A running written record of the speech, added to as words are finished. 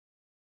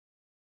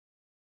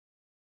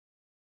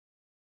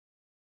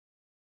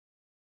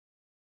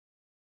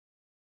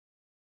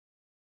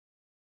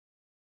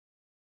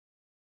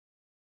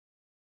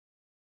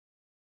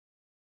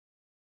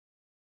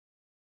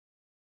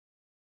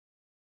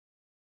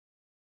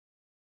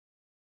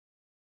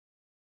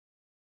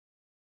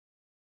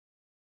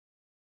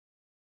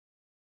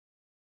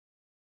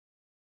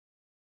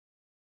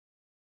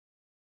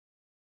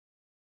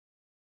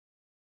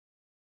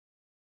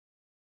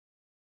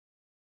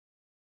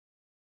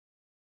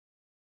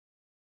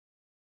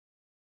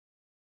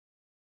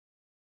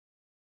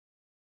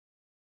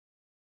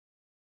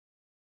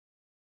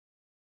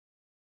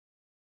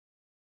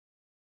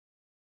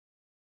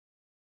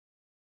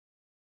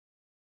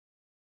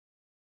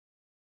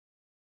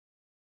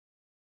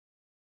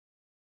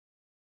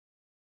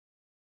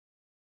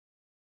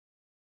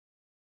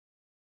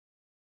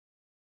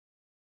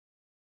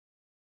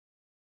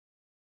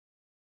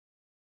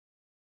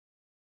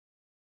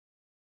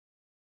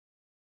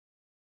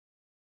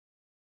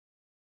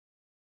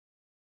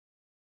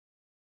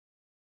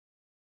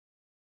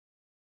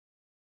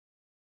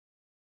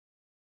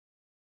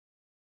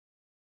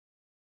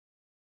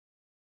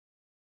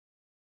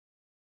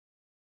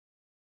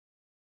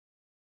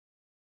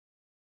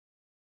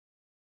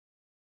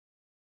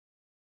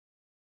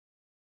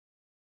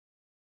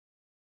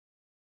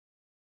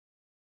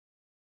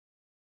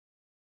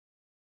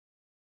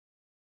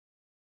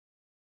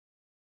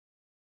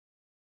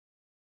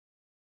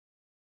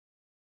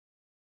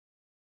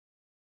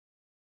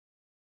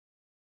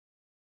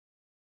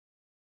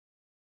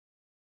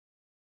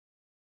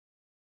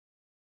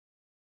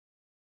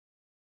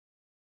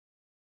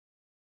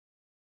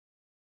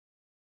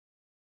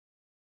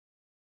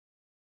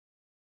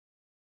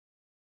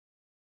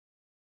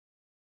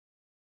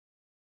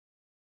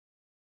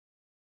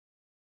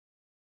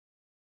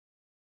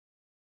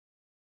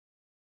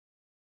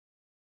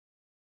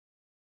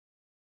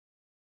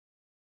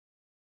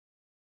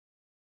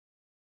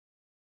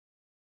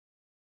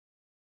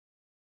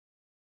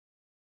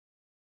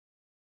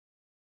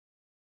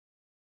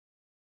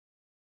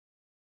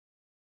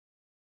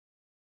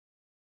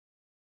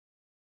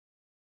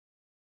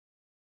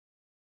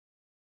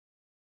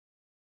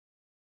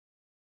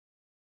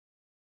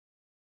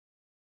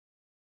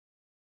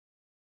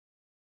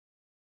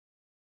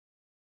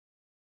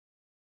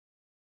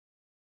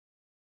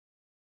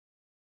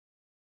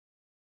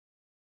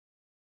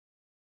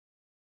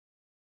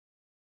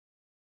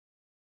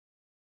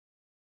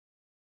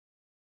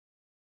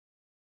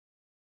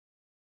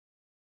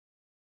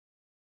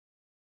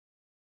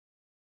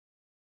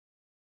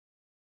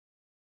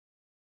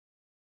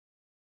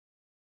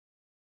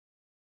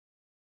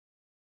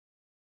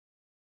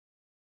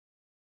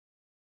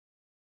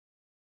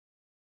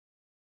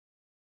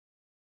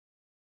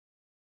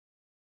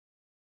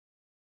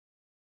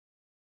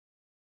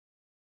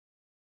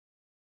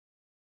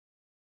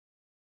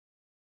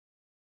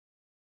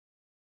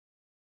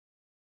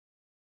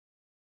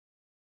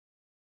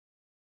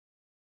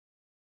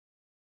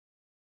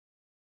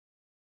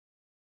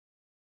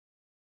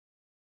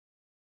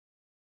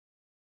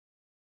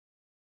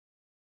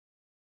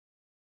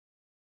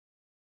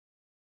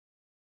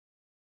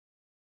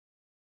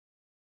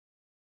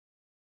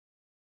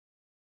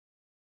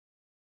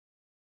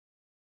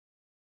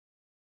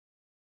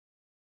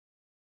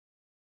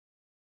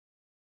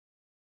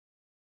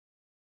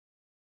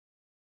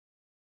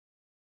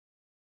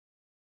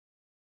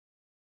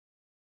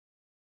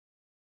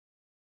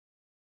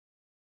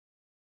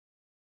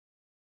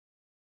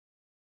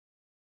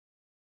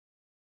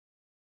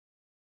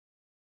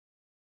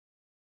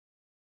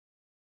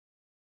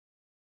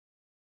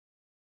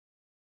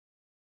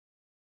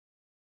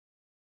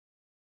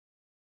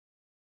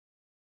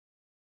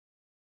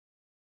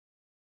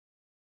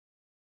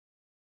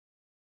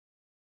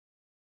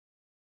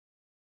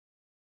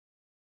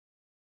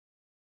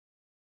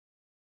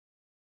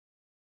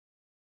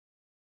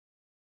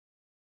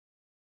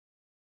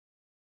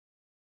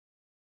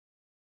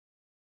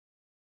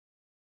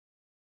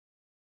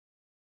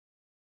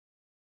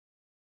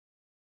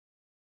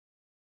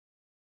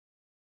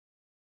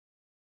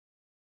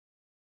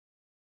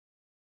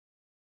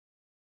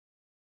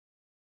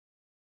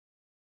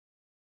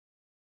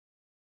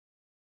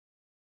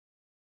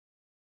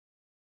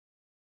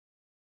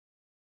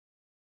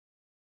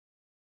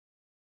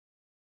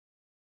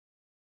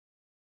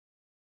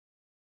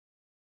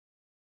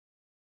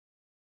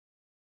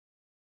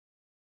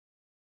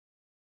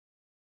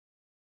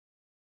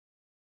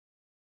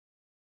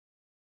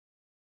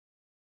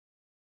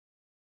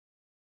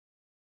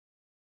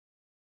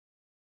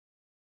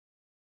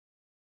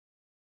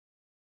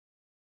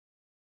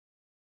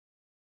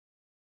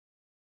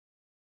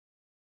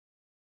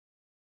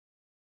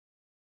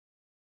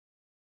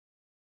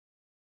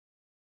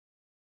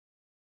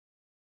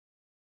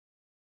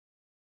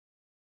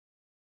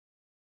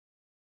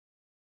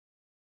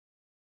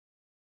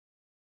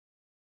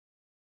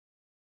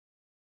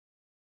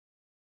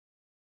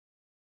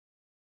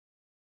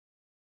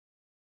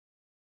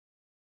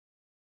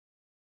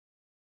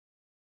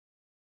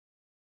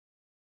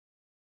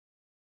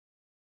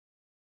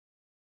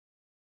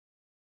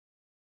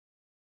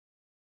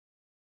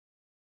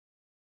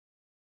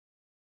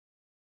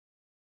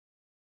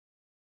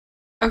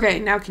Okay,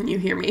 now can you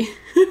hear me?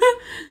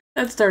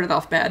 That started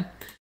off bad.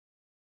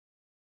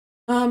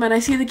 And I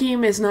see the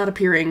game is not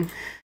appearing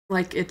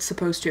like it's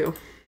supposed to.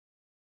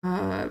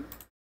 Uh,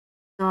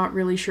 Not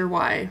really sure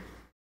why.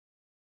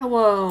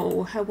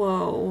 Hello,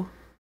 hello.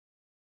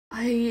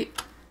 I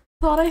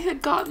thought I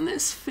had gotten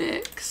this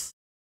fixed.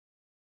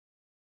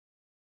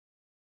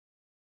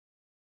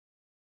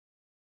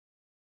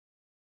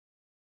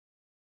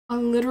 I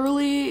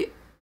literally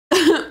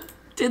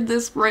did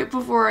this right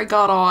before I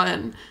got on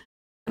and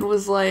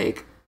was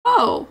like,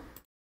 oh,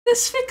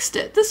 this fixed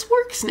it. This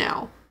works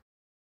now.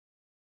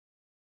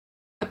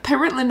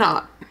 Apparently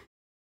not.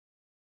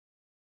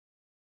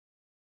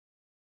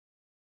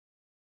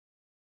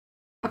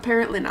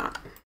 Apparently not.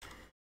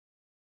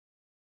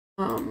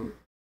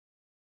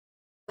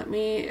 Let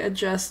me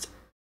adjust.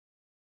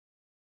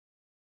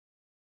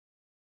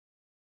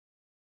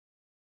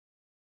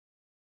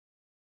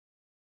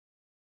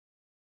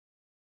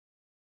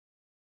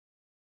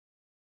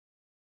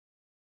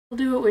 We'll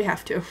do what we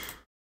have to.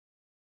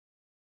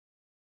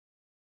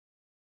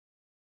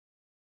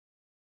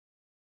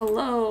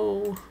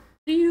 Hello.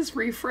 Please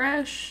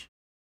refresh.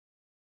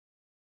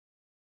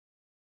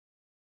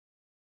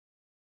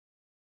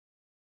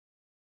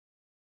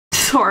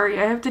 Sorry,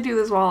 I have to do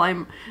this while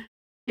I'm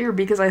here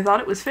because I thought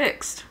it was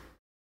fixed.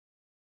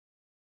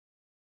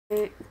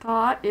 I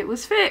thought it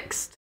was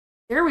fixed.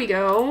 Here we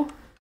go.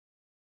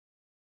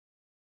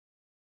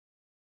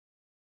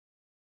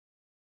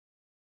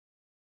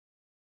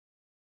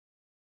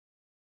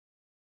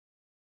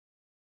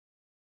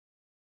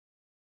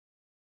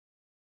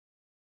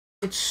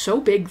 It's so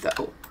big,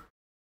 though.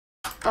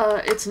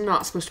 It's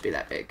not supposed to be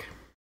that big.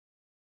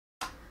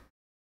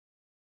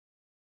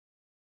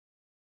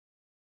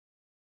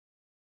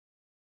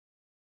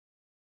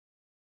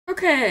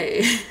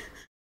 Okay.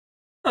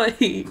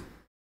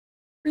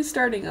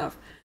 Restarting off.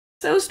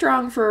 So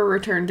strong for a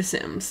return to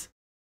Sims.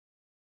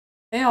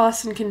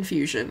 Chaos and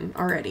confusion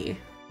already.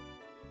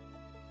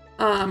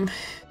 But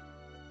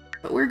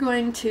we're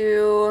going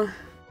to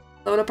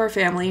load up our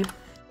family.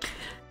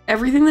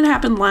 Everything that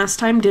happened last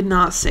time did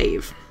not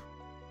save.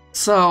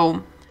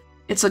 So,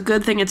 it's a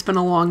good thing it's been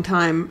a long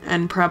time,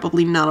 and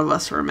probably none of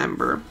us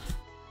remember.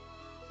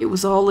 It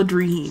was all a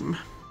dream,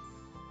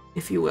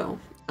 if you will.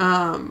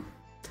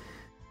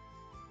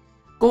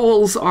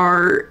 Goals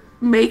are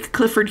make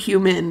Clifford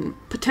human,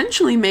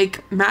 potentially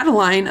make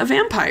Madeline a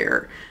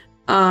vampire.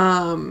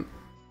 I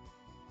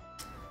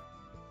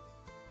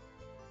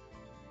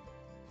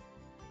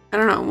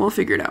don't know, we'll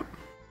figure it out.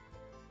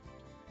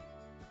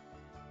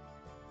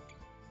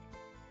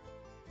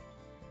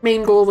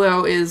 Main goal,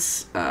 though,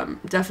 is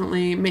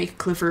definitely make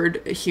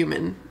Clifford a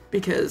human,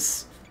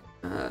 because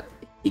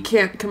we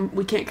can't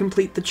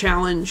complete the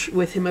challenge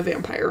with him a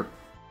vampire.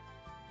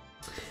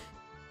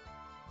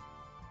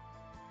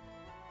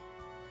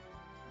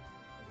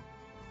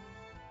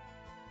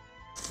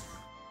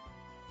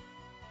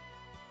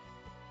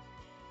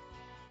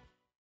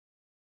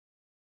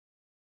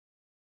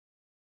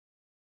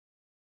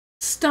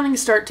 Stunning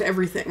start to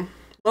everything.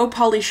 Low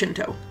poly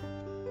Shinto.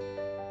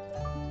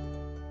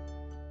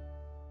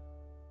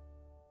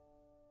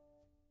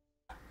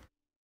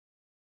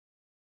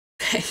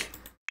 Okay,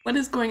 what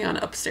is going on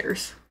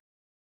upstairs?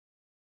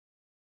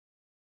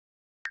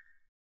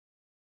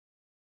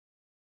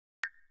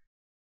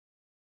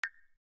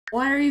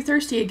 Why are you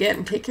thirsty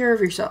again? Take care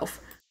of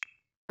yourself.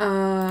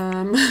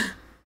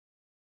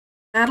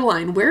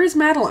 Madeline, where is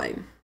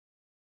Madeline?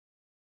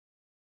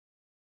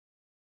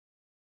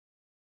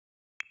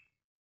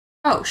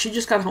 Oh, she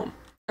just got home.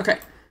 Okay.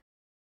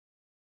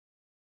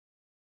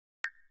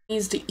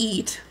 Needs to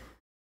eat.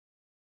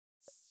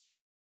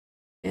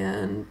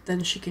 And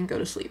then she can go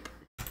to sleep.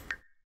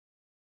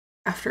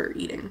 After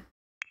eating.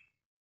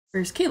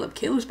 Where's Caleb?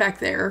 Caleb's back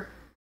there.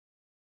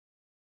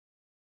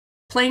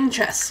 Playing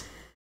chess.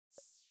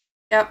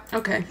 Yep,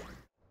 okay.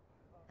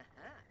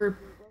 We're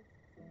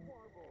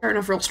starting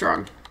off real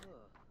strong.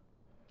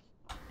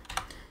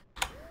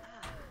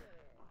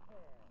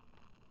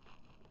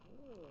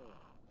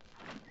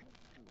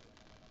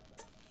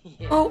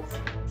 Oh,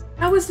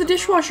 how is the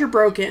dishwasher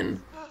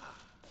broken?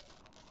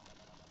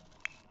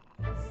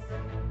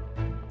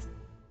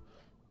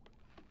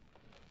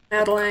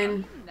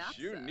 Madeline,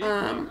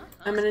 I'm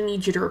gonna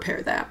need you to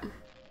repair that.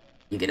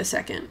 You get a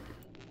second.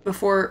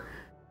 Before...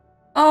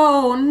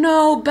 Oh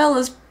no,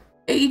 Bella's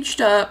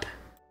aged up.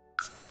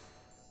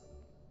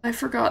 I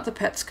forgot the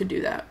pets could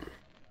do that.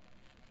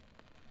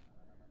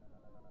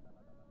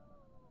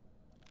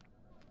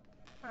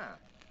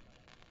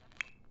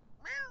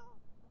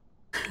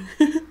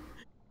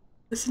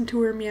 Listen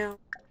to her meow.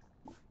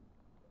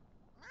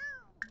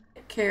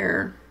 Take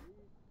care.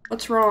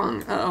 What's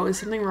wrong? Uh-oh, is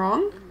something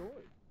wrong?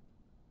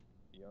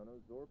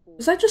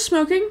 Was that just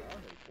smoking?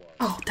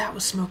 Oh, that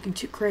was smoking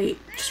too. Great.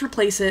 Just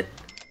replace it.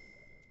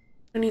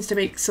 It needs to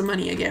make some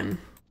money again.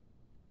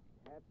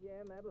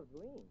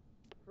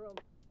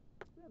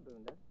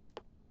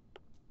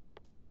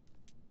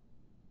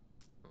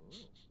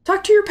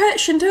 Talk to your pet,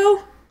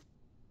 Shinto!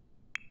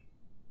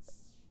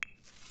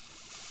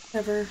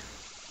 Never.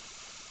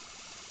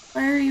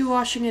 Why are you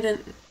washing it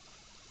in?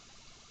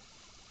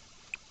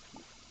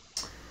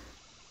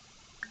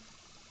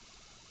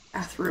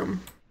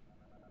 Bathroom.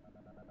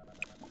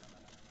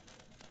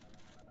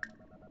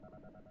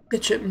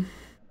 Kitchen.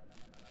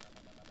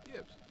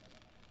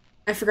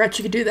 I forgot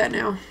you could do that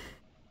now.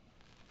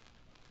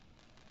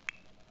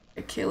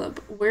 Okay, Caleb,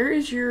 where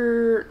is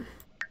your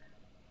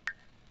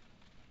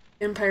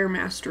vampire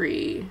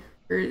mastery?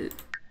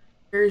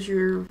 Where's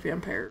your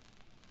vampire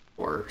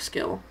or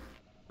skill?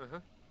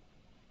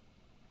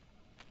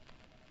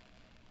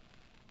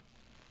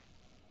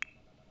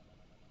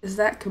 Is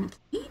that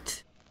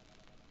complete?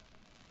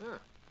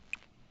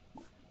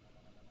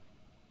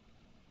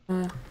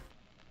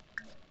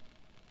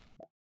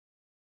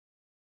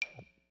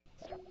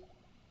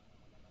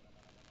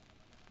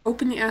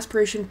 Open the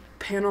aspiration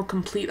panel,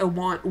 complete a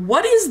want.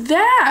 What is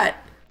that?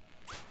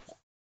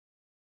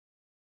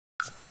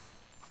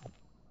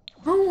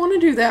 I don't want to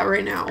do that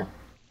right now.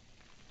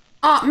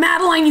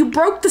 Madeline, you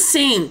broke the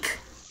sink.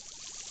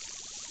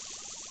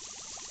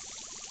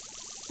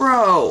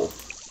 Bro.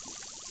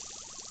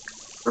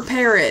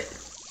 Repair it.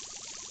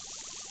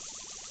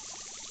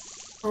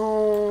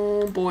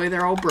 Oh boy,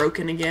 they're all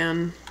broken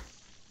again.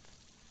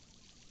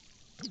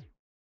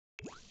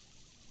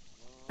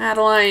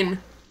 Madeline.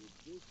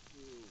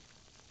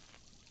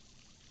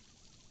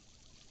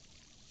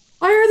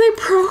 Why are they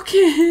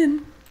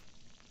broken?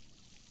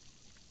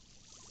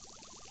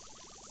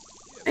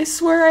 I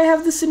swear I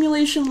have the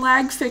simulation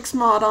lag fix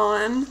mod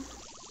on.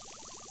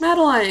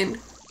 Madeline.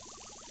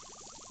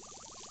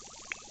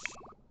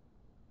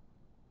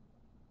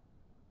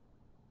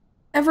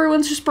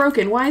 Everyone's just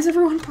broken. Why is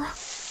everyone broken?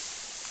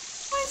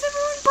 Why is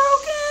everyone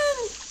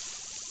broken?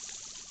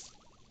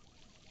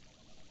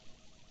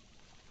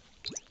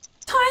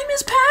 Time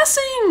is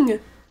passing!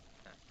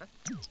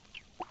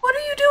 What are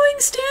you doing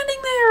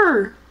standing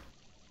there?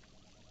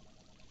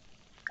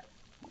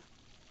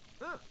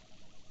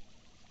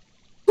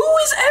 Who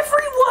is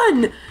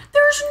everyone?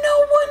 There's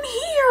no one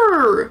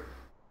here!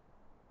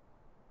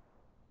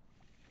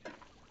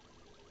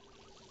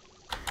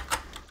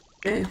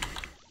 Okay.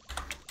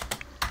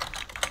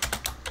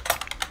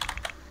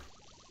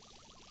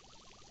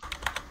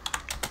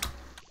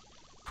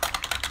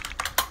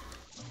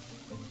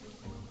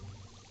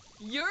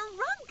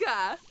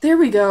 Eureka! There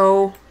we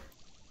go.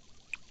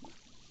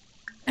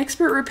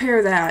 Expert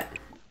repair that.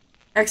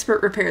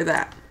 Expert repair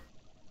that.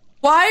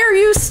 Why are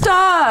you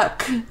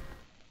stuck?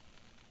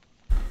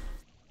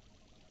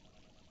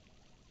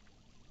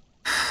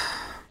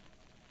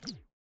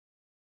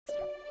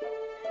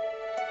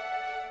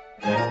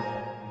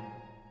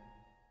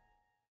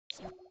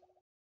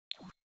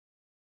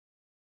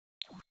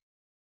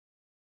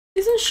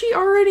 Isn't she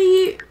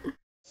already...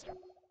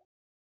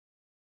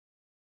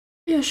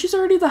 Yeah, she's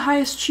already the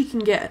highest she can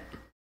get.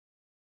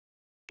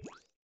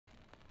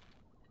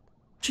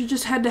 She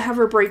just had to have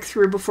her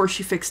breakthrough before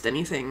she fixed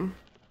anything.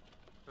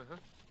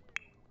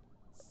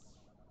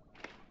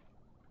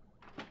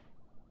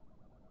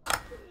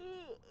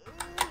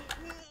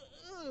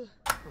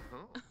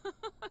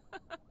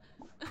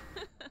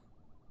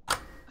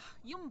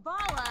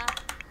 Yumbala,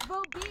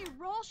 Vobi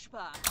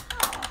Roshpa.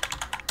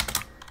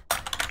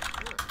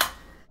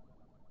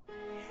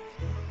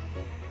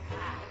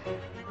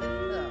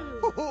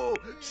 Oh,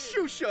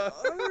 Shusha!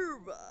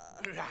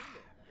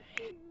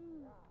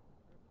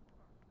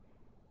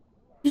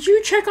 Did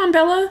you check on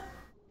Bella?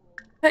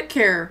 Pet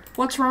care.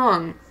 What's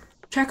wrong?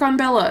 Check on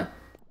Bella.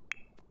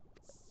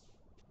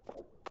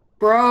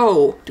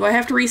 Bro, do I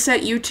have to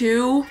reset you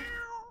too?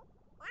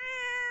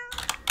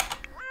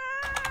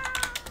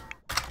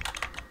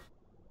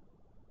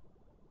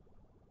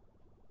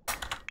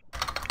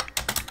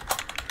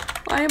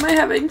 Why am I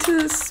having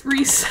to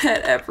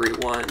reset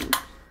everyone?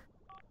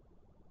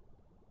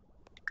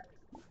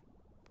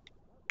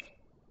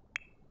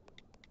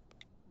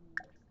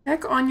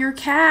 Check on your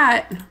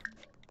cat.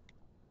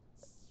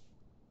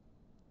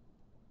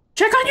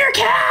 Check on your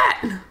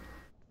cat!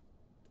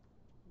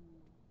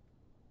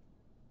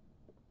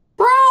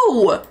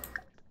 Bro!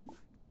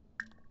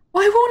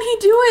 Why won't he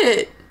do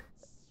it?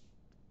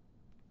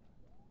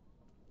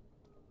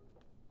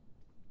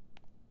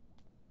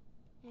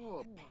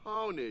 Oh,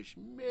 Ponish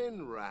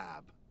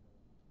Minrab.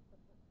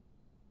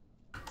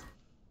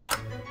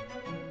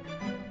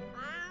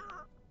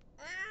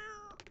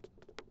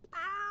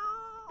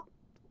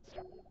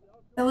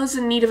 Bella's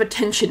in need of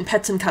attention,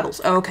 pets and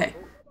cuddles. Oh, okay.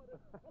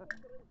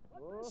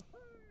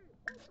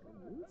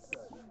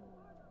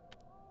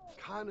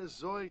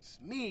 Kanazoids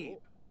Neeb.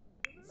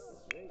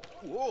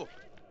 Whoa.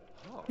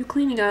 You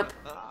cleaning up.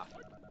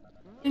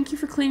 Thank you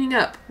for cleaning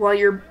up while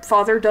your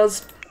father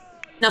does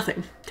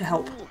nothing to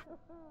help.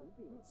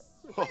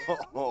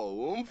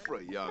 Oh,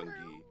 Umfra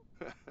Youngie.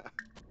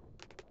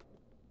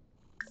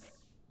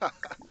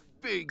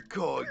 Big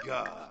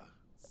Koga.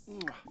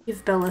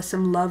 Give Bella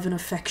some love and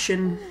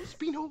affection.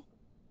 Spino.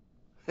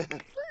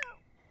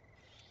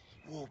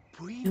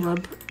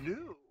 Caleb.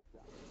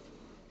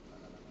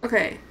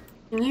 Okay.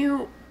 Can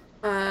you,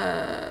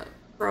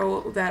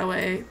 throw that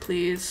away,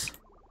 please?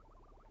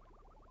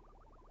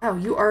 Oh,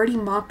 you already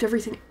mopped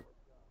everything.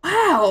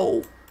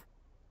 Wow!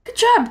 Good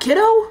job,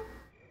 kiddo!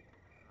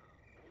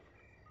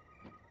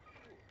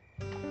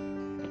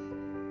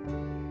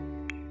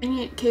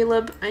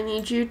 Caleb, I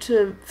need you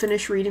to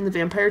finish reading the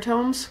Vampire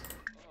Tomes.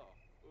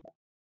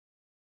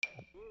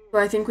 So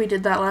I think we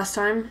did that last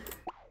time.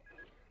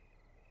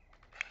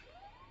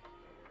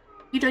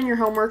 You done your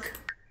homework?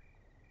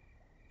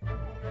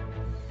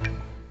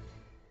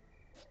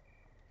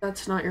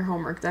 That's not your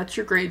homework. That's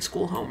your grade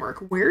school homework.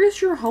 Where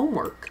is your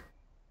homework?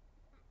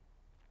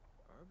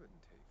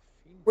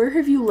 Where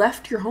have you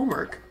left your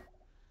homework?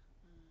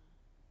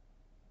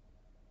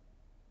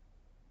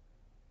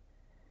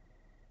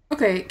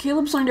 Okay,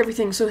 Caleb's learned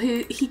everything, so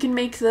he can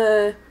make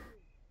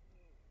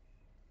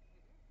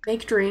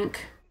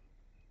drink,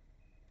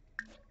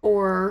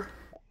 or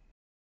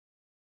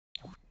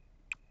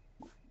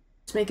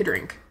let's make a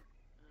drink.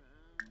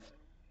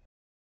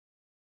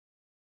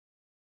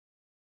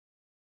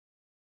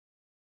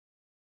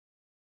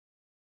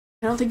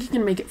 I don't think you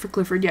can make it for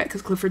Clifford yet,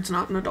 because Clifford's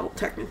not an adult,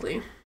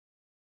 technically.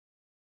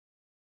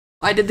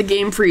 Why did the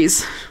game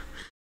freeze?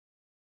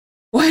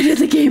 Why did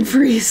the game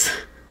freeze?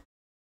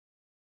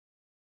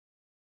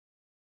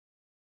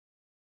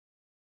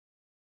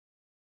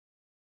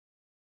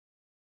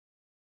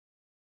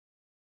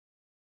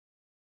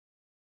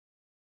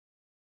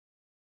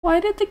 Why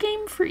did the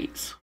game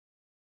freeze?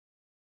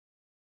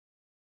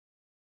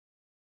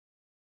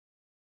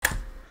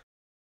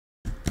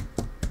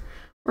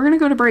 We're gonna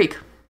go to break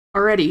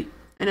already.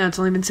 I know it's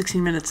only been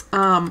 16 minutes.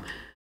 But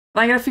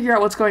I gotta figure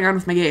out what's going on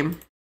with my game.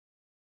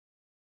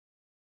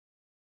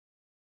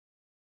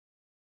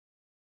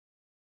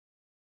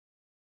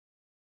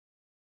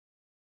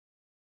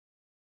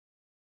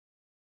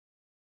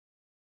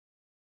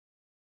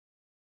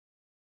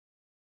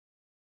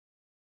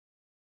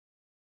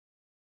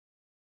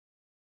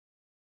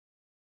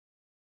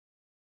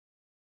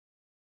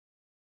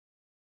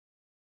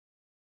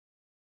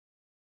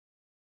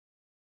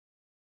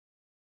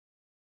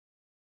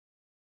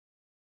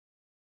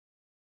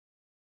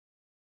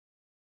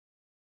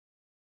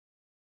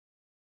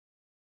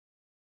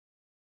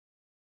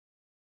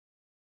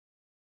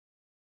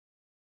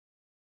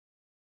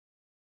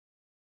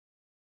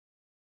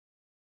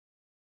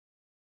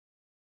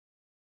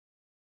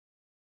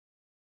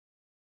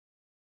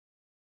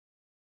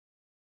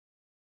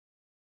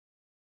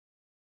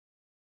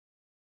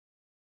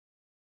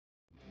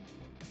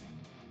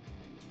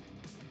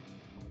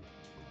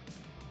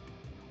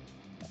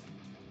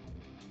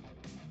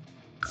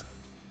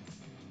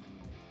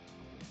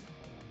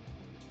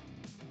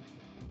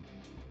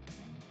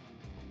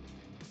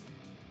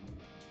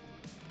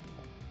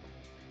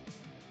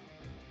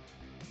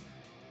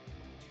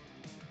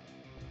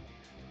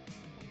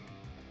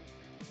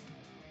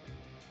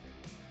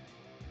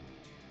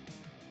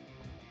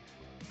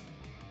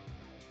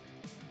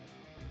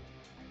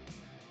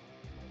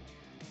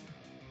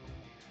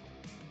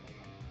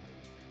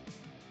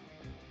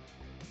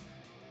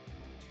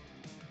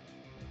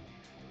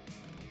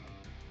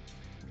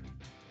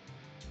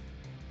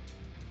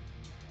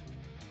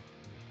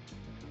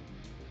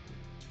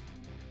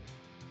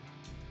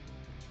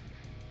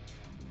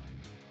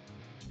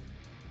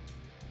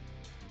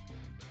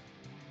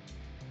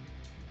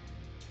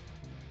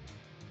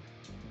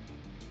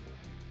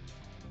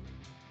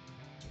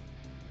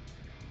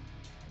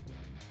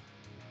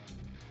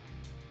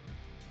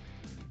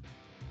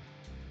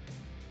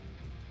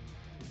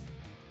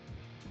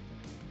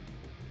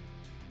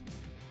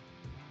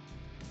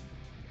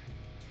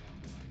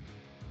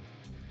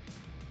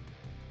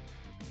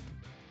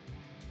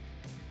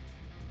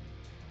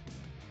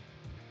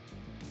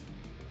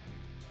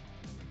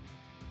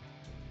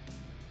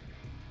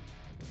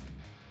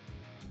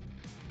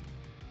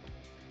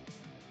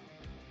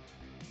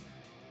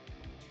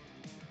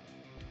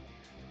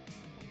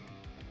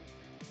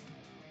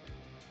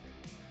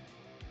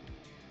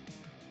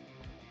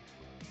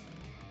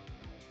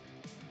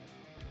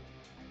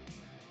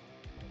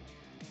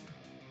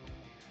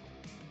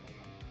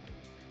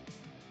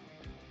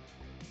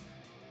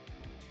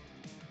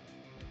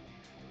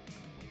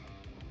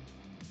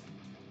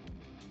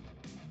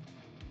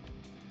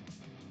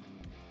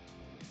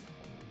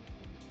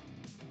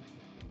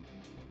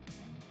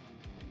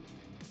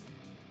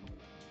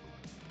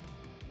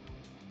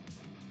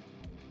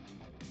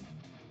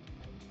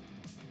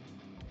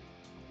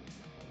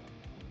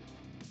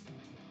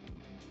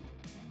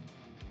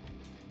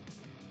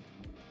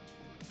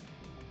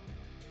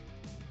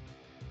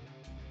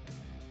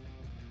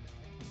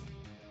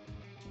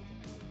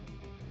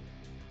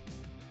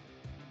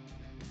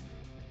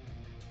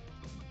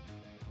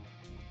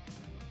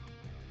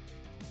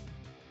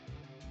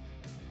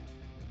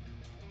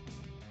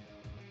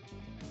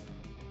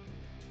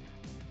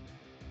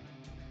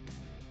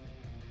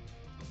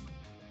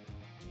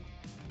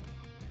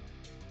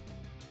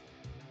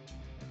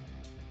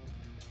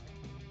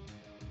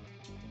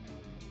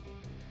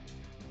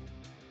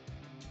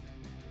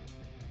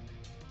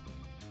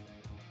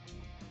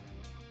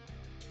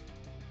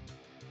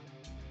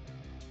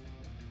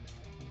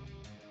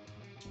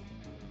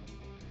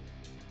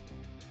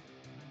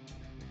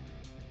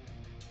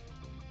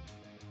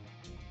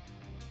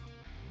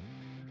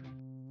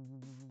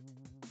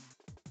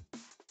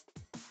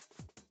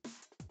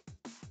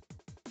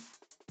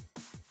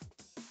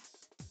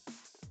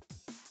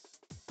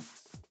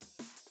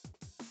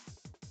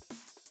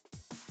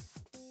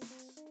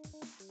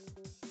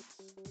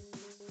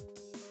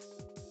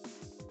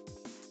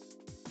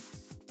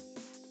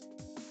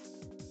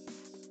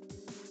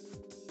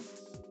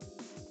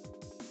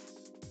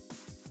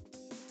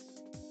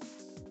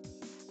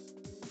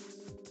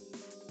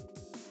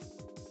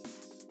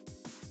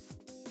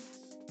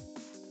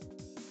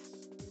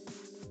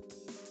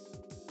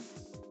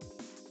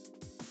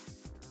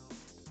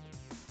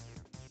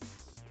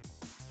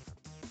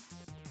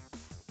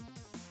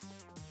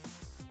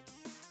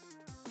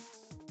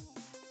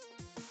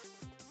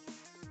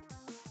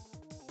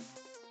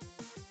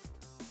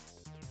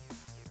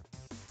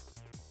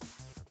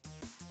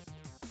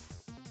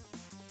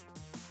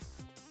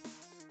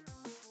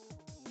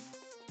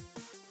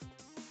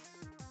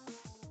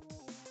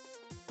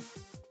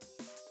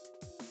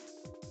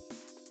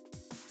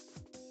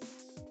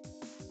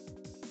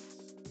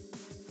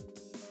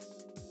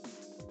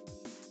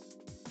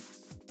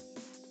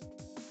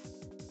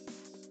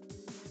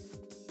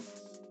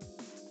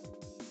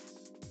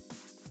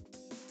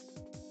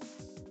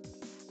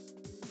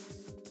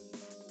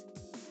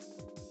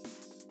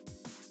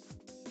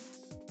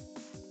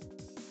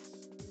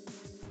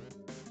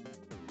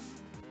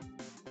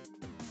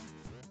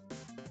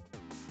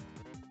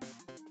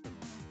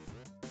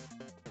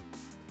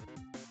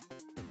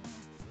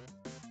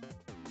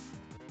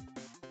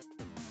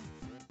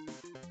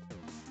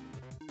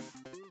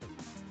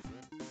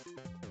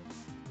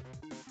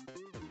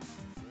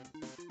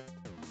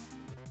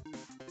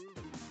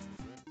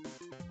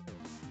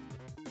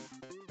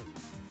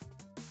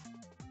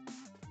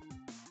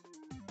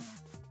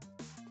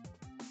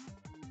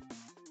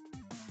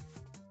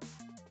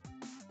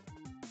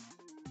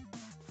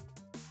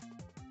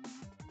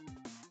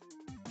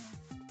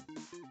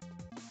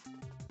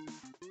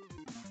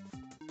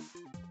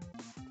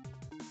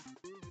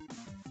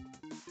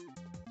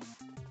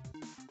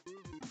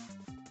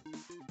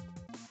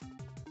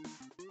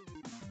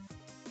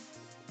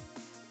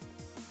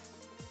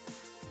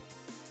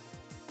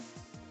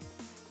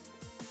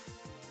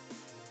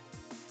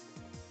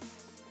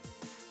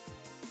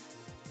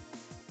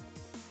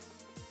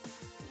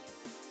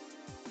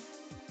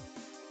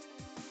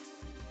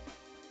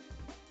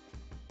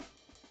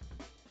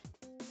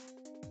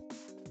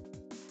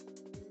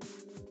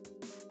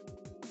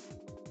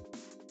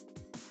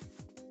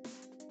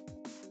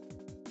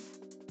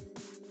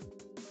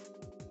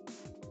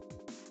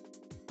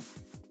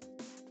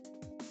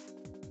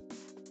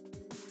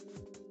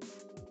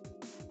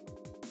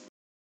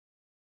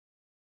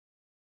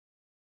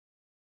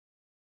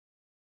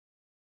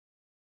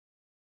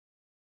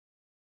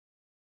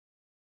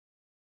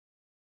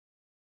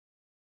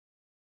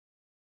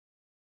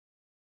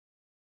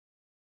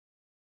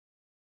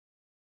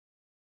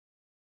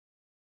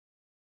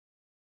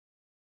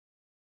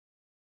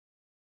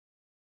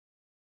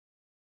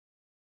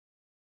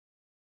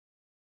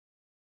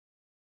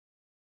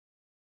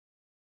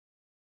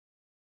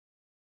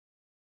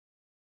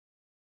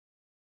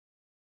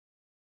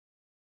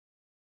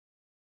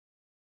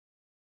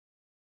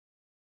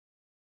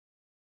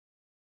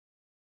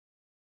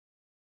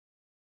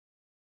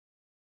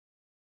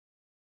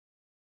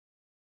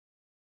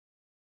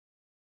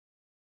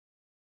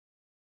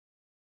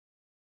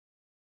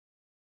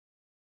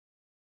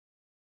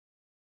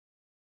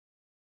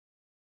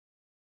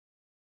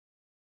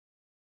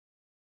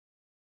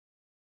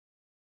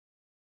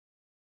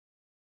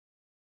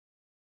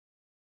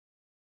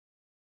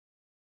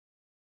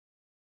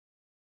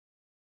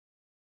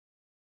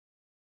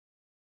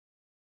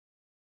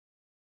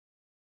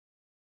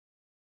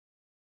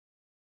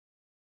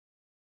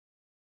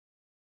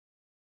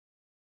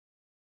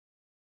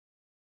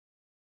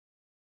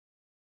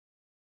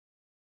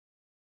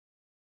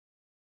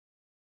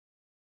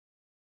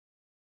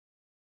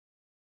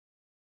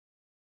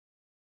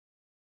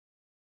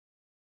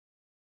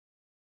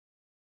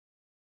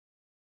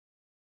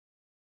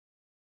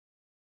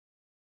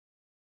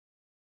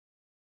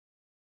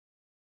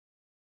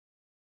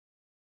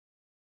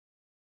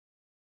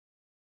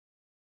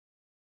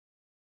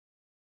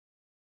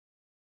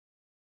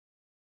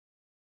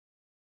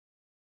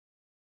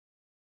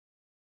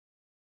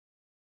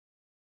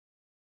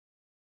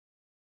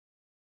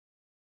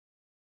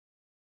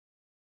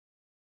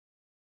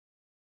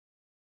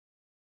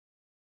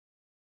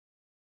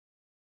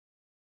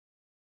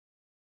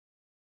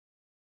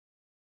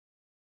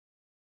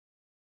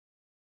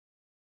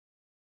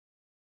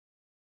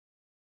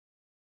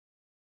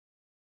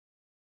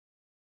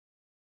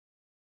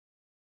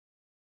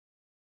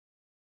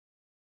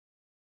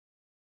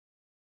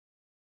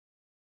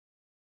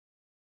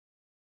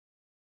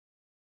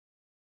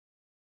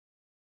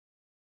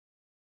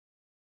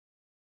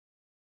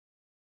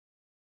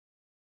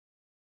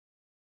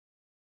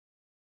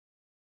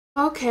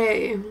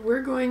 Okay,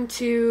 we're going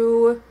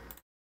to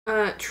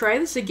try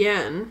this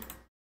again.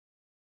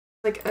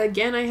 Like,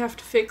 again, I have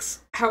to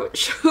fix how it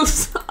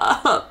shows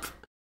up.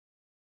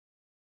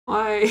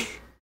 Why?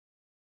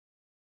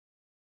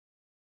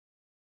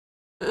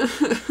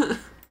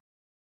 I've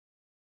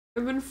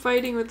been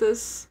fighting with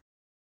this.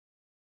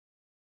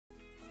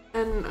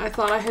 And I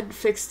thought I had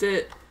fixed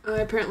it. I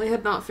apparently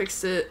had not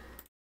fixed it.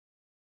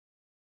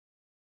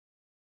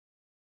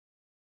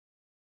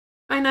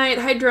 Hi, Night.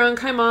 Hi, Drunk.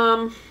 Hi,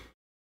 Mom.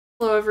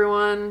 Hello,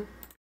 everyone.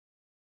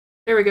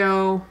 There we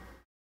go.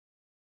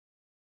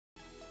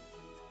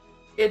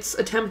 It's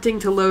attempting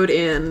to load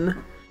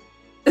in.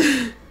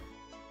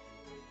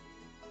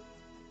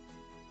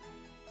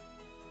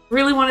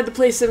 Really wanted to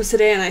play Sims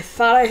today, and I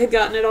thought I had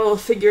gotten it all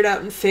figured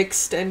out and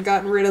fixed and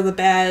gotten rid of the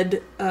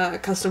bad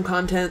custom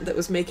content that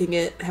was making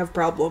it have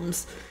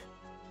problems.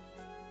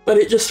 But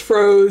it just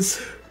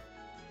froze.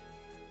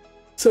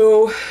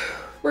 So,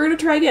 we're gonna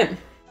try again.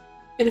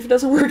 And if it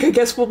doesn't work, I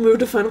guess we'll move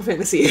to Final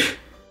Fantasy.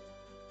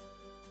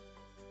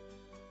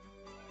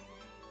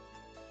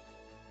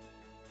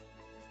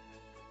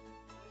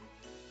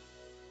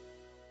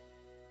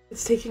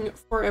 It's taking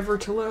forever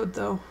to load,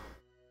 though.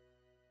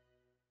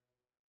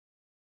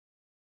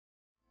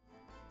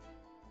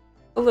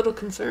 A little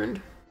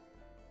concerned.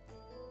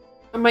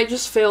 I might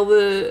just fail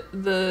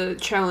the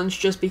challenge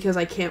just because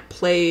I can't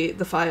play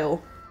the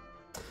file.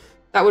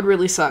 That would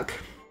really suck.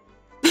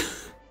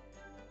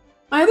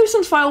 My other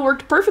Sims file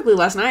worked perfectly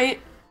last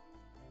night.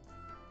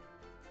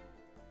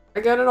 I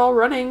got it all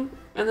running,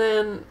 and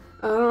then,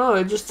 I don't know,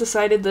 I just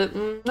decided that,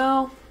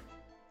 no.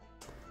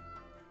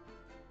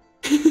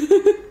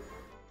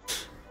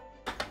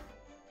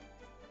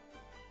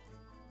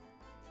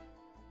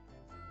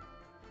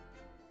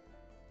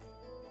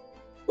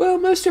 Well,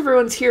 most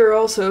everyone's here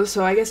also,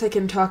 so I guess I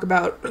can talk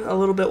about a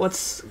little bit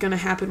what's gonna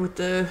happen with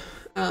the,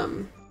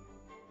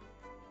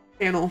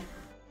 channel.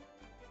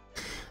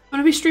 I'm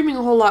gonna be streaming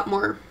a whole lot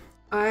more.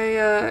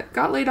 I,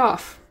 got laid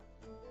off.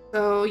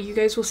 So you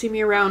guys will see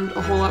me around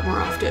a whole lot more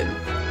often.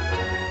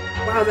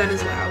 Wow, that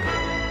is loud.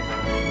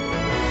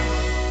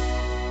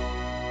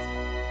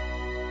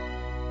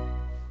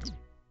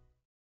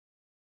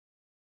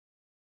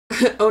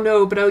 Oh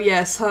no, but oh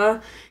yes,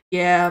 huh?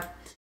 Yeah.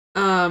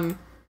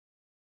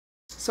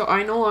 So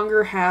I no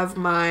longer have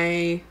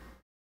my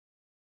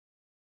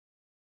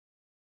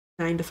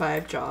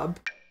 9-to-5 job.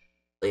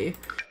 I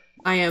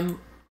am,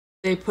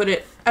 they put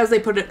it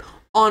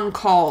on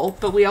call,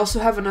 but we also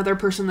have another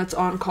person that's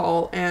on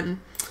call, and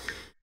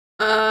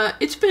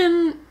it's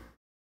been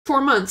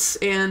 4 months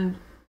and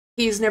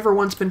he's never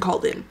once been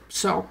called in,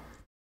 so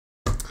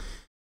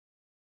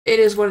it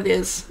is what it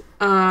is.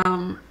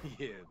 Oh,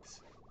 yeah.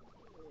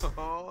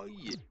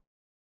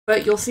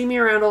 But you'll see me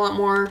around a lot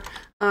more.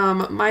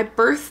 My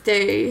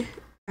birthday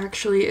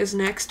actually is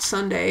next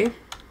Sunday.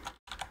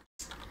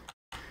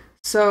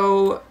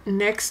 So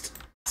this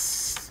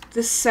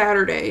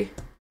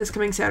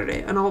coming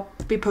Saturday, and I'll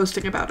be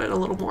posting about it a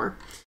little more.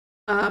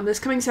 This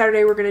coming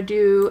Saturday, we're going to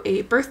do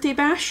a birthday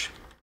bash,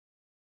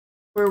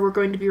 where we're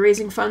going to be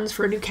raising funds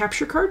for a new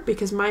capture card,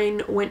 because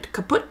mine went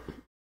kaput.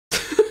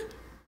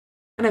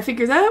 And I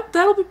figure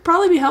that'll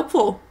probably be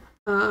helpful,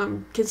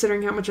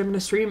 considering how much I'm going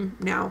to stream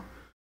now.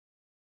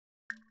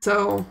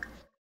 So,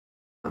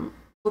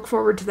 look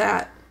forward to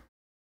that.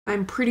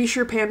 I'm pretty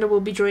sure Panda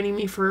will be joining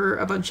me for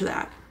a bunch of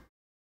that.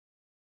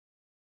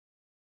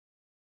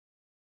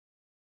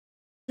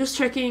 Just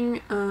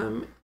checking,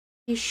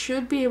 he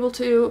should be able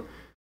to...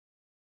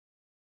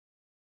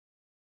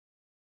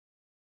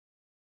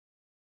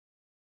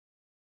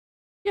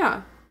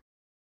 Yeah.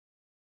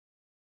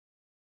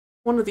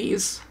 One of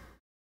these.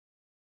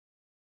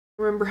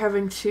 I remember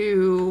having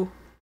to,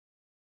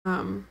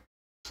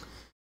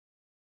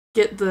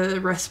 get the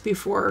recipe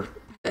for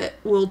that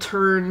will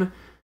turn,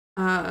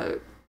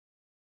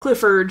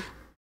 Clifford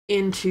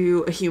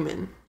into a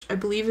human. I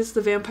believe is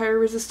the vampire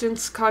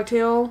resistance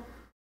cocktail.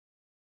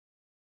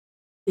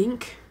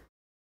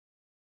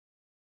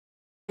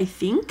 I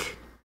think?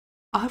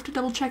 I'll have to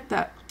double check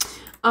that.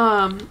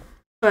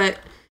 But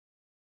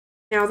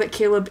now that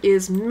Caleb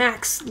is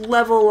max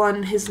level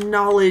on his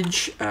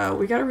knowledge,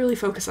 we gotta really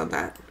focus on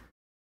that.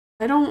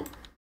 I don't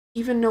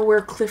even know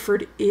where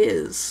Clifford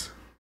is.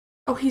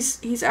 Oh,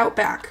 he's out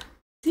back.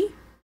 Is he?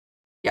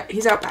 Yeah,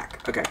 he's out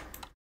back. Okay.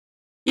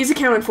 He's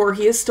accounted for.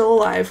 He is still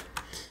alive.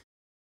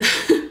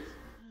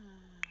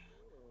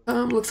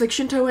 Looks like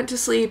Shinto went to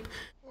sleep.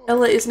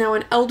 Ella is now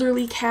an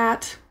elderly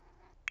cat.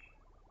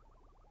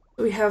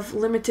 We have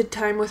limited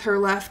time with her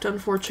left,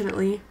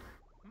 unfortunately.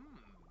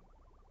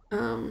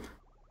 I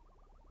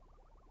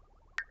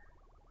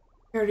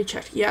already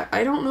checked. Yeah,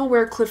 I don't know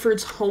where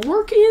Clifford's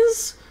homework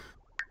is,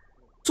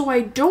 so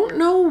I don't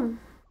know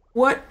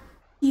what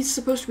he's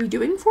supposed to be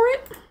doing for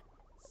it.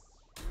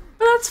 But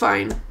that's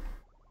fine.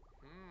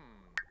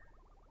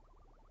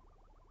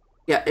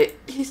 Yeah,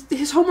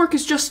 his homework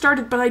is just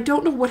started, but I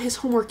don't know what his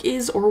homework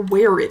is or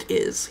where it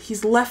is.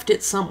 He's left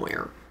it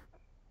somewhere,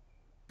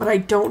 but I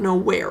don't know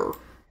where.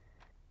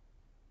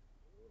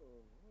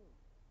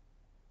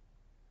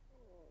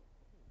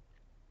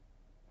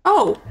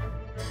 Oh!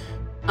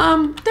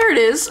 There it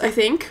is, I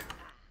think.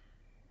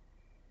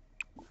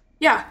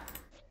 Yeah,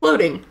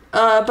 floating,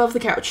 above the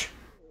couch.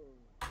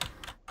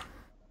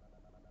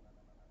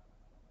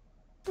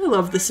 I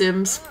love The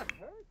Sims.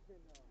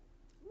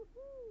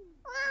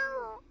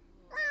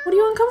 What are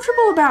you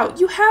uncomfortable about?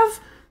 You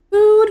have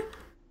food.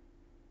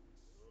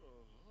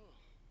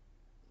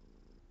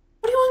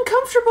 What are you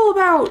uncomfortable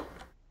about?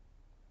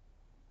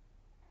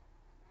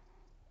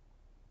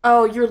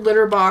 Oh, your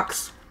litter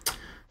box.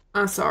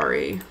 I'm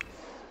sorry.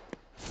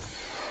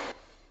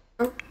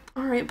 Oh,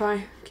 alright,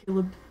 bye,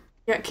 Caleb.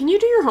 Yeah, can you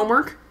do your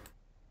homework?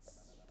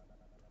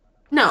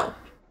 No.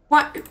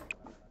 What?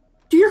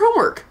 Do your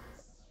homework.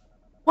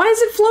 Why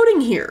is it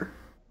floating here?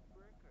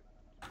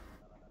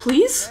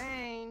 Please?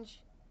 Range.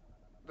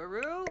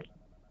 Baru?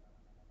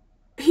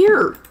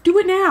 Here, do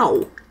it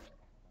now.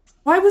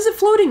 Why was it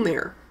floating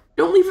there?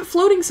 Don't leave it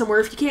floating somewhere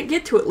if you can't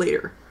get to it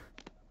later.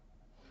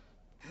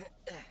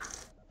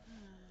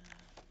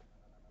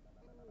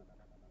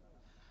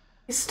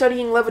 He's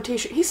studying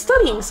levitation. He's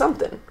studying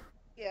something.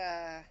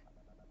 Yeah.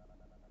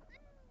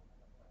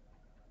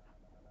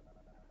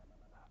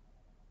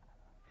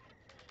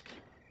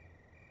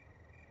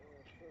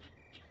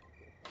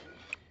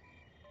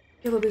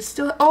 Caleb is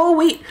still— oh,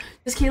 wait!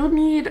 Does Caleb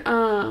need,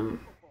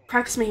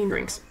 practice making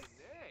drinks?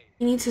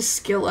 He needs his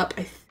skill up,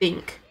 I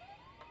think,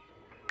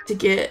 to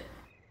be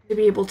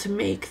able to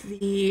make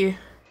the,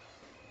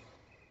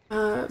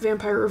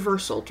 vampire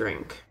reversal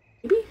drink.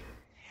 Maybe?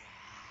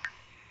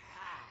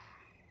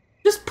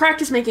 Just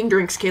practice making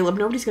drinks, Caleb.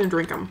 Nobody's gonna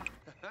drink them.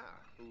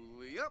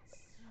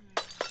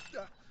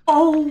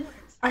 Oh!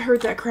 I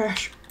heard that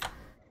crash.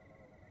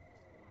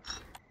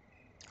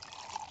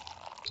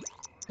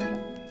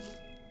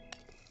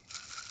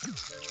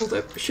 Hold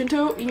up.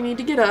 Shinto, you need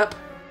to get up.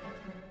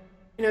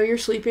 I know you're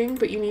sleeping,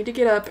 but you need to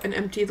get up and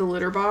empty the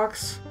litter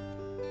box.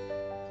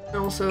 And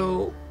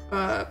also,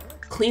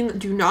 clean—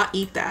 do not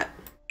eat that.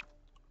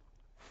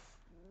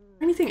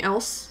 Anything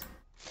else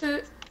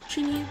that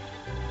she needs?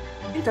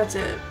 I think that's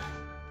it.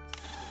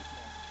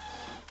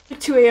 Like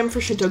 2 a.m.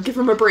 for Shinto. Give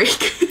him a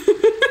break.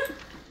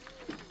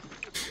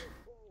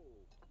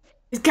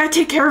 He's gotta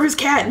take care of his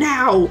cat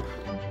now!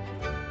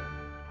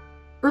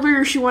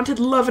 Earlier she wanted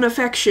love and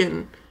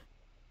affection.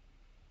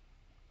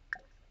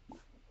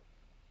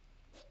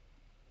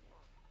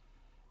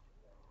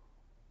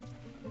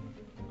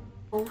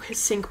 Oh, his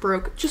sink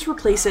broke. Just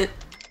replace it.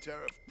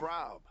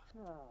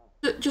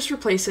 Just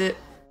replace it.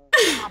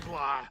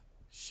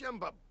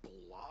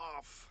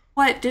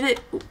 What? Did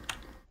it—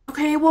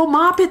 okay, well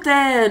mop it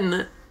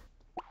then!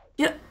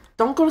 Yeah,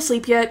 don't go to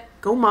sleep yet.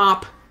 Go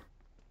mop.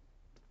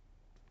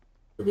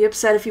 You'll be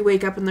upset if you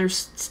wake up and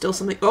there's still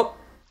something— oh!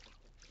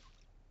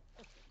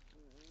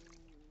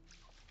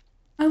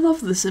 I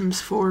love The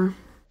Sims 4.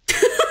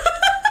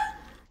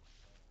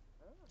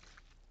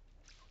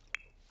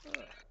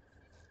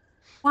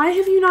 Why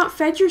have you not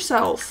fed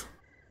yourself?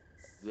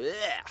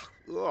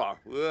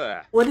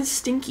 What is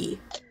stinky?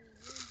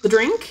 The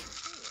drink?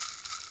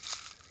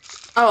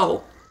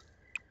 Oh.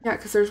 Yeah,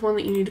 because there's one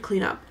that you need to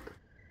clean up.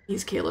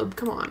 Please, Caleb,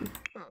 come on.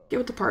 Get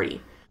with the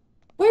party.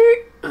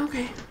 Where—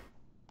 okay.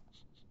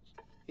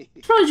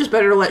 It's probably just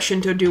better to let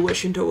Shinto do what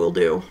Shinto will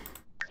do.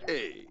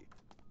 Hey.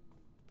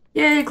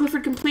 Yay,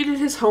 Clifford completed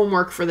his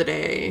homework for the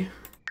day.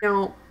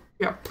 Now,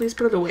 yeah, please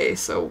put it away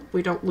so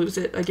we don't lose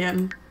it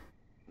again.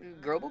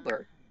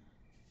 Grobelberg.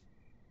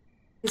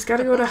 He's got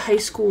to go to high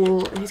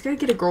school, and he's got to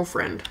get a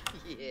girlfriend.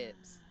 Yes.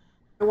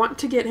 I want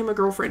to get him a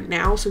girlfriend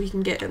now so he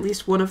can get at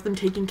least one of them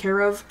taken care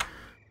of.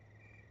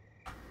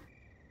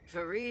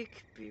 Farik,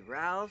 be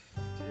Ralph.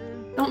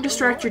 Don't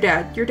distract your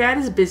dad. Your dad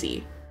is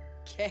busy.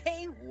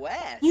 K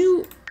West.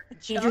 You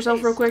feed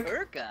yourself real quick.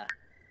 Turka.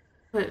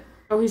 But,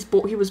 oh,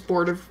 he was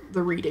bored of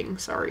the reading.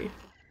 Sorry.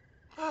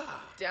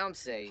 Don't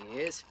say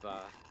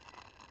Ispa.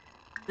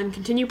 Then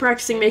continue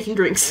practicing making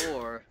drinks.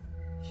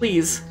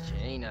 Please.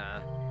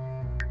 Jaina.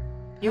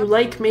 You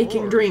like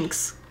making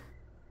drinks.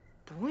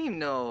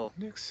 Bueno.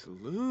 Nix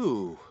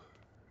Lou.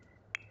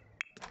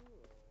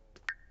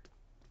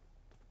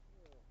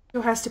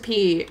 He has to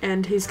pee,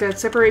 and he's got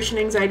separation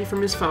anxiety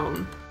from his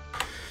phone.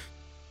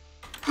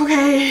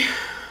 Okay.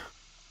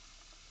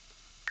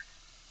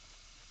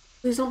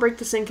 Please don't break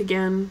the sink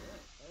again.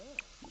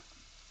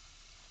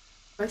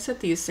 Have I set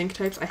these sink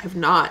types? I have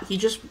not. He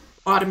just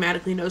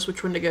automatically knows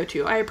which one to go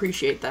to. I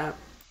appreciate that.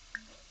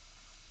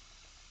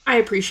 I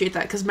appreciate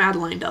that, because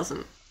Madeline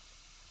doesn't.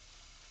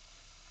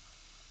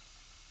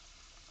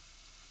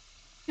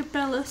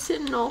 Bella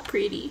sitting all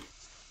pretty.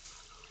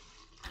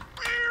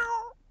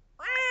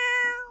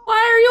 Why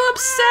are you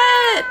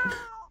upset?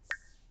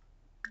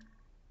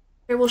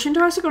 Okay, well,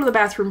 Shinto has to go to the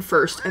bathroom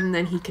first, and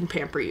then he can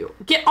pamper you.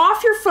 Get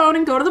off your phone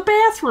and go to the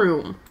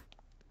bathroom!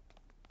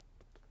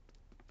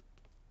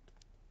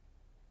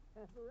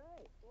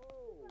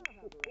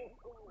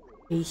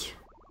 Hey.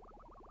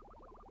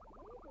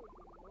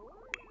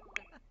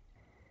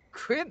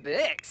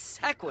 Cribix,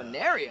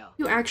 Equinario.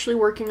 You actually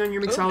working on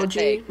your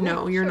mixology?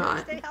 No, you're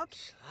not.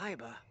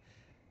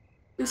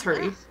 Please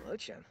hurry.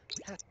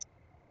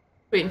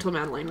 Wait until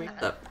Madeline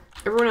wakes up.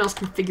 Everyone else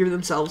can figure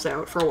themselves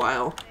out for a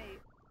while.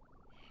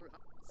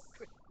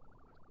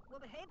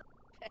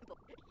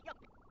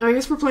 I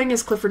guess we're playing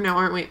as Clifford now,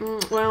 aren't we?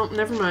 Well,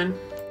 never mind.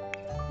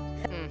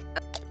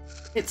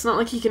 It's not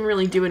like he can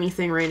really do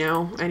anything right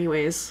now,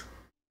 anyways.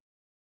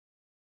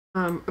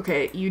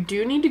 Okay, you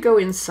do need to go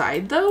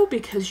inside, though,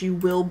 because you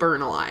will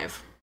burn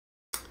alive.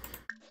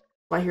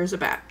 Why, here's a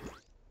bat.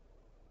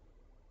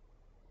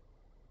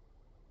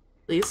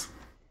 Please.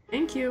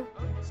 Thank you.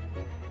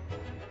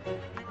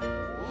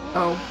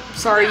 Oh,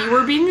 sorry, you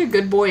were being a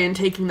good boy and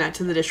taking that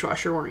to the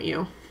dishwasher, weren't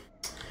you?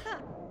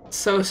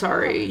 So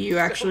sorry, you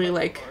actually,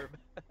 like,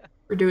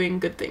 were doing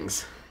good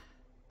things.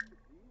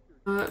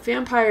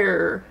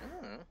 Vampire.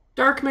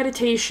 Dark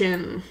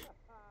meditation.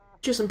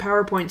 Just some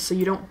PowerPoints so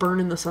you don't burn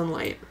in the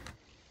sunlight.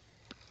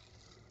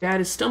 Dad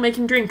is still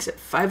making drinks at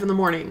 5 in the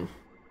morning.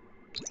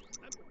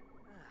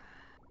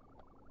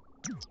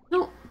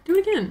 No, do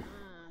it again.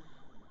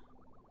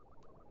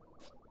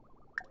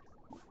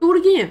 Do it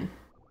again.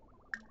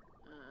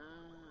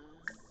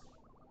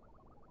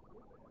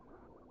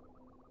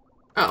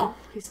 Oh,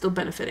 he's still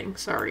benefiting.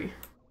 Sorry.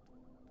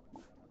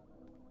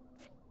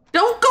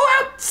 Don't go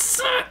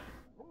outside!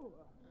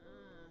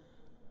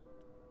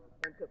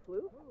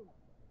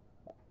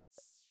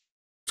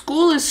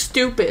 School is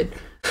stupid.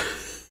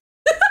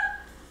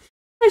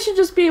 I should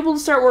just be able to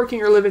start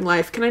working or living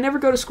life. Can I never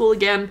go to school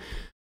again?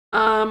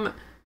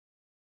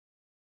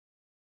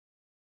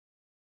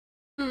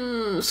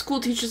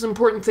 School teaches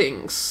important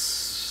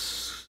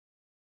things.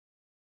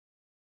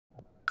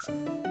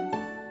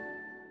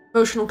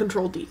 Emotional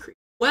control decrease.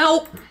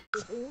 Well,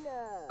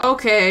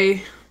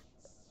 okay.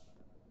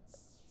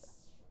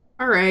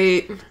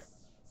 Alright.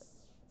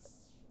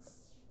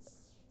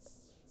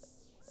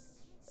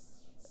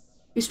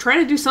 He's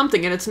trying to do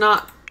something and it's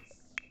not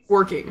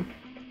working.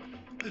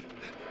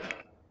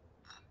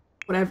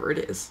 Whatever it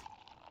is.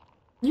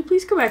 Can you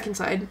please go back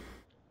inside?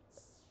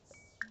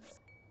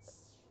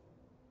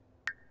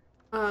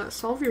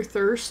 Solve your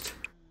thirst.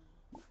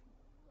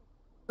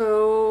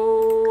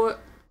 So...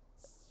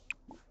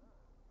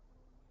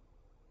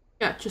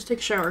 yeah, just take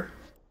a shower.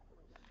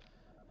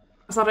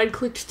 I thought I'd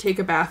clicked take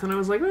a bath and I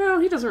was like, well,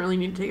 he doesn't really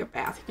need to take a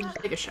bath. He can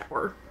just take a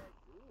shower.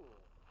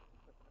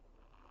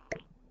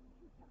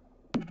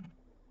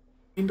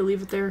 Need to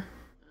leave it there.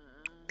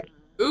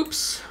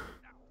 Oops.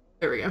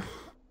 There we go.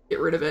 Get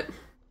rid of it.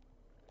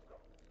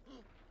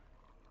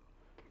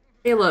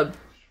 Caleb,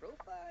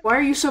 why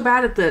are you so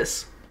bad at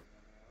this?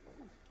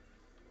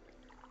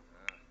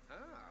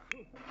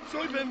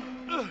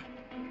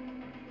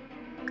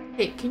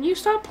 Hey, can you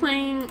stop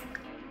playing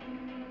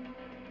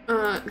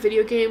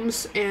video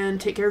games and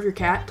take care of your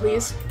cat,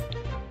 please?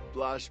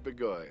 Blash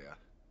Begoya.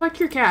 Fuck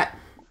your cat.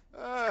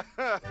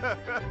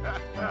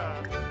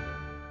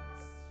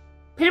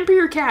 Pamper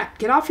your cat.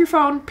 Get off your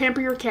phone,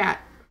 pamper your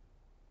cat.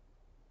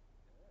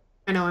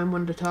 I know I'm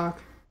one to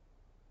talk.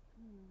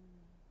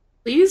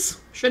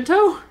 Please?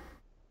 Shinto?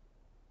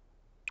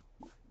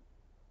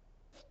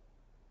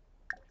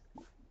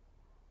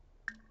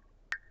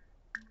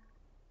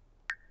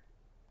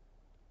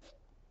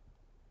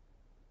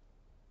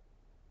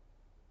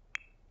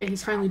 Yeah,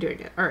 he's finally doing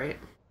it. Alright.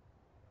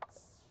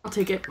 I'll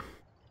take it.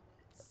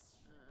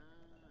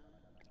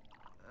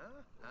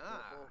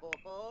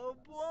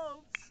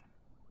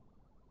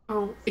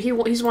 Oh,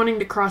 he's wanting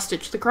to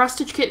cross-stitch. The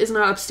cross-stitch kit is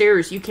not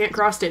upstairs. You can't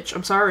cross-stitch.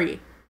 I'm sorry.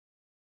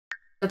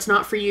 That's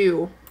not for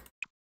you.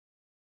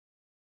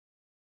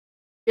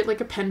 Get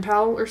like a pen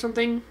pal or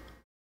something.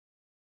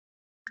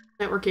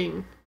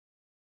 Networking.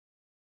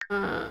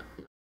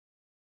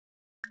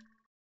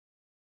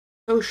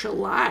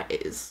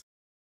 Socialize.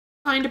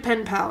 Find a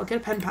pen pal. Get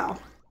a pen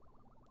pal.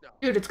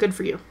 Dude, it's good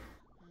for you.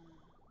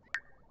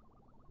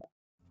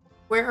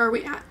 Where are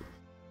we at?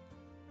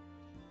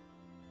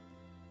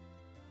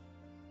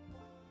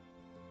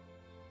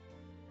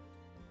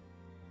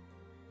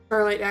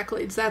 Starlight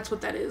Accolades, that's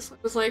what that is. I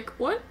was like,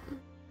 what?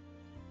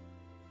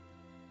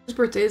 Whose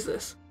birthday is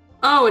this?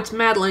 Oh, it's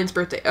Madeline's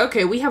birthday.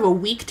 Okay, we have a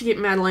week to get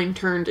Madeline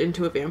turned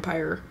into a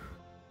vampire.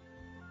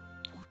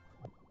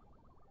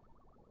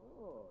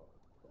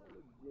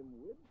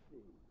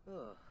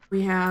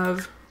 We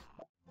have...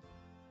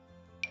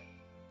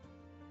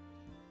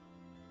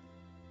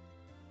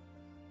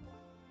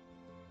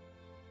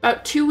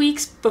 about 2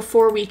 weeks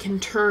before we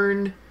can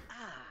turn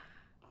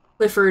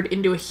Clifford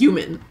into a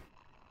human.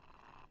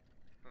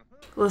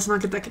 Let's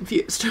not get that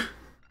confused.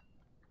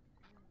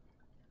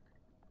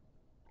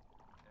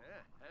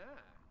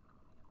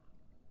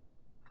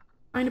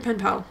 Find a pen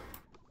pal.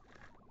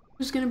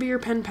 Who's gonna be your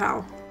pen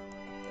pal?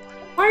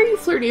 Why are you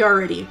flirty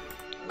already?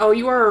 Oh,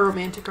 you are a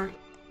romantic, aren't you?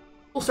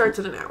 School starts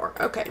in an hour.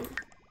 Okay.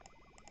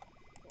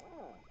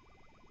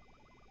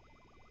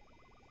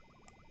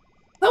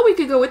 Thought we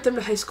could go with them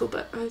to high school,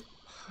 but I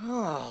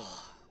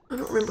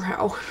don't remember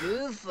how.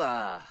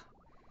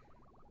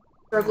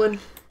 Struggling.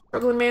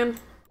 Struggling, man.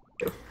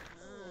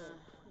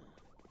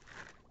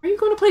 Are you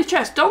going to play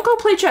chess? Don't go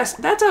play chess.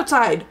 That's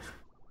outside.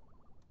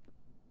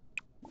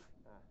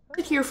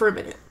 Sit here for a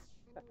minute.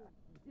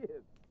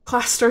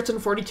 Class starts in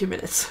 42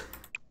 minutes.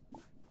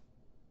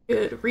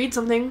 Good. Read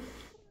something.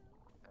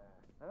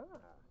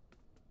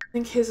 I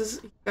think his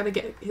is gotta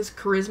get his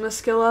charisma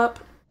skill up.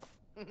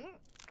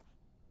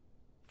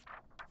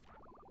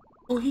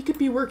 Oh, he could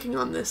be working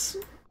on this.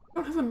 I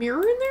don't have a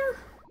mirror in there?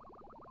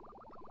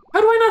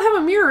 How do I not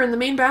have a mirror in the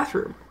main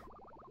bathroom?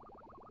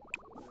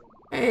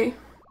 Okay.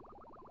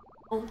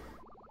 Oh.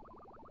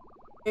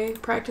 Okay,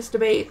 practice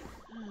debate.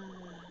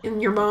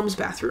 In your mom's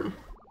bathroom.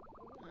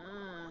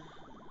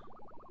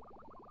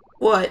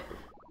 What?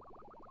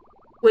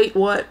 Wait,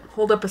 what?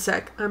 Hold up a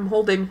sec. I'm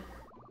holding.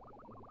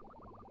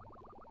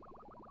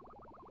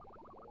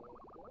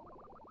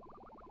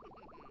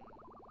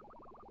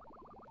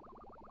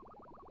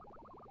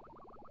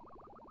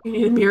 You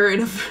need a mirror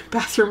in a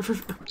bathroom for...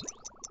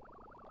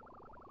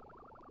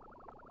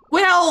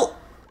 Well...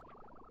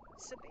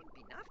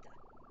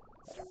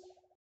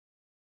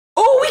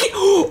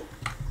 Oh,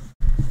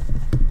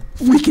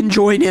 we can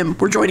join him.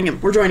 We're joining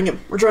him. We're joining him.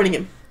 We're joining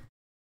him.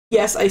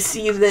 Yes, I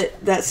see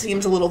that that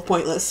seems a little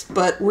pointless,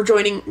 but we're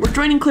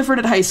joining Clifford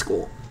at high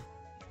school.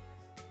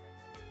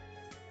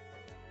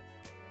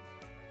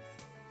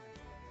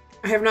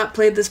 I have not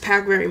played this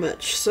pack very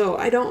much, so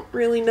I don't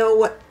really know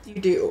what you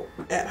do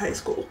at high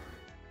school.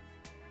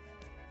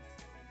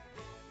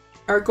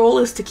 Our goal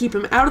is to keep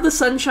him out of the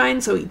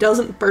sunshine so he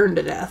doesn't burn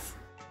to death.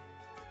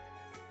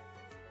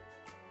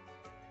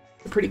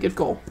 A pretty good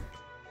goal.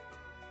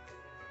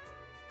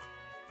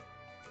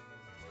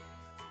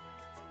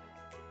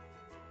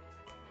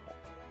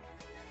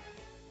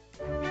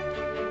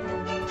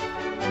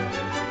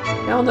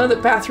 I all know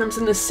that bathrooms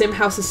in this sim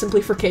house is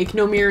simply for cake,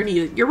 no mirror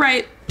needed. You're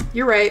right.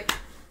 You're right.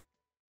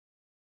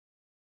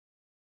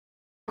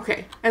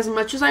 Okay, as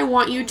much as I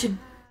want you to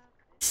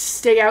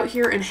stay out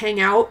here and hang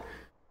out,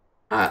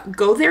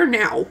 go there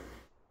now.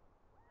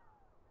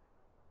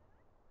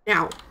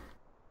 Now.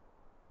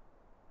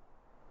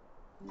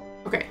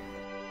 Okay.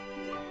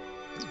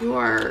 You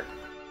are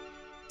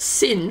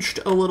singed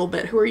a little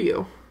bit. Who are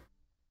you?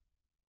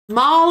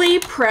 Molly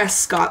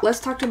Prescott. Let's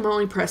talk to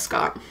Molly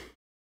Prescott.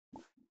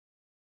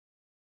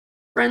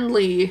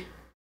 Friendly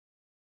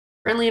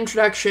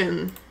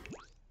introduction.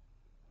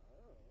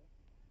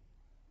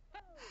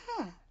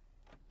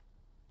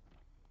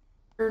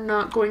 You're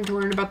not going to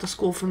learn about the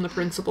school from the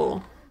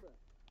principal.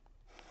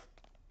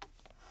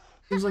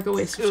 Seems like a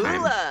waste of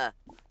time.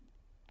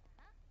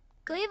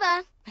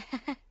 Cleva.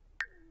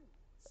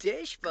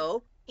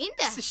 Dishbo.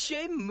 Inda.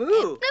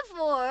 Shemu. The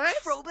force.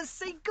 Proba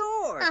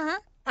Segor.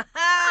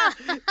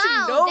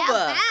 Oh,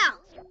 Nova.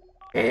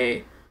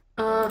 Okay.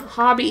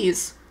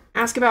 Hobbies.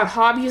 Ask about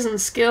hobbies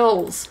and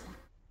skills.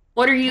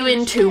 What are you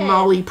into,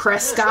 Molly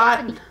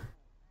Prescott?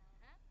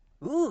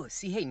 Ooh,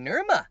 see, hey,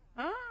 Nirma.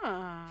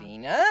 Ah.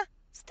 Vina.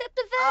 Step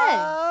the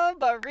veg.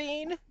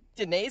 Barine.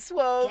 Danae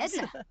Swobes. Yes.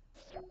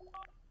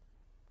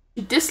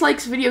 She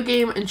dislikes video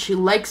game and she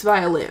likes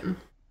violin.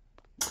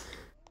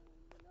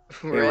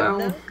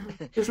 Well,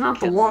 it's not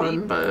the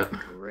one, but...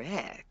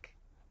 Rick.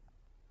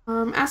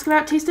 Ask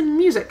about taste in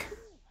music.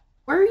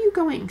 Where are you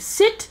going?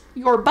 Sit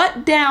your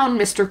butt down,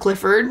 Mr.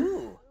 Clifford.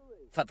 Ooh.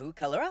 Fabu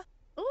Colora?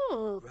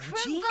 Ooh,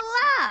 Ruchi?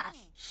 Krumvala.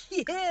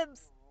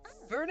 Yibs.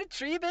 Verna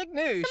Tree Big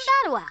Noosh.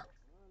 Badwa.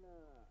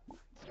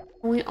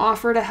 We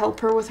offer to help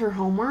her with her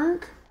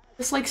homework?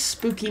 It's like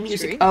spooky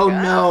music. Tree? Oh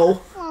Yeah.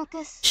 no.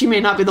 Focus. She may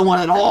not be the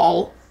one at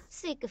all.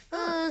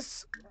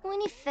 Sikafus.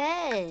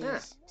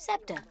 Winifez.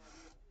 Septa.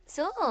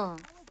 So.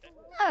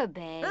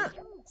 Arbe.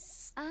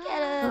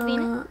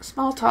 Scaravina.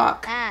 Small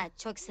talk. Ah,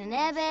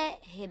 Choxanebe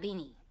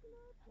Hebini.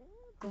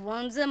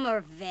 Gwanza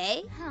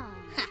Merve.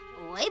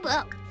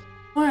 Weibo.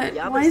 What?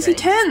 Yeah, Why is he but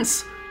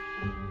tense?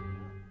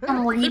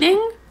 I'm reading?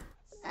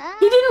 Ah,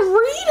 He didn't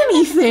read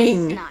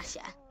anything!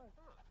 Nasha.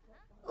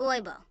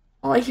 Weibo.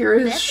 All I hear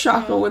is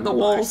Shaka when the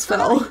walls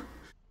fell.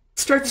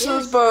 Stretch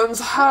those bones.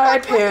 Hi,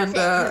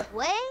 Panda.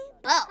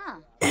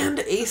 Weibo. And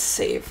a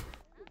save.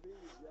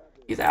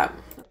 Do that.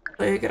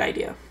 Really a good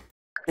idea.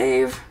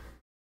 Save.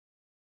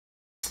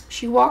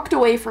 She walked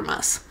away from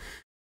us.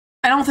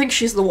 I don't think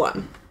she's the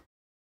one.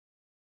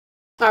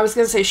 I was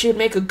gonna say she'd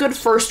make a good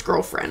first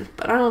girlfriend,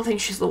 but I don't think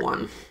she's the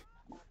one.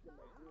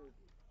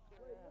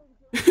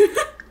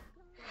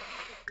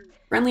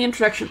 Friendly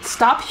introduction.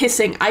 Stop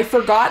hissing. I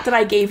forgot that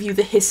I gave you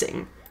the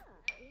hissing.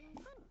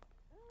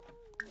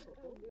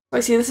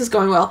 I see this is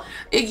going well.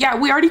 Yeah,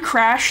 we already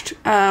crashed.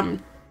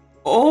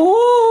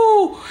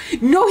 Oh!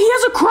 No, he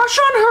has a crush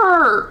on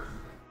her!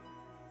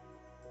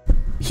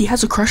 He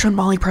has a crush on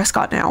Molly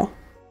Prescott now.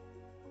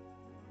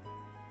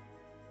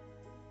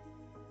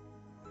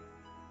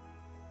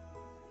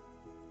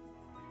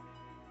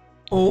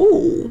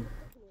 Oh.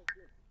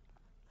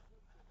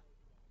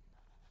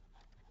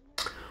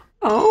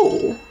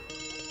 Oh.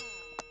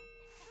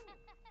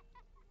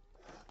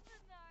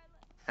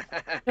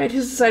 I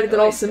just decided that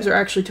all Sims are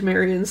actually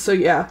Temerians, so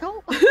yeah.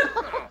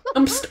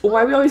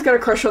 Why we always got a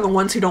crush on the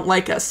ones who don't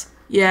like us?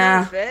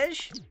 Yeah.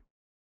 Fish?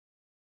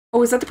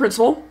 Oh, is that the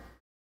principal?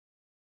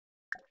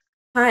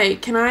 Hi,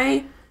 can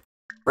I...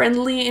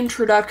 Friendly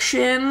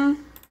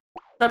introduction?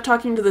 Stop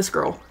talking to this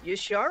girl.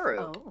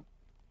 Yasharu. Oh.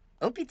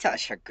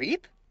 Opitash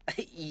Hagrip?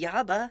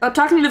 Yaba. Stop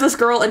talking to this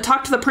girl and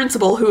talk to the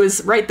principal who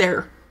is right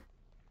there.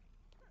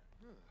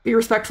 Be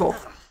respectful.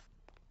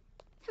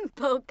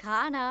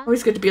 Bokana.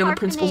 Always good to be on the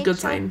principal's good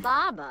side.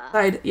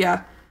 Baba.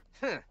 Yeah.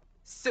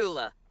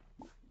 Sula.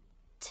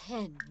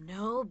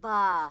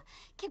 Tenoba.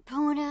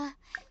 Kipuna.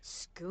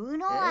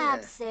 Schooner Yeah.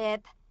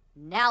 Absip.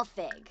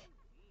 Nalfig.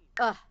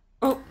 Ugh.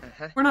 Oh,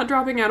 we're not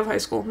dropping out of high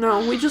school. No,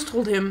 we just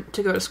told him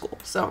to go to school,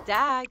 so.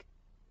 Dag.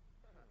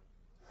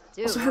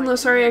 Also, hello,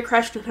 sorry I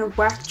crashed and had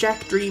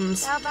whack-jack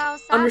dreams.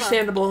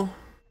 Understandable.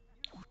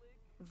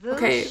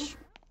 Okay,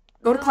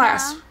 go to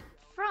class.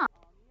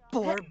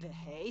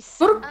 Borbehace.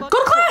 Go to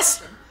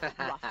class!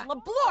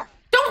 Lablor.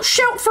 Don't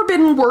shout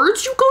forbidden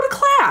words, you go to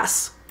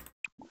class!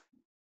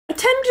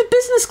 Attend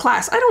business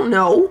class, I don't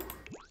know.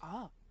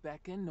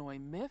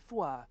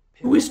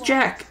 Who is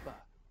Jack?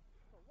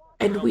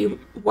 And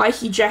why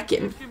he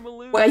jackin'?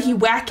 Why he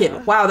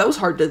whackin'? Wow, that was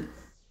hard to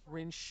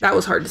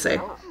say.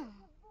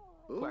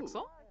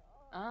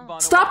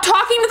 Stop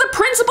talking to the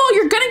principal,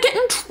 you're gonna get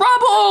in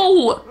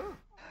trouble!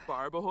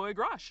 Barbahoy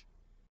Grosh.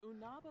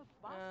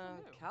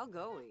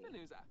 Calgoey.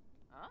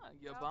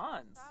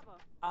 Yabans.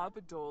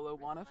 Abadola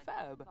Wana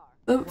Feb.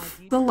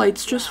 The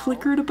lights just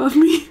flickered above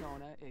me.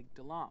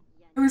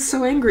 I was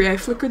so angry, I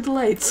flickered the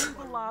lights.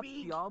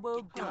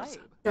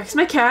 Jack's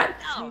my cat,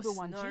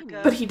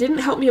 but he didn't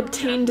help me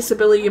obtain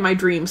disability in my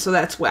dreams, so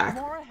that's whack.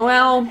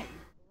 Well,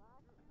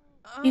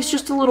 he's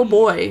just a little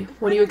boy.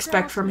 What do you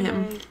expect from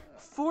him?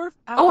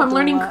 Oh, I'm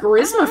learning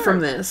charisma from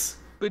this.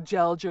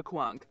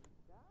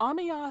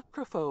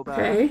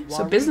 Okay,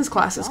 so business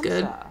class is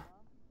good.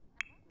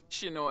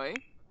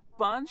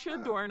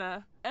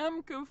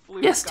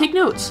 Yes, take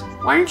notes.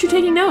 Why aren't you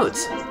taking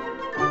notes?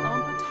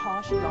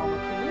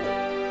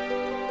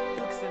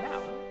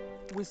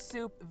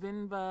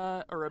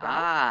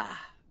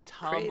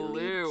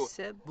 Tombaloo.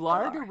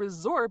 Blarga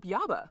Resorb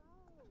Yaba.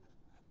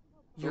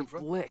 Your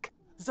blick.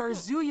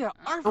 Zarzuya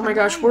Oh my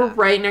gosh, we're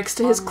right next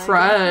to his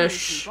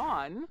crush.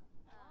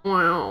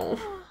 Wow.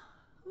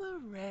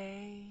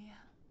 Lorray.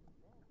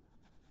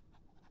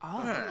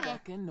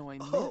 Bekanoi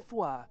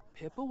Mifwa.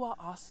 Pippawa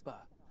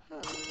Aspa.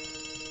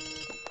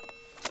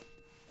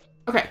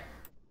 Okay.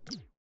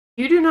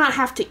 You do not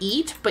have to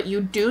eat, but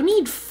you do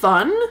need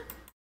fun?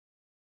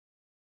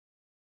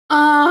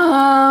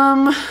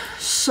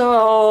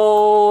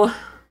 So...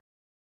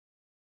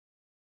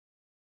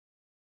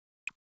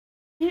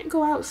 Can't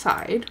go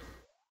outside.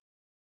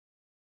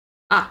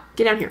 Ah,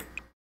 get down here.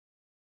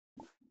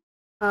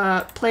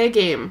 Play a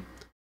game.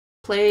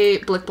 Play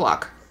Blick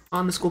Block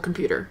on the school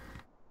computer.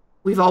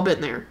 We've all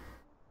been there.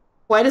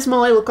 Why does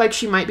Molly look like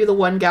she might be the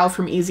one gal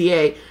from Easy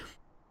A?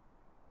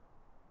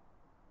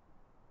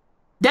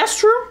 That's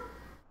true.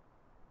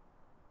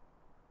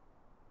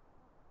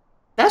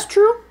 That's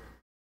true.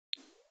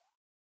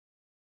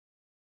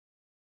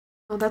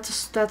 Oh,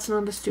 that's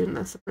not a student,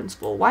 that's the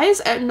principal. Why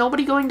is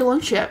nobody going to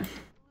lunch yet?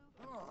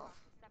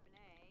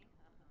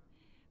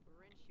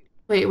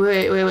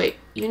 Wait.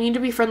 You need to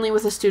be friendly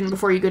with a student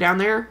before you go down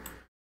there.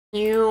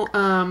 You,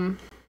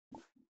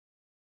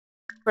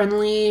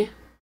 friendly,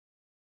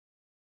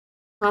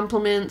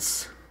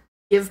 compliments,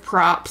 give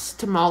props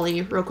to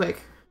Molly real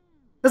quick.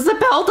 Because the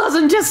bell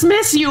doesn't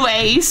dismiss you,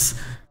 Ace!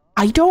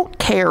 I don't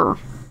care.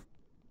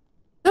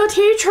 The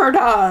teacher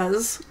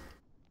does!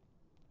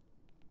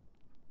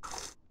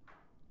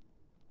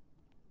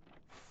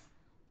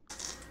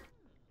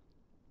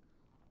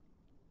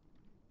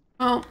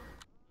 Well,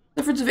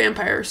 Clifford's a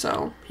vampire,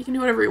 so he can do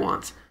whatever he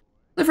wants.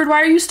 Clifford,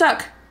 why are you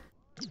stuck?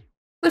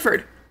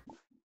 Clifford.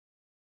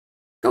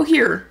 Go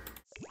here.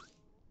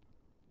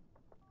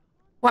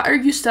 Why are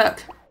you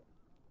stuck?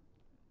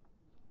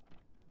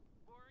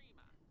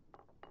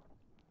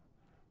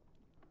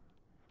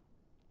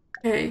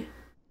 Okay.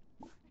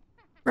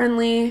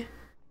 Friendly.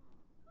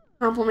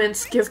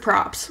 Compliments. Give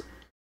props.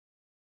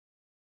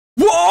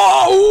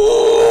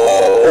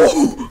 Whoa!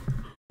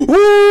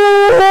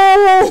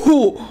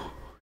 Whoa!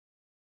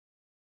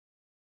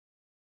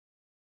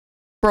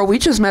 Bro, we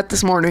just met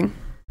this morning.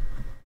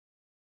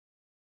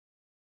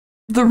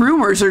 The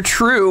rumors are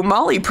true.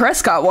 Molly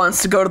Prescott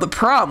wants to go to the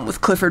prom with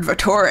Clifford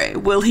Vittore.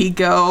 Will he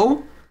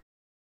go?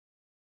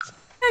 Heck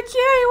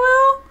yeah, he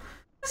will.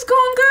 It's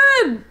going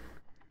good.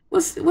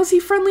 Was he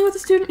friendly with a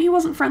student? He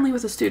wasn't friendly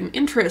with a student.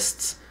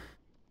 Interests.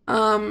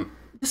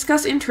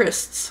 Discuss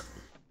interests.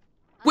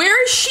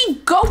 Where is she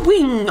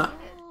going?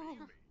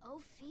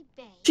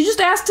 She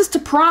just asked us to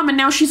prom and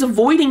now she's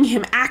avoiding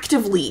him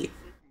actively.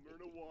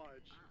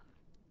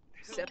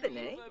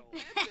 Sepine.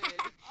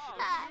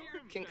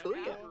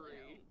 Kinkuya.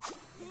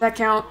 Does that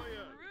count?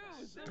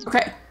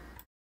 Okay.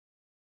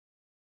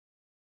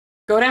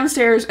 Go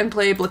downstairs and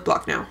play Blick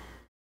Block now.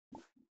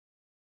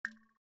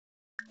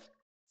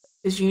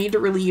 Because you need to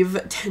relieve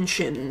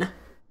tension.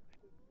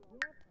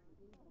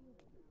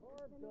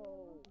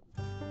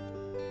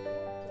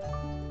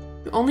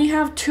 You only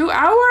have 2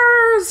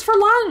 hours for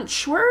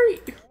lunch. Where are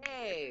you?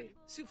 Hey,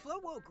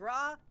 Suflowo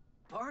Gra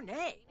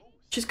Barnay.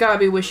 She's gotta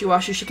be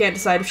wishy-washy. She can't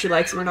decide if she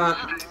likes him or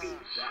not.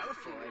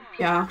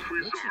 Yeah.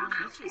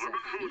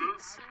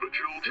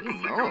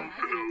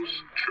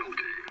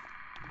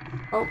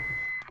 Oh.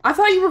 I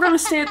thought you were gonna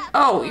stay.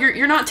 Oh,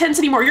 you're not tense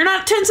anymore. You're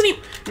not tense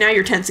anymore. Now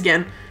you're tense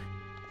again.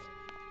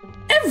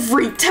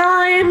 Every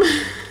time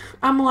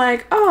I'm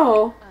like,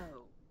 oh,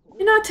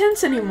 you're not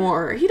tense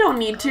anymore. You don't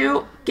need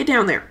to. Get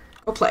down there.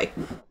 Go play.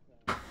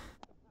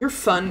 Your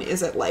fun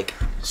is at like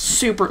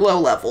super low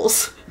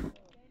levels.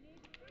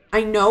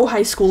 I know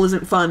high school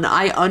isn't fun.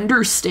 I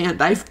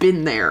understand. I've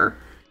been there.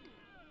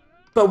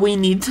 But we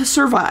need to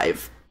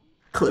survive,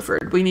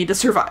 Clifford. We need to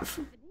survive.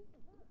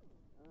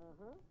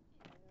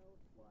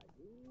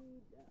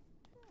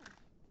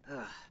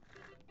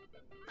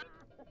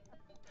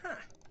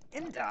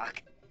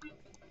 Doc.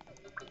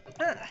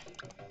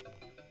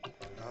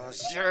 Oh,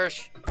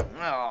 shush.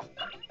 Oh.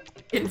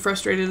 Getting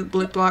frustrated at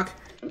Blick Block.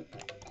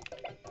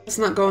 It's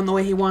not going the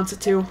way he wants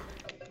it to.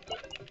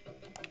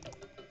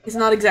 He's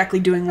not exactly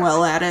doing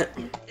well at it.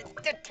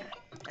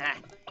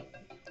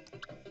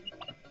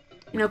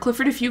 You know,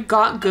 Clifford, if you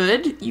got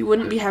good, you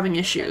wouldn't be having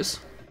issues.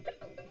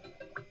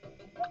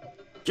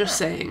 Just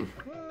saying.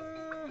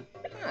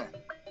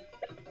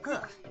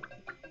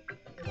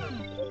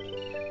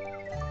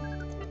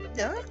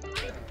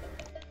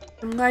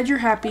 I'm glad you're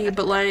happy,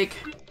 but like,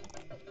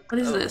 what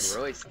is this?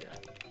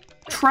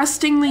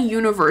 Trusting the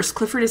universe.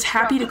 Clifford is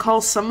happy to call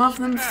some of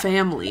them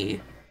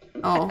family.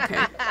 Oh, okay.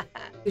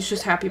 He's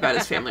just happy about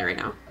his family right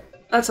now.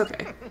 That's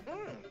okay.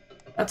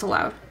 That's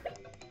allowed.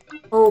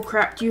 Oh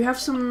crap, do you have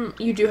some,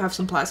 you do have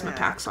some plasma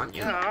packs on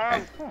you.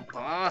 Okay.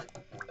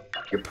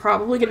 You're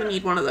probably gonna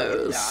need one of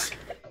those.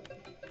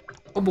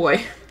 Oh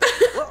boy.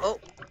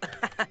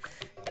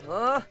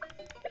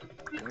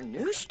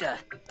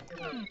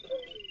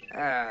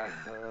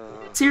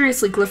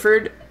 Seriously,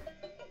 Clifford.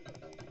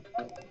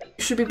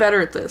 You should be better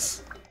at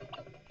this.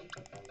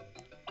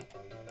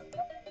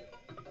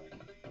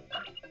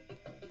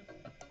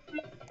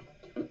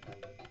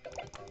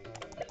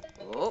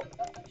 Oh,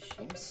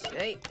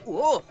 Shinsei.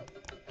 Whoa.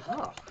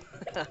 Oh.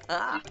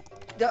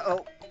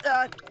 Uh-oh.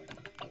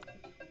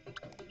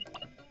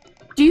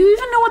 Do you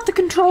even know what the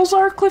controls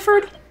are,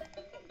 Clifford?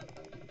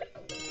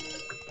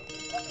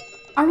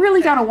 I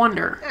really gotta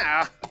wonder.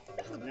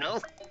 No.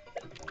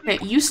 Okay,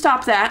 you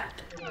stop that,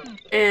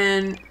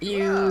 and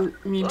you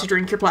need to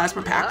drink your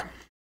plasma pack.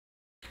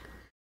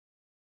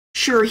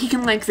 Sure, he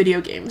can like video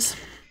games.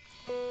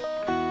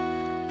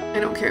 I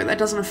don't care, that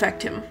doesn't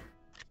affect him.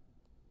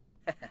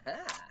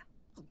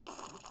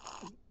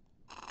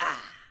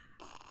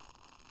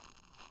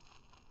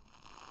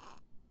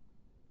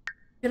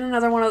 Get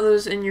another one of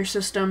those in your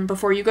system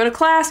before you go to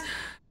class!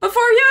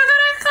 Before you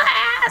go to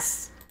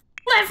class!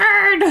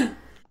 Clifford!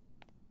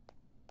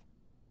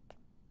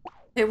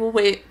 Okay, we'll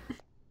wait.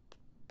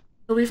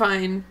 He'll be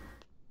fine.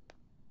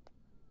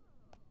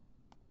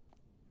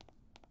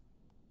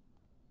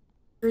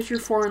 Here's your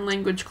foreign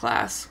language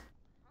class.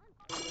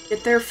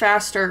 Get there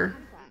faster.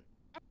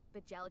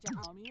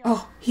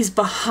 Oh, he's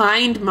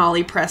behind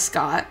Molly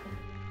Prescott.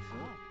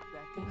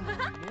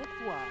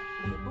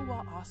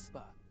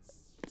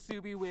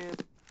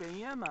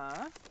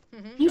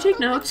 You take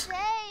notes.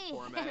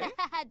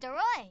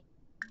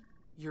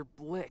 Your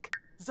Blick.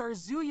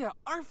 Zarzuya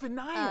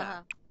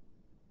Arfanaya.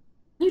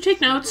 You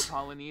take notes.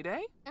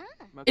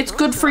 It's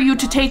good for you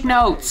to take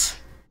notes.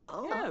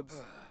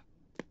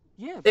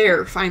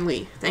 There,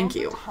 finally. Thank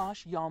you.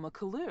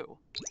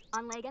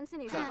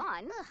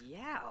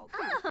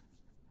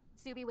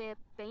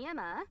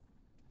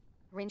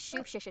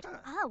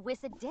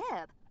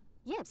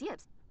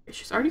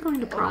 She's already going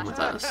to prom with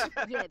us.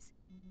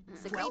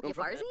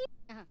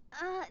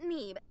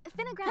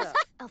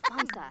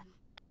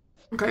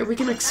 Okay, we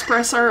can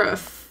express our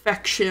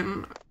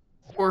affection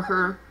for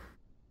her.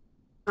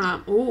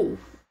 Oh.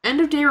 End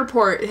of day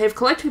report. They have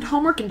collected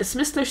homework and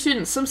dismissed their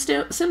students. Some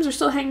Sims are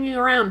still hanging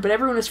around, but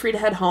everyone is free to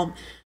head home.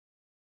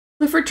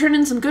 Clifford turned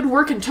in some good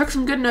work and took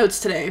some good notes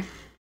today.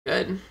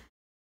 Good.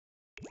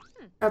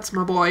 That's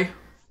my boy.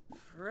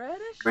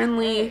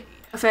 Friendly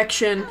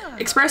affection.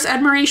 Express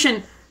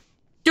admiration.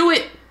 Do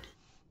it!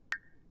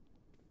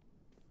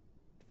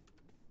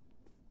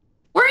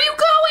 Where are you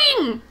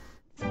going?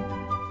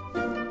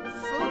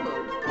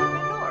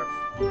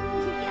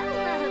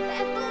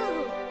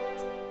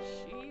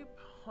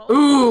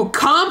 Ooh,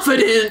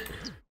 confident!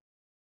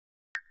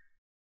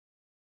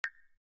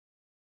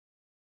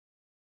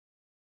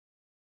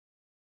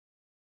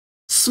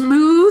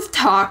 Smooth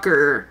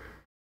talker.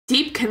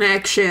 Deep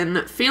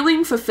connection.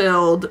 Feeling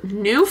fulfilled.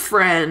 New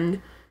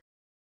friend.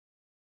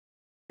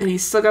 And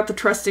he's still got the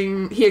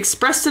trusting... He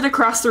expressed it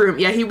across the room.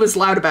 Yeah, he was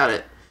loud about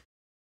it.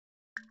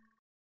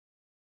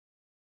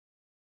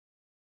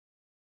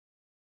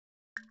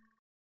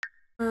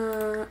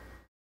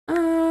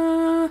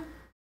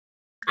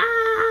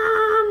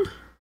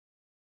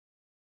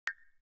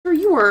 Sir,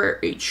 you are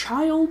a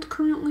child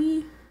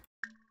currently?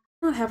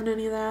 Not having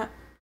any of that.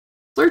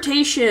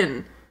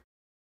 Flirtation.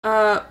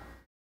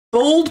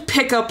 Bold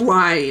pickup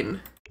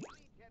line.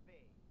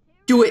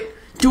 Do it.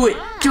 Do it.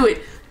 Do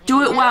it.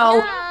 Do it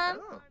while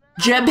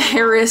Jeb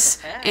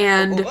Harris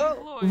and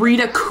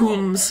Rita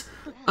Coombs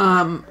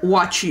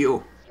watch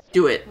you.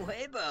 Do it.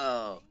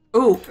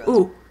 Ooh,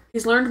 ooh.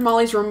 He's learned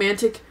Molly's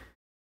romantic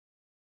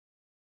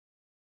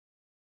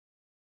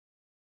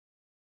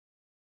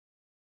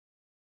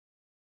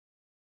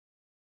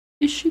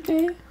Is she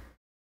gay?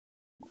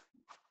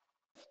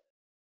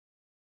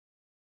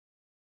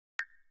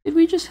 Did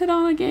we just hit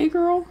on a gay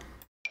girl?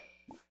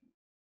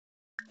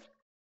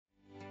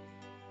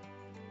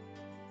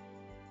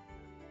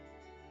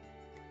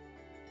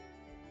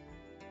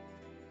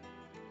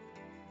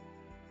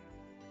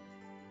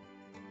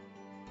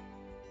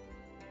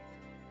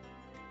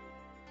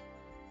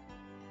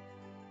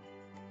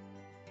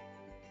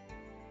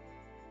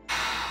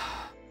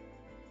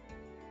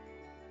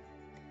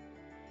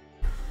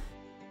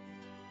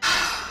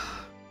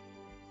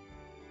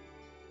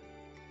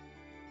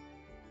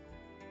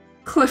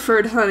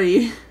 Clifford,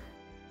 honey.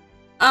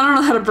 I don't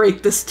know how to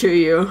break this to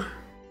you.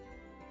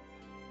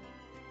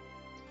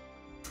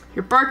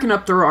 You're barking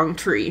up the wrong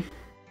tree.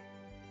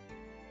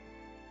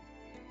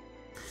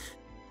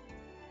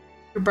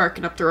 You're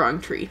barking up the wrong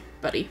tree,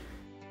 buddy.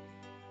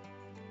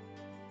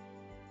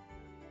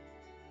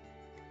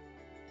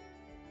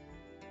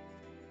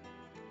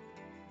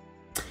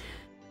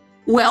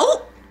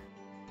 Well,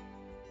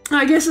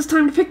 I guess it's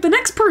time to pick the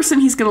next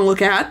person he's gonna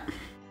look at.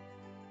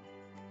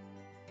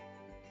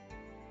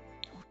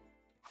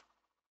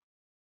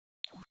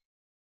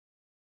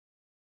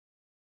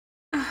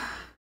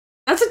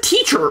 That's a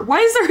teacher! Why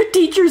is there a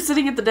teacher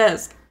sitting at the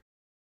desk?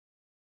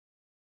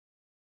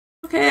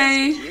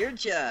 Okay.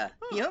 Jirja.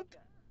 Yup.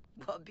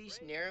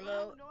 Wabish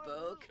Nirmo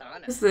Bo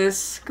Kana. What's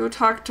this? Go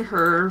talk to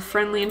her.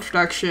 Friendly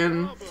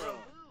introduction.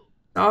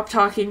 Stop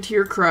talking to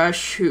your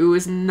crush, who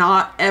is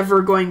not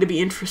ever going to be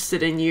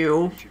interested in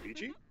you.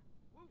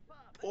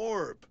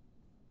 Orb.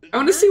 I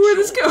want to see where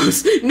this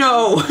goes.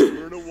 No!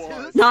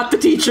 Not the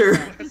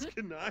teacher.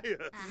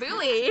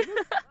 Really?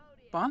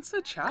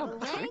 Bonsa Chow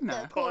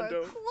Prigna.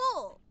 Pondo.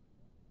 Cool.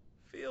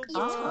 Field. You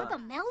told the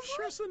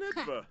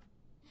Melbourne?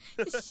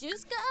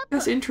 Shuska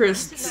Has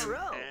interests.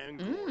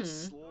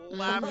 Angor.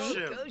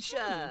 Slapshim.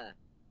 Gosha.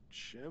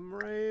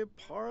 Chimray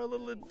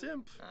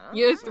Parlalidimp.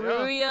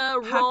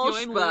 Ythruya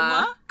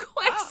Rolshba.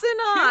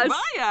 Quexenos.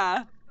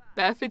 Maya.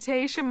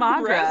 Bethite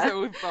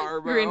Shamagra.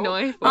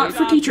 Grinoy. Not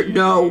for teacher.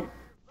 No.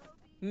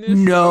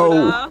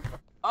 No.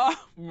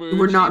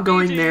 We're not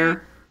going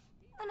there.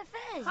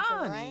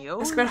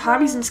 Ask about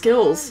hobbies and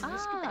skills.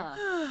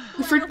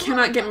 Clifford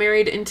cannot get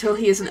married until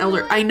he is an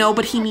elder. I know,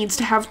 but he needs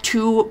to have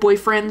 2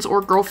 boyfriends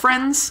or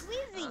girlfriends.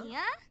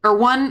 Or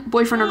 1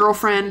 boyfriend or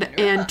girlfriend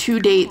and 2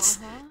 dates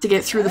to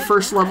get through the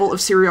first level of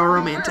serial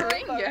romantic.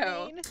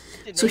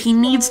 So he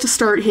needs to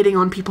start hitting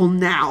on people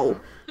now.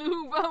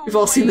 We've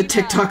all seen the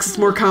TikToks, it's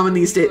more common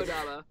these days.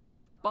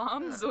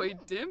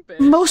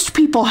 Most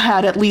people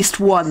had at least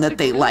one that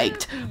they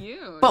liked,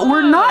 but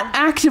we're not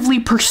actively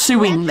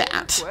pursuing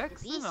that.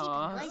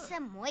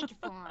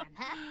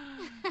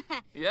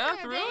 Yeah,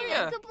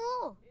 Thruya.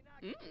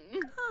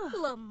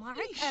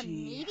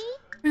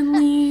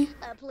 Friendly,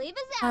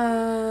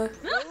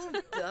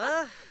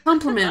 Duh.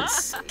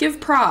 compliments, give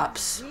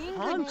props.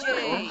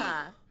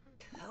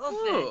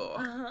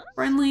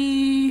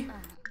 Friendly,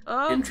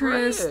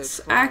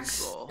 interests,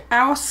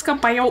 ask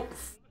about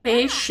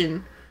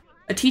fashion.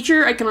 A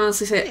teacher, I can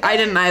honestly say, I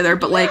didn't either,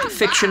 but like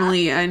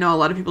fictionally, I know a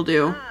lot of people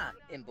do.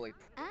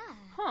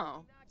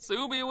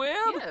 Subi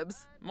Wib.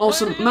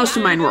 Also, most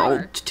of mine were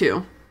old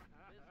too.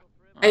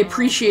 I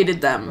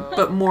appreciated them,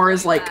 but more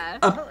as like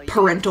a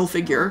parental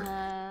figure.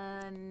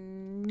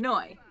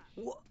 Noi.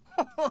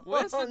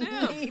 What's the deal?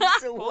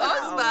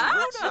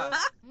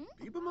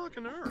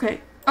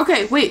 Okay,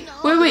 okay, wait.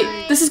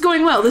 This is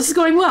going well. This is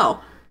going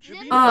well.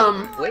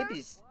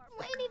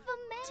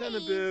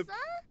 Tenebib.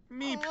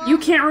 You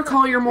can't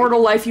recall your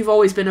mortal life. You've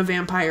always been a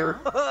vampire.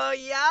 Oh,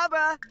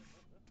 Yaba.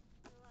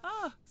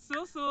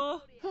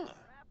 So.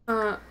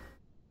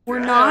 We're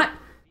not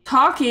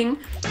talking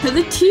to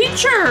the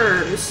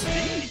teachers.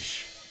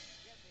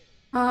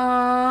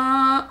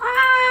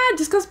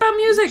 Discuss about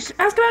music.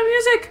 Ask about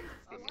music.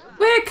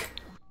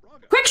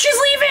 Quick, she's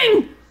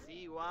leaving.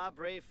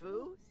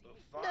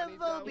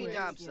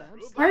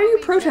 Why are you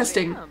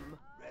protesting?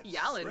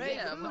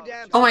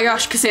 Oh my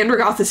gosh, Cassandra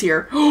Goth is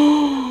here.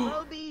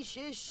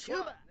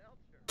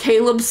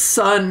 Caleb's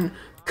son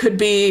could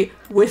be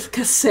with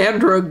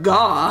Cassandra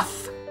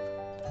Goth.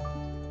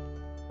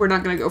 We're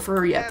not gonna go for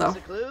her yet, though.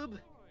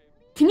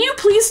 Can you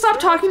please stop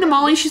talking to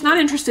Molly? She's not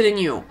interested in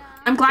you.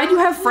 I'm glad you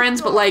have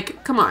friends, but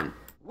like, come on.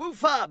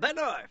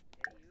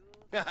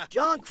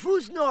 John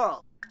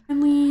Krusnorl.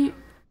 Friendly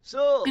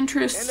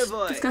interests.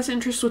 Discuss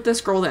interests with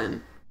this girl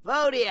then.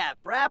 Vodia,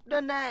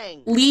 Prapna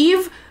Nang.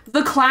 Leave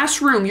the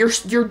classroom.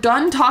 You're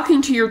done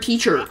talking to your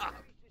teacher.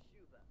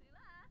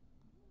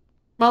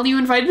 Molly, you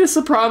invited us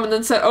to prom and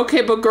then said,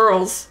 okay, but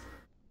girls.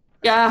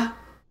 Yeah.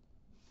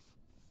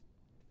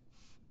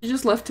 You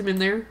just left him in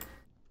there.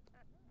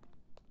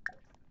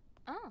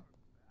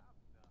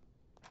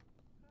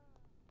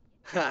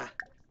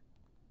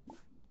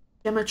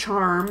 Gemma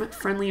Charm,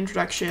 friendly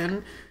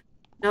introduction.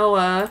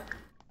 Noah,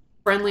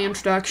 friendly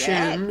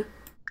introduction.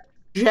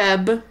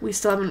 Jeb, we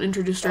still haven't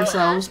introduced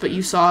ourselves, but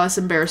you saw us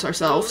embarrass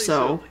ourselves,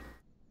 so.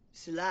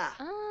 Sula.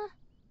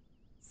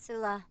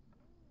 Sula.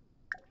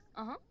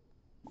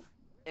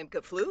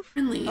 Emka Floof.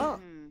 Friendly.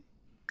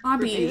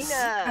 Hobbies.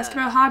 Rowena. Ask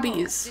about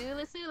hobbies.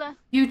 Sula Sula.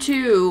 You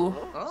too.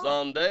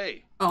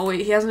 Sunday. Oh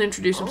wait, he hasn't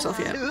introduced himself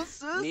yet.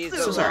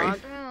 So sorry.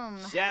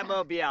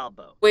 Shabbo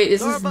Bialbo. Wait,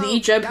 is this the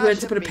Jeb who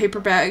ends up in a paper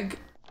bag?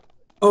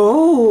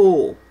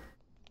 Oh!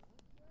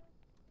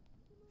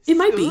 It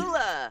might be,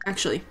 Sula.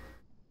 actually.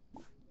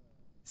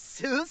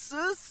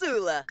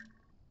 Sula.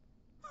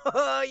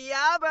 Oh,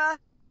 Yaba.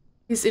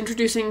 He's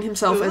introducing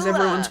himself as Sula.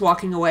 everyone's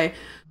walking away.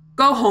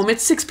 Go home,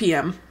 it's 6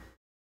 p.m.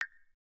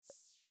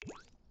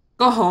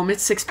 Go home,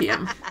 it's 6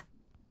 p.m.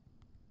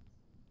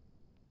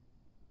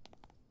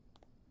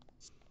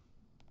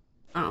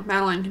 Oh,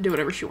 Madeline can do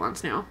whatever she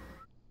wants now.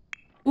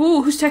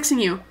 Ooh, who's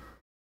texting you?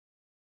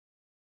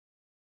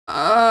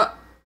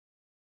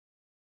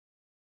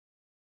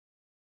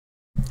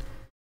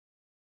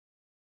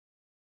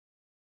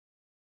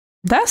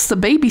 That's the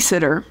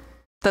babysitter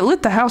that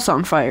lit the house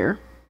on fire.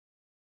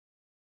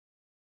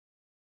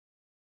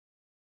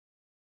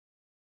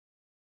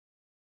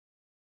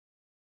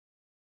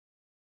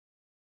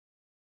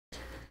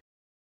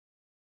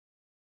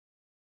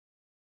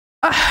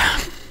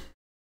 I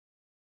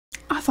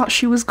thought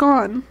she was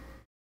gone.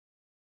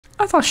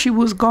 I thought she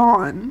was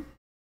gone.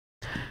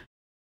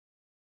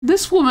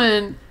 This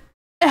woman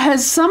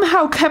has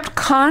somehow kept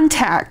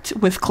contact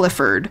with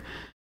Clifford,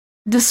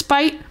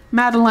 despite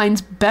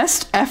Madeline's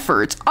best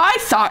efforts. I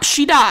thought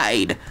she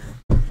died.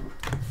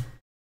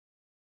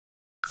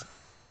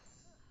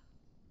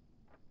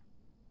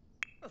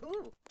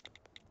 Ooh.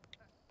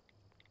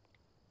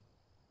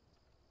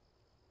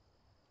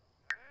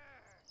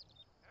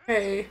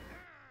 Hey.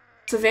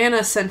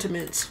 Savannah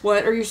sentiments.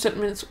 What are your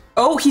sentiments?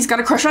 Oh, he's got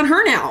a crush on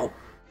her now.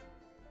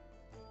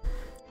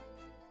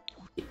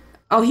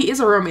 Oh, he is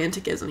a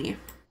romantic, isn't he?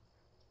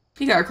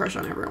 He got a crush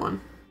on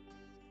everyone.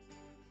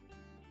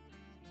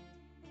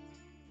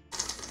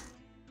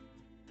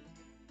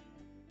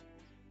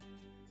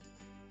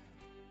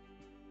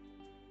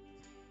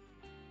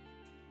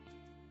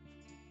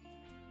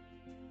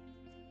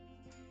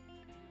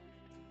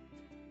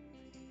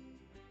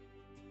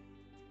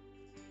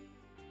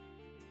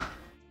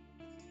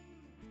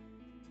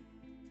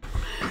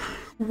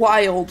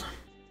 Wild.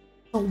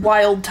 A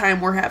wild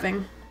time we're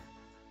having.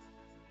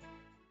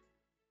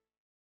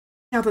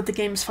 Now that the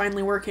game's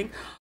finally working.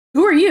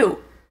 Who are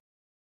you?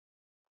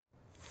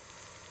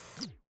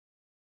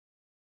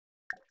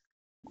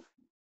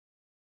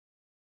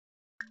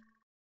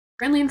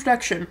 Friendly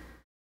introduction.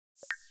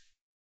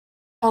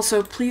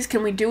 Also, please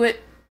can we do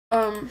it,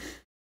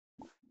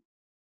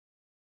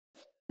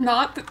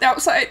 not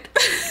outside.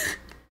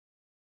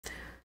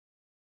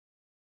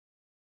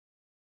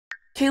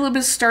 Caleb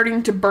is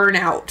starting to burn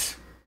out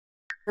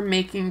from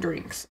making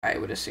drinks, I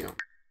would assume.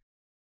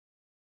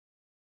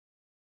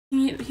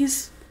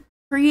 He's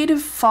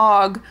creative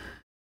fog.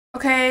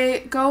 Okay,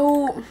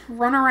 go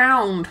run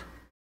around.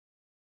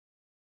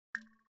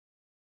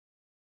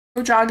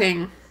 Go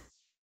jogging.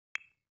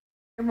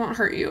 It won't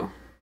hurt you.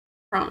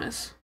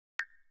 Promise.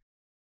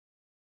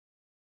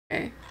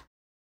 Okay.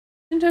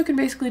 Shinto can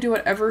basically do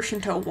whatever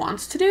Shinto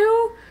wants to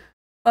do,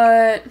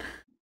 but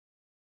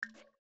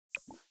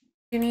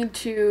you need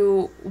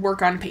to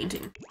work on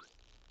painting.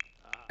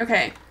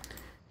 Okay.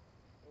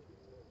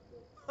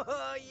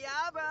 Oh,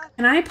 Yaba.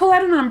 Can I pull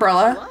out an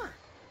umbrella?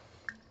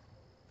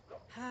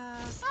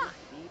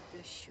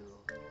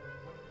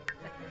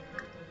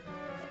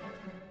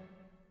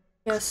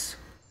 Yes.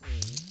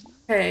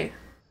 Okay.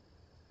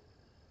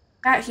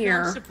 Cat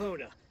here.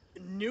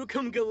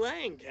 Newcomb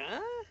Galang,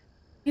 huh?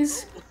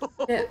 He's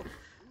a bit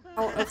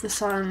out of the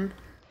sun.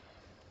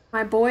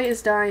 My boy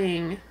is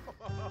dying.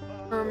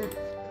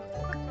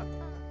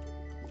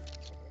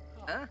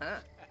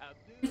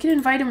 We can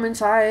invite him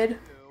inside.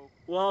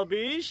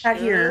 Wabish? Cat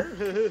here.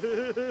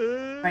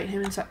 Invite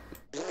him inside.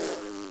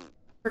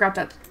 Forgot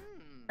that.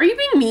 Are you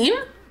being mean?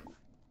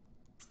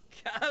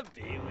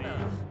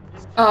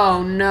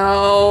 Oh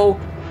no.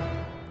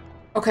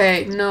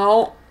 Okay,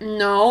 no,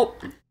 no.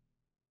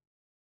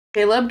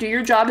 Caleb, do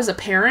your job as a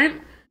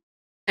parent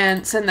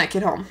and send that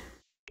kid home.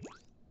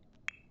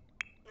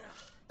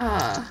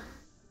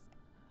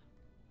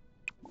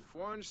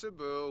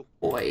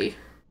 Boy.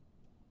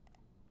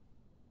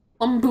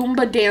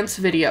 Umboomba dance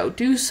video.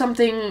 Do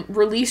something,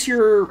 release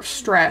your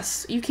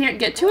stress. You can't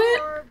get to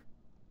it?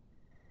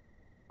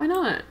 Why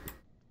not?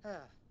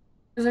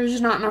 Because there's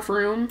just not enough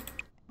room.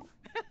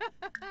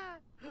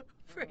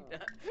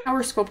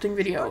 Power sculpting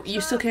video.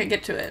 You still can't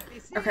get to it.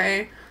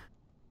 Okay.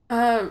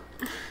 Ah!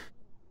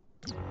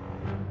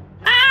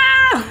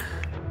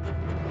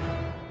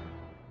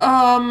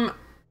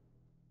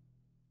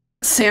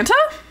 Santa?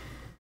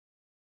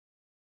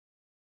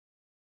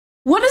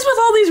 What is with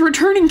all these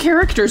returning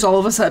characters all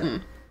of a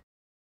sudden?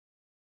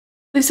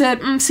 They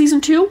said, season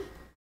 2?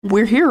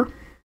 We're here.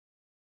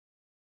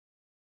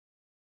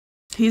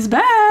 He's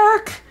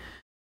back!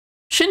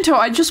 Shinto,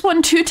 I just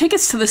won 2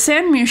 tickets to the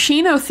San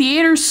Mushino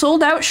Theater's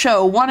sold-out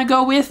show. Wanna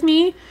go with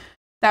me?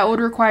 That would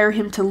require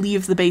him to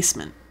leave the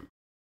basement.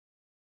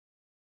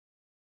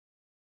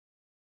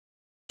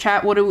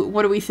 Chat, what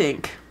do we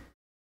think?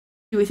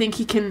 Do we think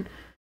he can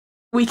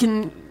we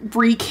can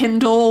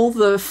rekindle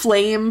the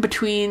flame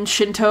between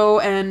Shinto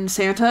and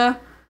Santa.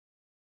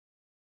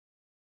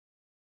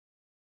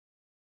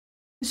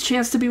 His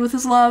chance to be with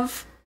his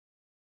love.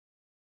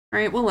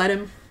 Alright, we'll let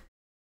him.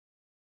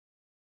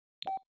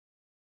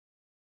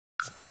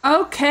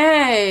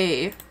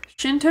 Okay!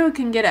 Shinto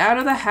can get out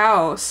of the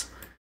house.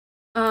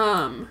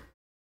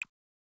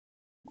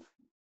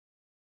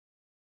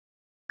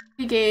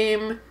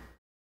 Game.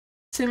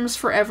 Sims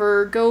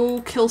Forever.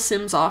 Go kill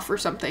Sims off or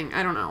something.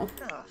 I don't know.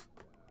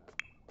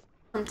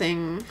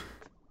 Something.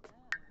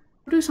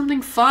 Do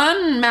something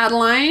fun,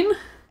 Madeline.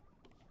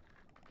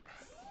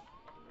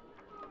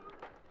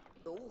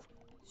 Oh,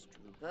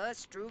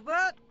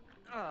 Struba.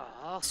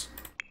 Oh.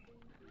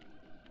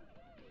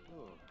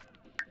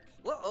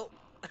 Whoa.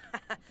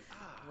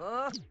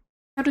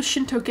 How does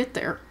Shinto get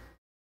there?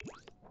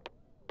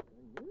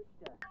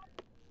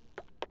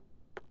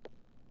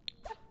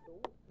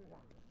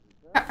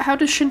 How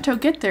does Shinto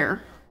get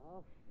there?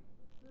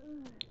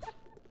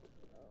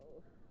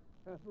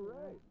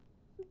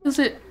 Does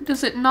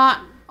it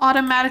not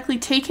automatically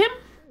take him?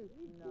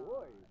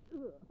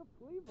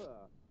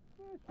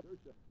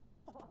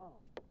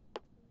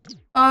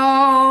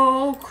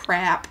 Oh,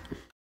 crap.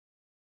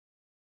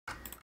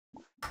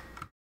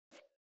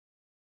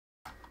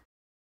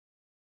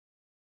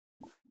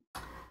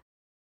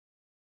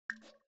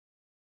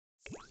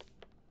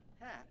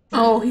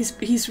 Oh, he's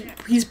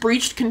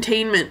breached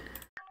containment.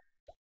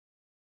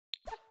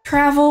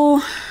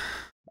 Travel.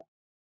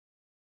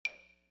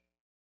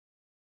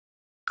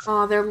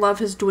 Oh, their love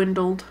has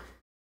dwindled.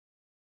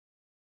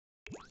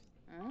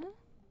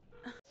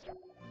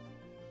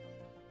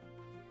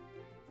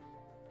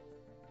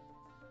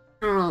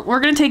 We're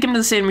gonna take him to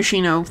the San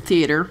Myshuno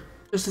Theater,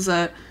 just as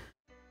a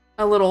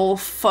little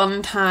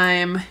fun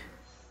time.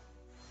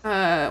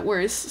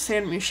 Where's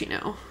San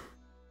Myshuno?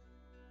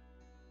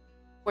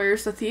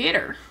 Where's the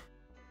theater?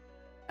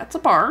 That's a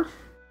bar.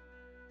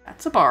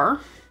 That's a bar.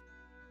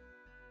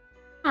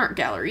 Art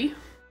gallery.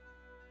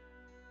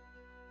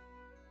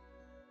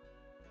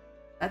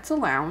 That's a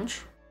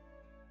lounge.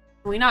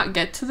 Can we not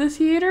get to the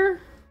theater?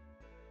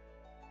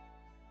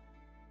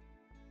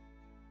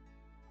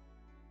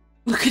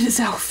 Look at his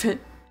outfit.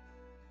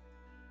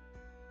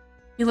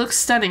 He looks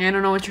stunning. I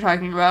don't know what you're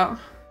talking about.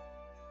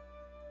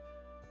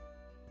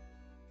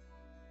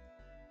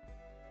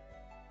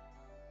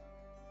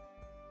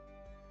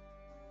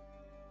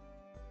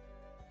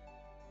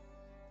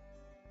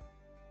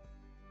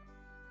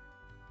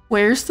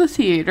 Where's the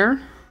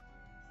theater?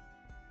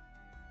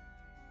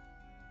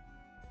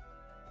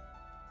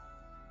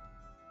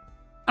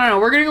 I don't know,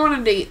 we're gonna go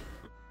on a date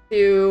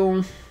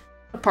to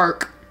a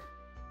park.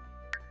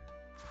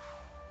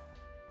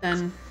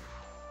 Then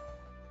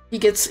he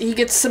gets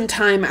some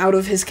time out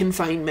of his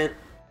confinement.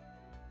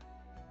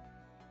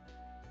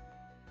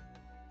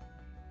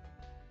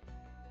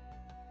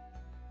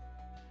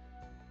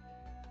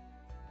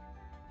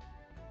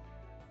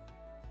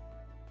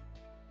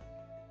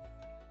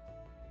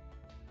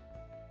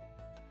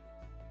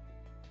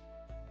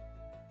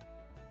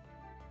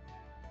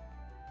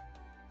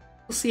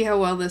 We'll see how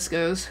well this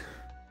goes.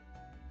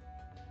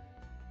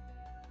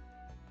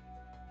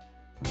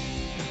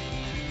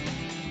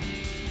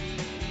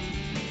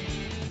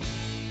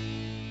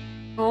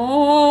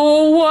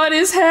 Oh, what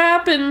has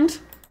happened?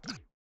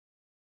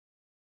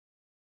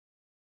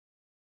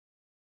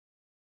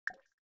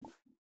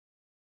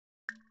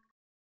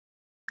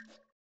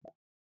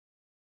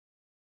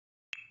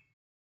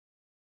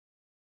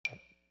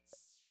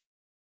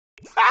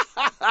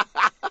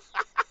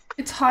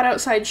 It's hot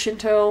outside,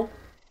 Shinto.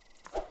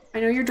 I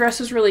know your dress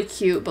is really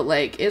cute, but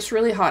like, it's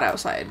really hot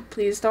outside.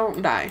 Please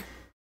don't die.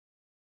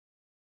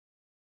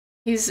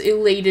 He's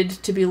elated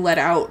to be let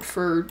out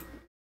for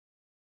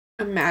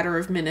a matter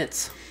of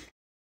minutes.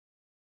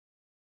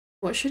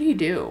 What should he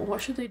do?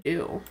 What should they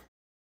do?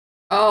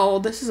 Oh,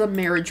 this is a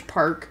marriage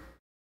park.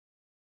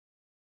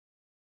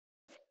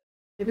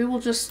 Maybe we'll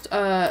just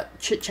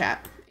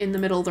chit-chat in the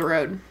middle of the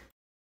road.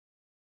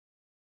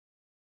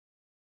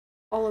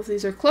 All of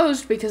these are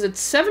closed because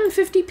it's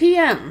 7:50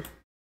 p.m.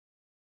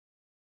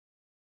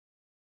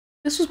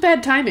 This was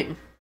bad timing.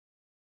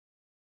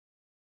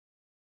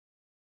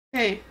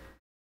 Okay.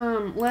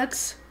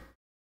 Let's...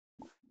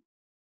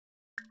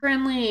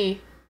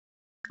 Friendly.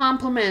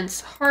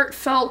 Compliments.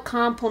 Heartfelt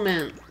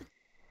compliment.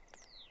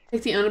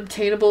 Take the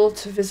unobtainable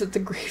to visit the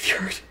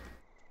graveyard.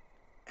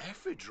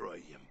 Ephedra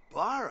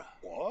Yambara.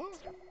 What?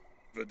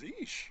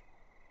 Vadish.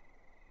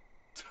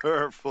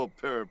 Turful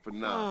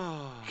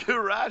Peripana.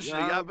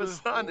 Kirashi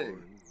Abasani.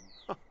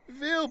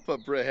 Vilpa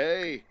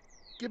Brehe.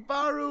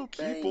 Gibaru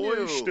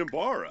Kiboy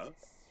Stimbara.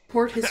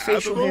 Port his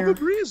facial hair.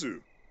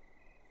 Brizu.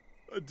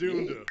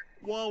 Adunda.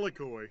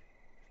 Wallakoi.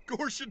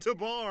 Gorsha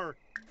Tabar.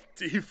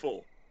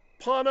 Tifel.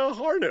 Pana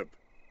Harnip.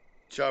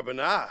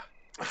 Charbana.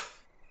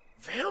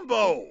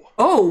 Vambo.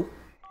 Oh!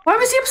 Why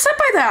was he upset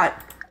by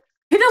that?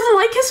 He doesn't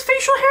like his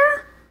facial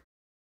hair?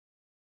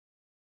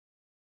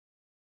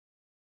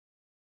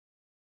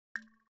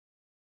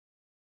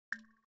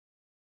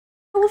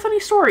 Tell a funny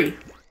story.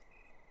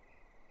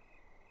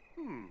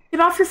 Get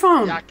off your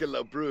phone.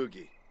 Yakula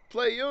Brugi.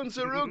 Play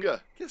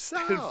Unzaruga. And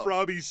Gesal.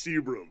 Frobby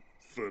Seabrum.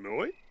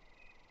 Fenoy?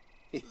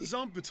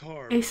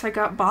 Zompitar. Ace, I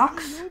got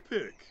box.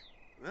 Nopik.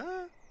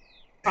 Huh?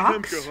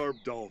 Box? Emka Harp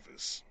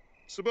Dolphus.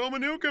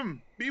 Sabomanukum.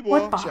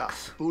 What Bibwa. box? Ja.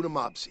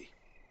 Budamopsy.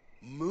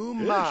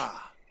 Muma.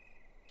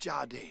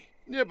 Jade.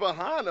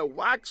 Nibahana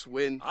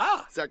Waxwin.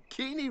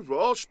 Zakini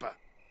Roshpa.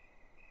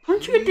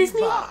 Aren't you at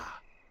Disney?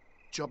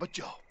 Jubba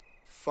Joe.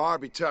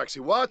 Farby Taxi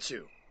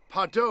Watsu.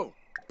 Pado.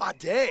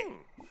 Bade.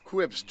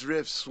 Quips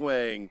Drift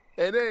Swing.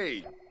 And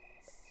A.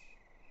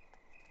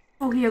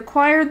 Oh, he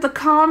acquired the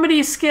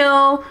comedy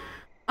skill.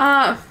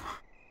 Where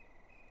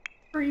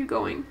are you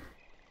going?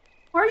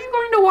 Why are you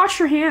going to wash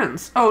your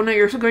hands? Oh, no,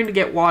 you're going to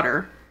get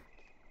water.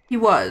 He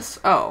was.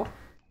 Oh.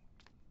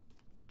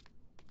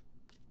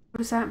 What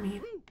does that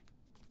mean?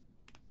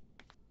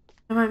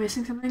 Am I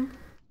missing something?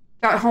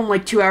 Got home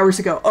like 2 hours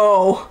ago.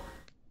 Oh.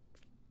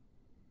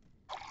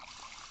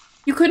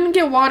 You couldn't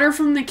get water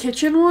from the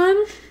kitchen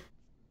one?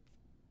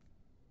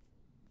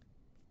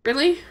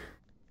 Really?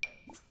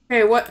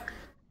 Okay, what?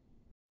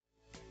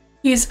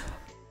 He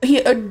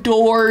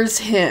adores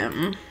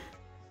him.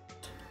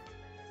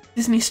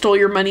 Disney stole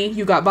your money.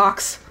 You got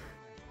box.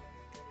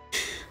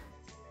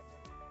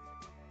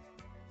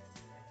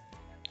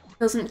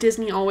 Doesn't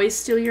Disney always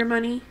steal your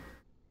money?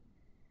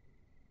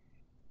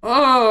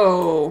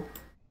 Oh.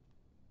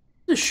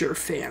 This is sure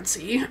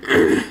fancy.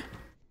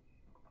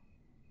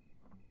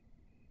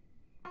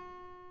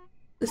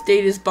 This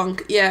date is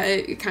bunk. Yeah,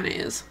 it kind of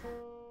is.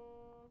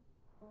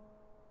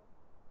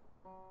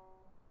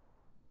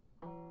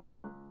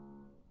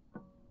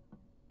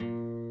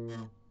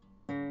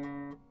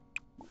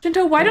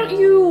 Shinto, why don't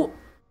you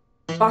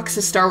box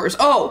the Star Wars?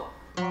 Oh!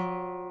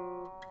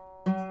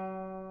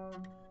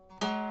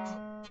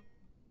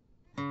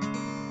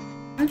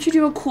 Why don't you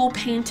do a cool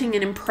painting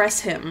and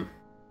impress him?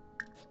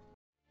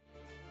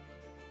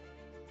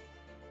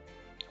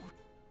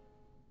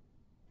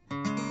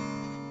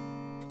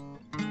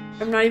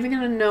 I'm not even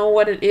gonna know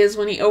what it is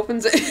when he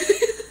opens it.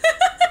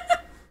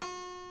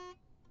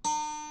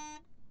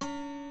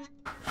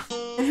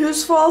 And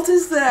whose fault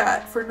is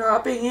that for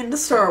not being into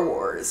Star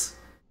Wars?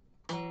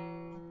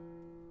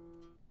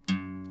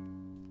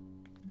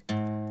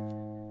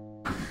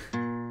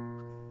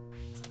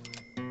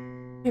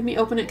 Made me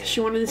open it because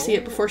she wanted to see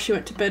it before she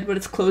went to bed, but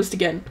it's closed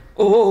again.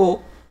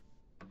 Oh.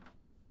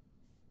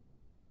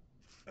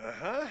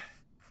 Uh-huh.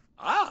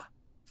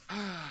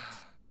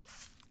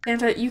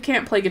 Santa, you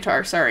can't play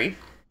guitar, sorry.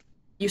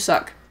 You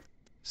suck.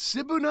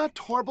 Sibuna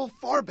Torble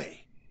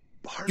Farbe.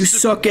 You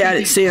suck at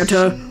it,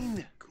 Santa.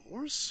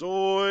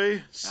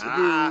 Gorsoy.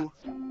 Sibu.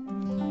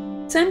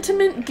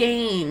 Sentiment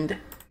gained.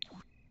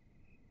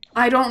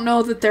 I don't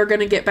know that they're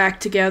gonna get back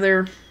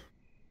together.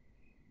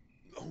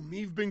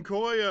 Omiv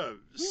Benkoya.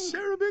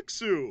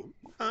 Sarabixu.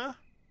 Huh?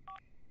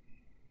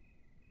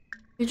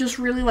 They just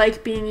really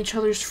like being each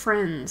other's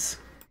friends.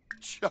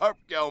 Sharp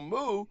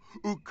Galmu.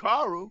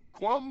 Ukaru.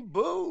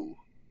 Kwambu.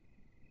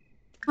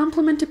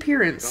 Compliment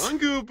appearance.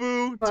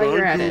 Tangubu. While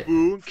you're at it.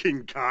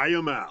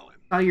 Kinkaya Malin.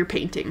 While you're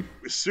painting.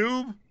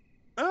 Sub.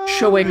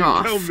 Showing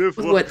off with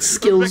what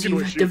skills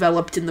you've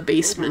developed in the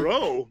basement.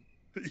 Bro,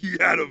 he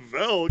had a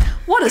Velg.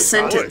 What a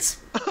sentence.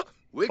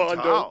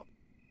 Pondo.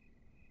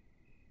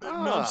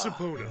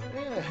 Namsapona.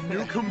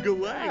 Newcomb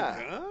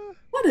Galang, huh?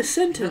 What a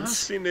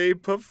sentence. Nasine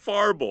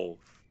Pafarble.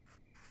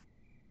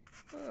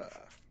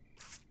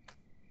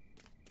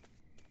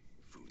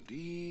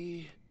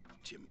 Fundi.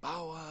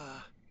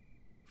 Jimbawa.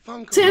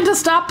 Funko. Santa,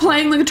 stop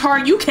playing the guitar.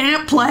 You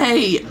can't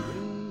play.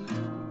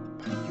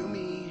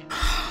 Yumi.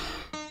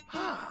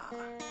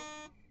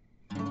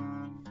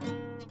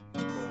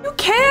 You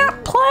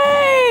can't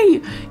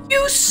play.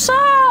 You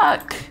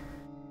suck.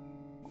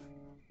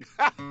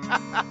 I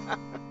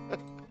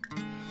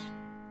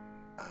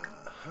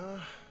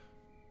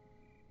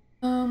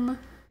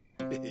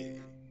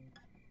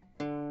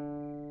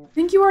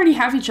think you already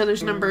have each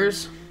other's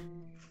numbers.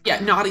 Yeah,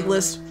 naughty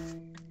list.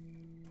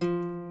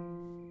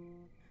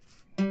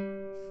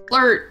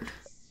 Flirt.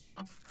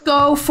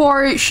 Go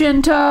for it,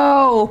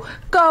 Shinto.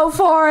 Go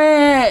for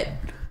it.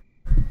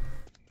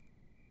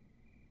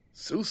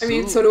 I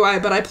mean, so do I,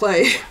 but I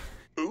play.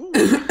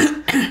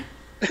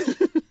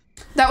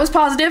 That was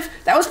positive.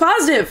 That was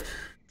positive.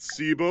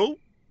 Sibo.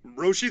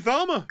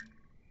 Roshithama.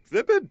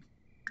 Thipid.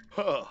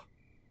 Huh.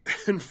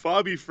 And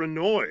Fabi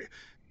Frenoy.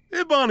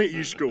 Ibana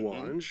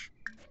Ishkawanj.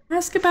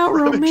 Ask about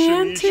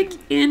romantic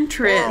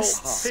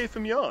interests. Hey,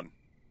 Famyan.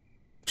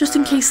 Just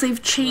in case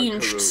they've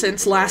changed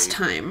since last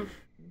time.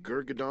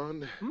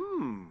 Gurgadon.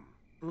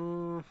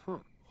 Oh,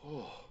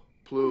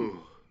 Plu.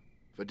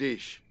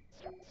 Vadish.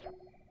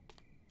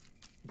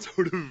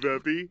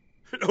 Totevepi.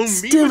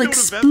 Still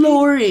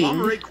exploring.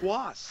 Amare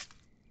Quas.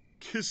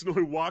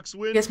 Kisnoy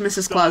Waxwin. I guess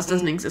Mrs. Claus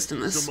doesn't exist in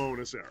this.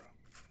 Zamona Sarah.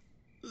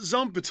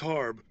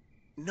 Zumpitarb.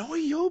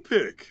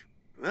 Noyopik.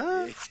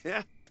 Huh?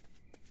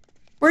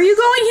 Where are you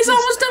going? He's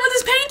almost done with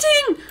his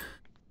painting!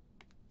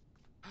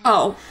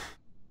 Oh.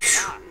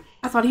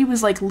 I thought he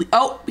was like...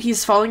 Oh,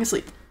 he's falling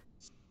asleep.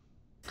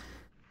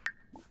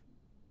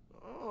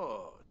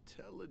 Oh,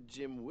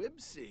 Jim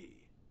Wibsey.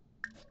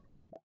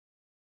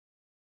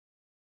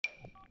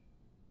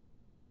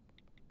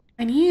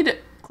 I need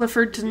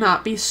Clifford to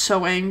not be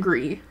so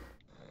angry.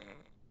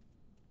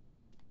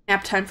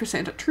 Nap time for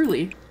Santa,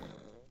 truly.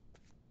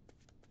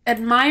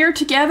 Admire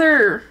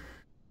together!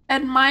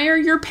 Admire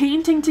your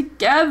painting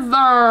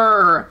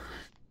together!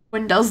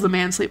 When does the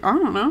man sleep? I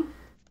don't know.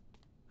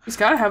 He's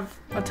gotta have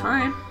a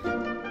time.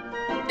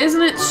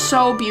 Isn't it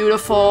so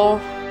beautiful?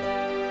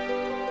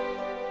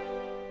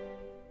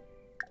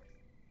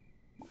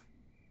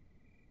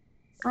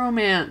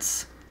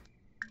 Romance.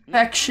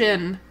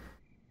 Affection.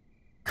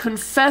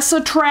 Confess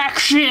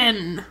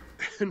attraction!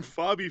 And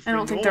Fabi I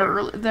don't think they're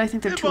early. I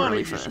think they're too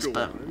early for this,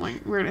 but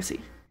like, we're gonna see.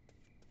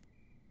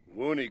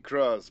 Woony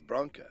Cross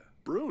Bronca.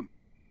 Brune.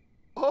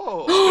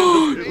 Oh!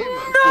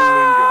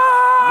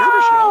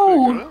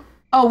 No!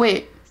 Oh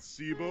wait.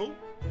 Sibo.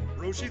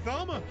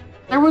 Roshithama.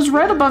 There was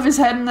red above his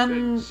head and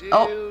then...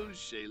 Oh.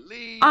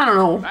 I don't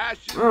know. I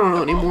don't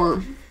know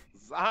anymore.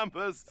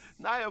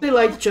 They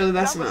like each other,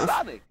 that's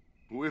enough.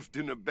 Whiffed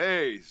in a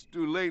base,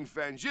 Dulane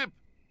Fanjip,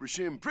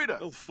 Rishim Prida.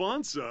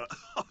 Alfonsa.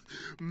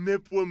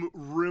 Mipwim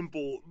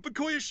Rimple.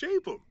 Bakoya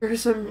Shapem.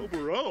 There's some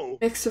Obero.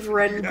 mix of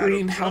red and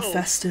green. How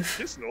festive.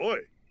 Kiss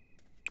Noi.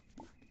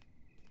 I'm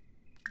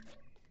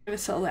gonna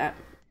sell that.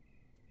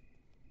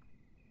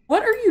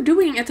 What are you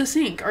doing at the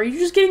sink? Are you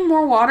just getting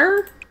more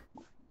water?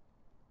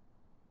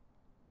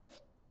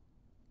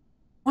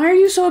 Why are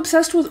you so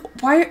obsessed with...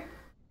 Why...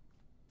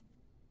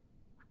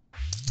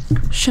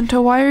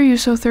 Shinto, why are you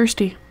so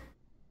thirsty?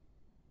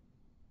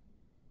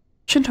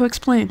 Shinto,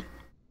 explain.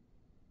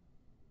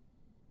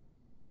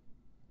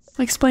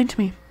 Explain to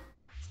me.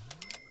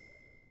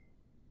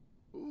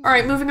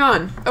 Alright, moving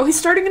on. Oh, he's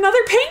starting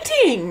another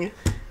painting!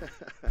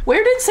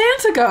 Where did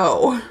Santa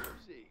go?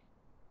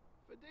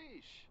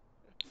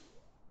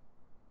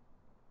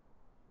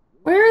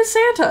 Where is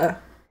Santa?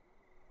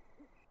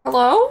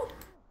 Hello?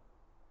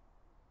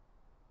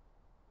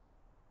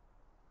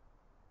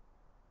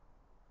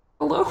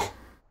 Hello?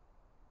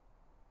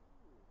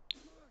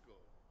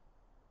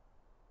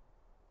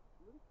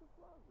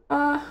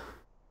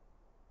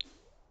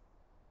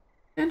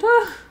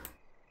 Santa?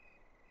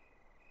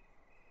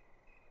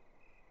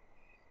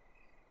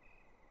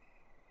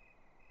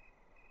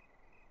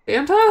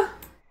 Santa?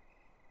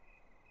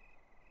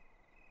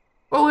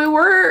 Well, we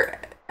were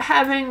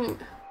having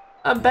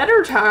a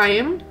better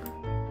time.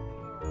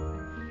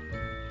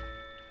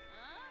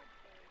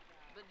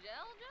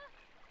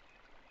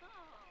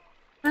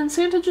 And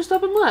Santa just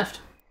up and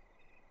left.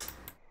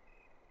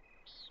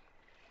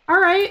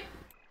 Alright.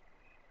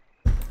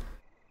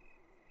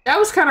 That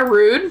was kind of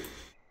rude.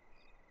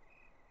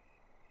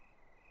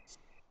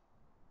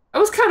 That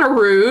was kind of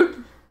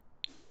rude.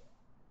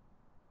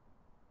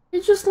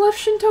 He just left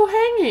Shinto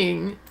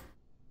hanging.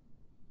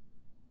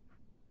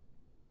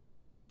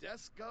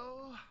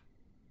 Desco.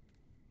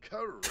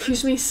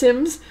 Excuse me,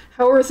 Sims.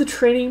 How are the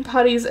training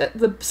potties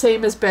the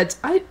same as beds?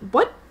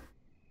 What?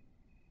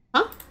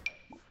 Huh?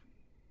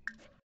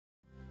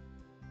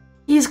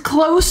 He's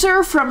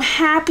closer from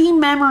happy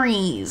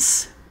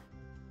memories.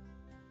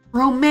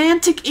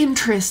 Romantic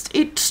interest.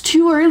 It's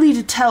too early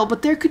to tell,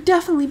 but there could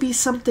definitely be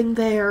something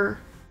there.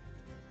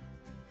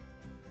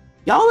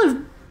 Y'all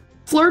have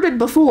flirted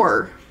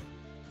before.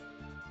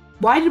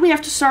 Why did we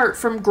have to start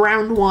from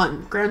ground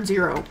one? Ground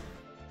zero.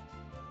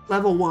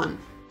 Level 1.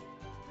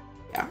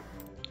 Yeah.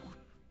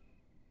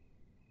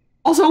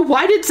 Also,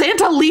 why did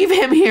Santa leave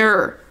him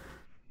here?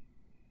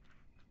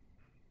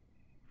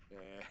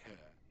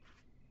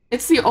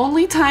 It's the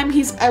only time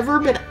he's ever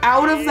been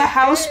out of the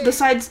house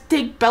besides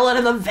take Bella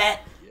to the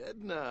vet.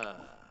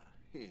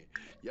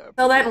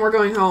 Tell that and we're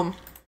going home.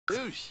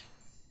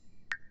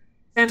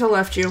 Santa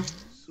left you.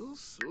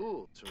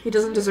 He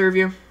doesn't deserve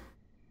you.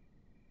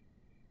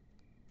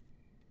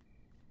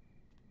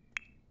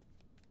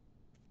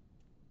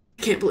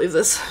 I can't believe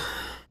this.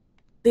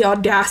 The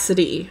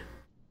audacity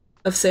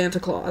of Santa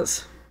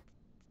Claus.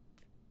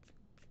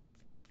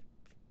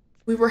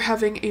 We were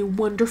having a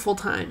wonderful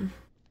time.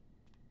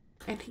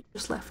 And he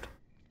just left.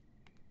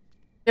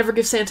 Never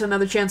give Santa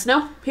another chance.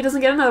 No, he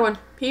doesn't get another one.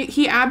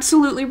 He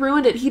absolutely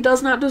ruined it. He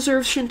does not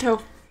deserve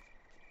Shinto.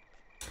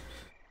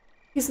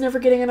 He's never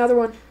getting another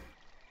one.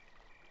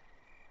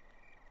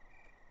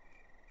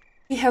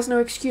 He has no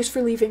excuse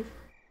for leaving.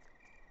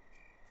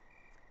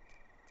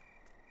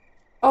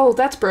 Oh,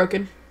 that's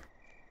broken.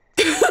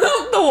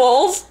 The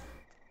walls.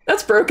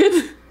 That's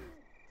broken.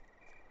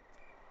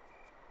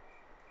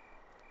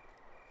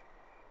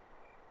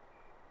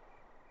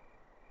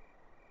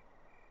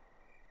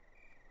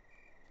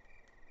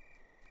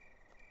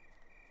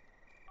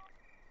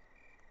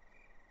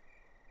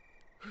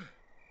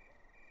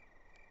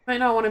 Might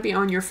not want to be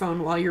on your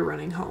phone while you're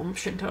running home,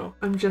 Shinto.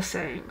 I'm just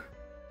saying.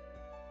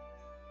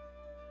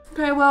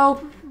 Okay,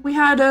 well, we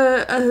had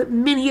a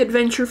mini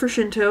adventure for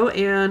Shinto,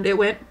 and it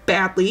went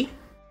badly.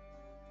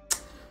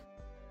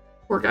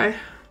 Poor guy.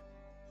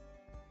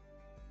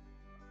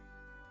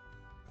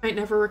 Might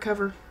never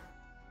recover.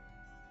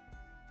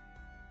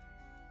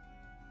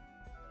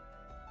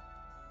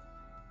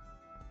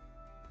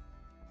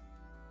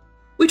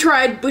 We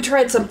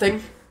tried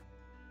something.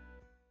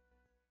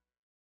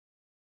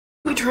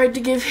 We tried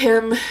to give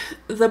him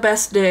the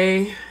best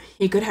day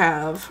he could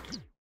have.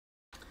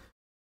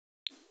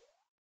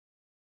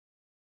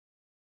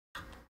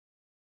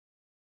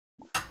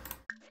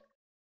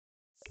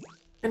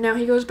 And now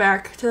he goes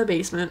back to the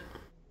basement.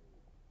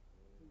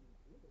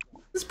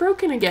 It's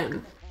broken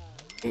again.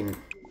 I mean,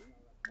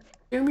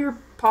 do your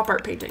pop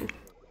art painting.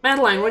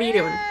 Madeline, what are you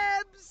doing?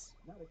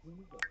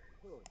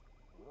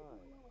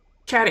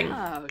 Chatting.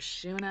 Oh,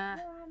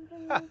 Shuna.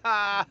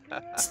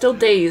 Still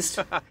dazed.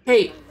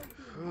 Hey,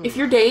 if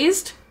you're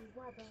dazed,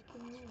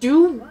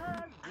 do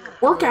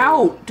work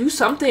out. Do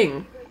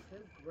something.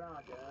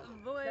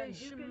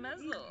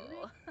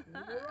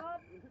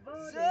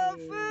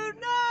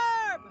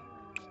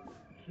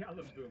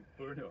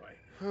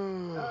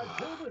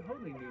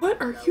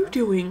 What are you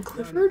doing,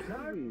 Clifford?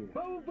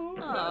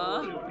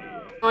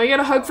 Oh, you got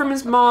a hug from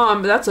his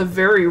mom. That's a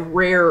very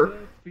rare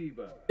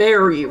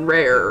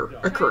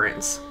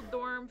occurrence.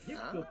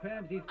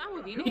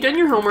 You done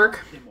your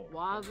homework?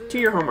 Do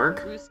your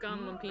homework.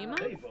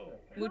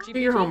 Do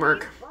your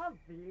homework.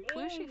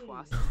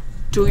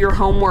 Do your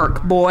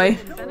homework, boy.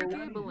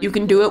 You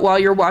can do it while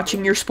you're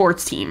watching your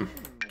sports team.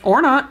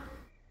 Or not.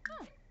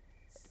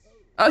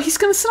 Oh, he's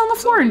gonna sit on the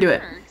floor and do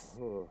it.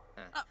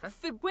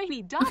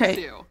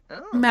 Okay,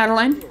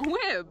 Madeline,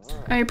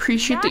 I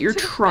appreciate that you're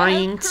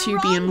trying to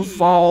be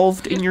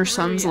involved in your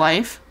son's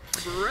life,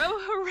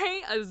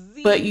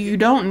 but you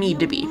don't need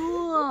to be.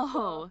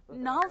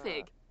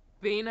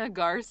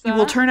 You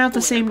will turn out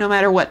the same no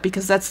matter what,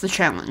 because that's the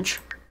challenge.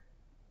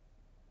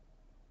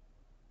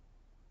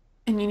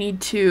 And you need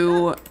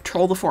to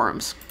troll the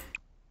forums.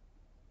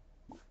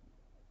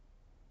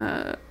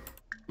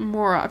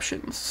 More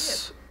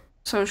options.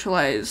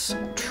 Socialize,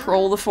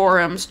 troll the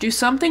forums, do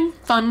something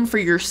fun for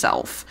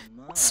yourself.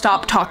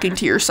 Stop talking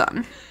to your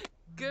son.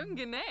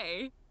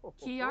 I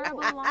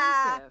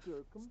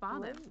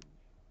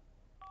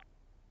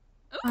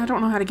don't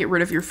know how to get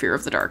rid of your fear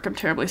of the dark. I'm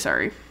terribly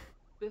sorry.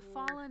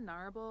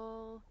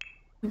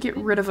 Get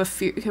rid of a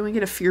fear. Can we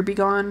get a fear be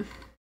gone?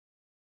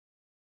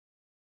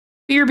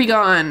 Fear be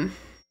gone.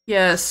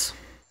 Yes.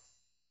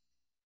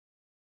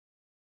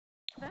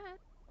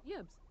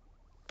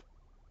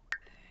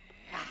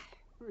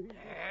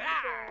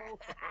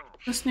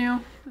 This new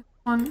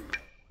one.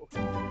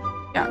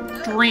 Yeah,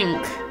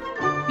 drink.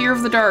 Fear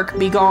of the dark,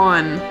 be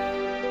gone.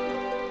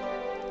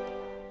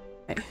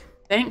 Okay,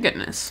 thank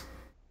goodness.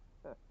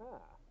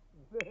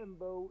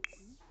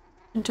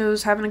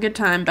 Pinto's having a good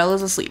time.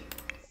 Bella's asleep.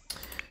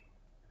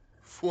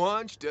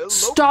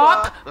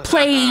 Stop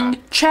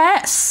playing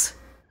chess!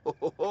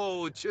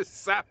 Oh,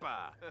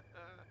 Chisapa.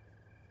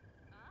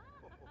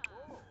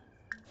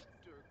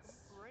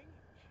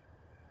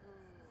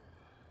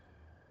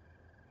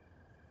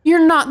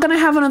 You're not gonna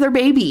have another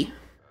baby.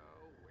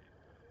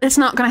 It's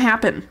not gonna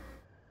happen.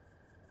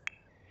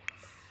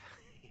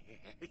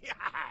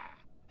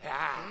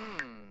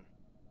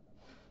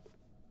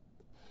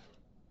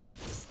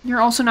 You're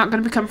also not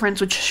gonna become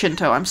friends with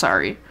Shinto, I'm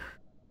sorry.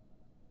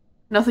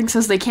 Nothing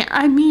says they can't.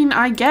 I mean,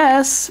 I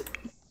guess.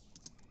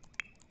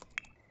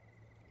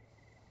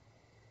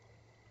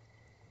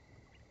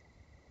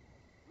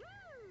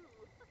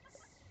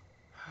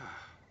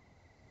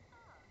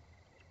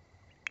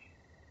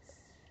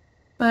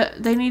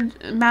 But they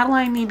need...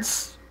 Madeline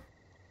needs...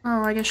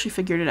 Oh, I guess she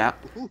figured it out.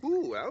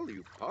 Ooh, well,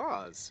 you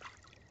pause.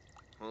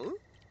 Huh?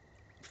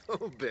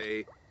 Oh,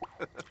 bae.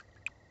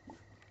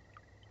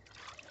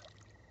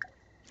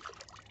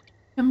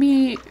 Can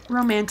be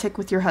romantic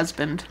with your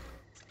husband.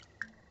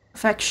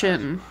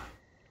 Affection.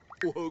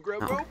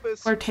 No.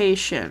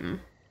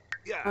 Flirtation.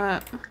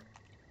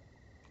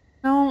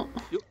 No.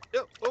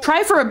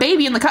 Try for a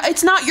baby in the coffin.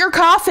 It's not your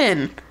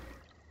coffin!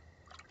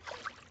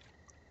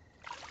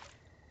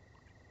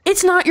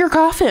 It's not your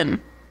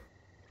coffin.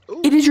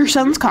 It is your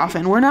son's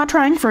coffin. We're not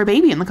trying for a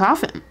baby in the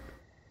coffin.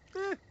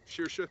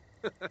 Sure.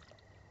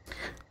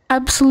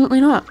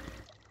 Absolutely not.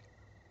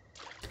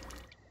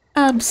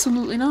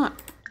 Absolutely not.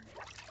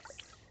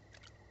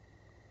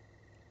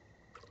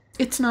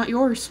 It's not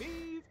yours.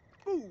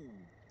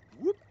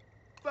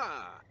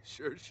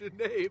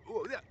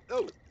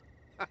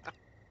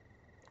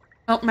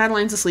 Oh,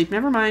 Madeline's asleep.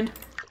 Never mind.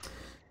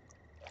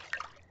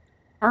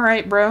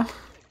 Alright, bro.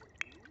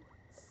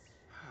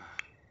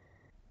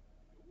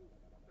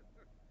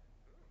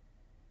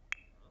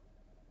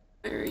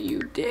 Are you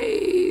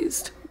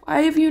dazed?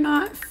 Why have you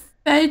not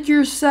fed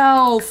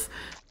yourself?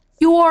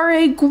 You are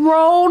a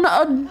grown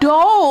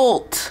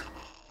adult!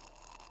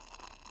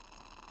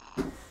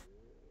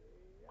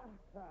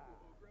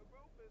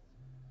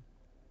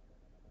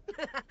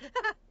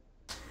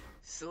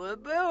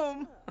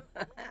 Slaboom!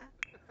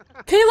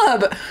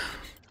 Caleb!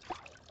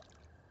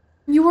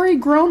 You are a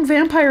grown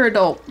vampire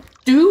adult.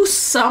 Do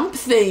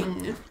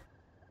something!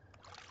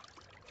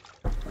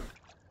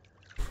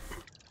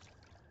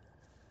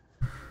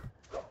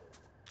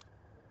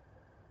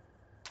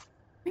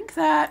 Think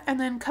that, and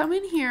then come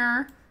in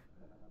here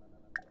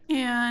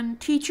and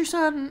teach your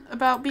son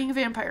about being a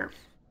vampire.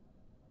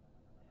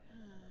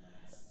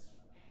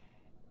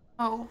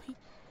 Oh.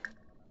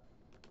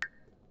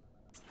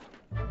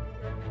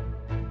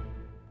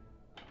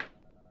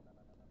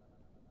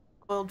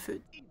 Boiled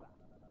food.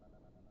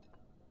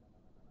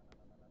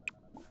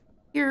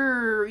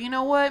 Here, you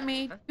know what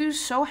made you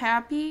so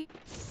happy?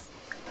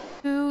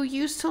 You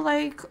used to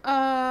like,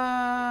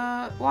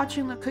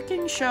 watching the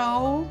cooking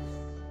show.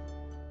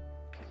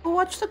 Go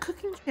watch the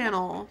cooking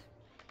channel.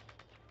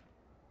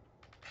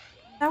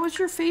 That was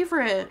your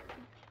favorite.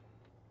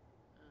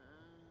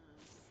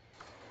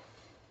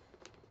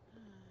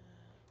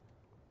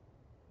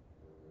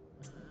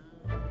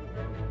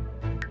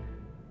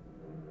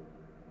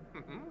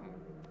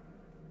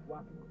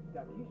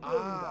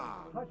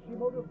 Ah.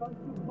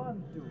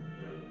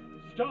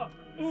 Stop!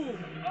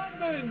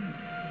 Amen!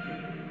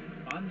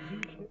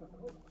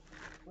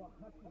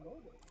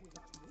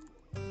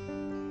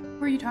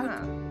 Who are you talking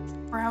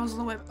to? Or how's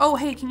the web? Oh,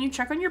 hey, can you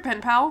check on your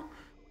pen pal?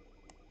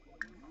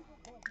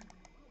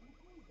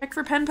 Check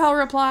for pen pal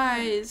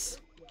replies.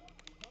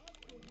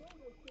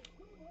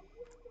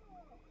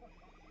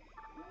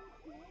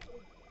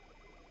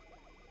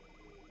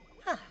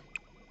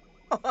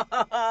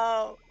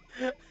 Oh.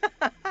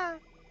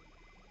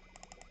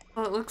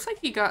 Well, it looks like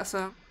you got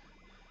some.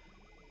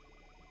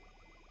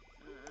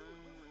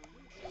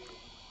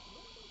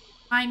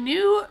 My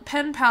new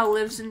pen pal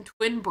lives in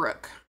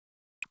Twinbrook.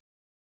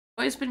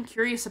 Always been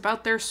curious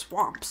about their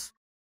swamps.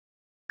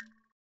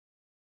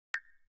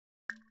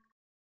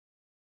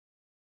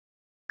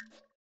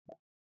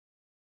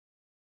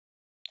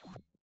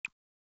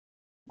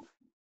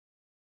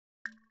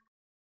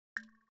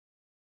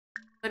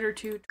 Letter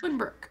to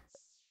Twinbrook.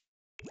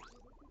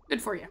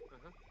 Good for you.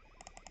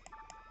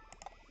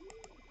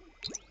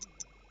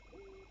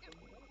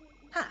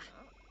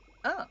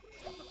 Oh.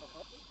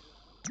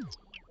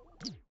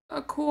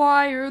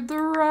 Acquired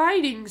the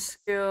riding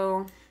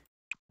skill.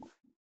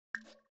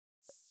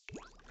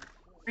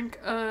 Drink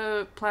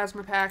a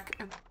plasma pack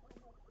and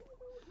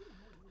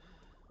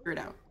figure it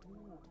out.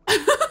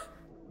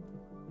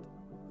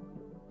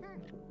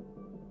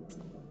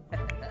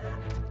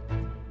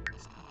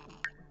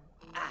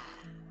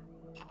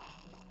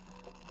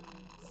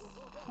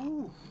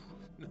 Ooh,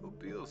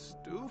 Nobile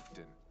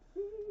Stoofton.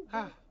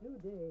 Ah.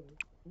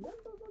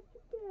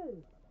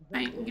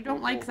 You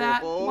don't like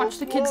that? Watch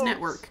the Kids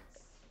Network.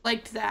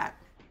 Liked that.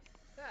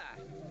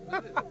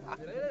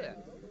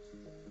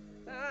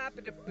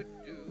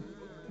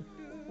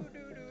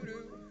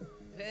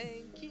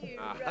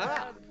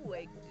 Aha.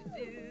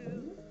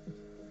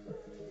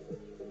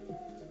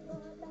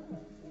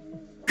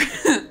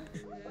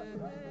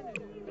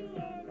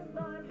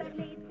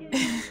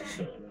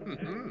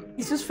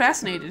 He's just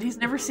fascinated. He's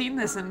never seen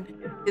this in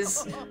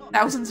his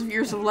thousands of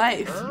years of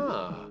life.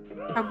 Ah.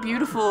 How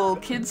beautiful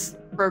kids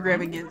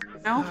programming is, you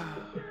know?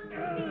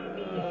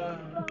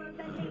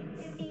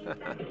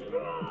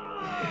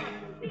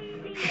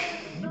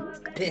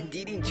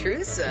 Banditi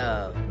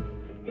Trusso.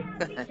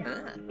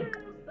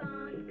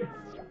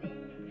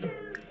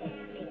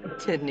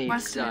 Tidney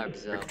Western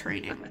Sarpzo.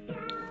 training.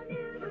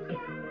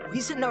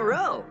 He's in a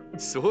row.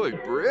 Soy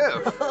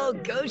Briff. Oh,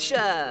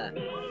 Gosha.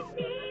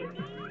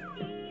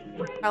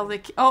 I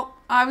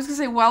was gonna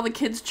say while the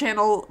kids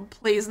channel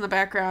plays in the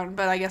background,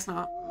 but I guess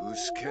not.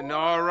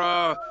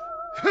 Uskanara.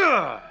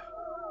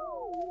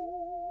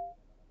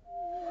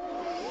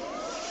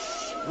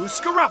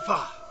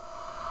 Uskarafa.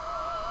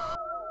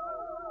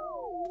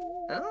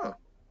 Oh.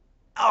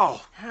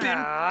 Oh, Ben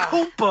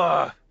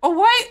Koopa. Oh,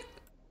 what?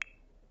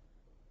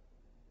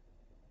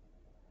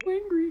 I'm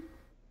angry.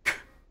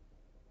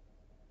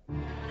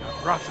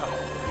 Rata.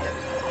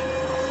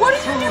 What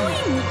are you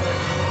doing?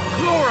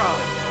 Flora.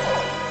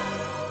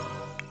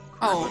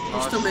 Oh,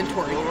 you're still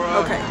mentoring.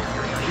 Okay.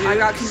 I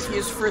got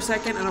confused for a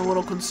second and a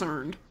little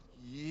concerned.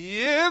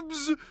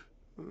 Yibs.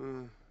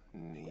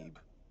 Neeb.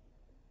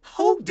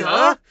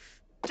 Hoda.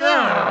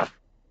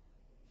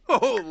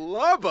 Oh,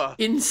 Lubba.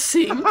 In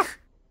sync?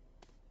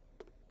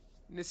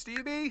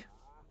 Nistibi.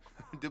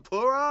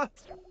 Deplora.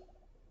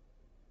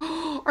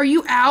 Are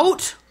you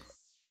out?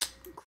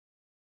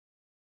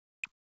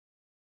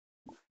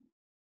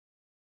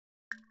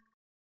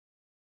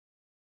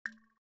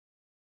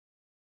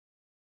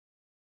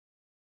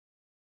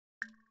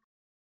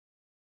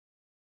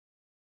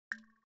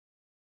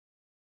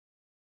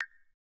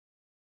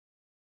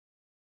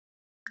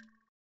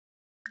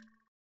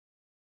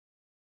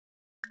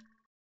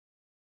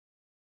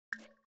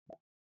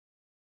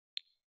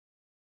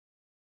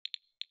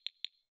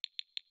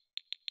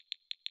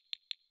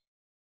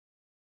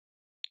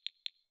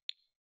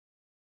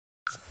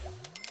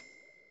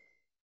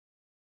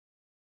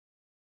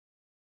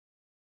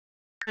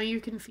 Now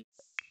you can feed.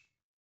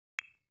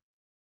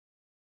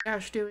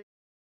 Gosh, doing.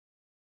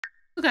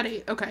 Look at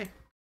 8. Okay.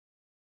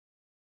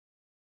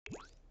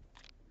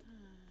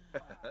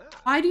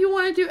 Why do you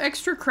want to do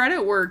extra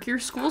credit work? Your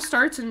school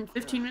starts in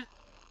 15 minutes.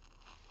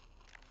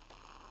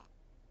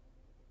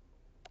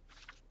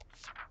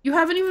 You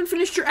haven't even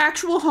finished your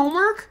actual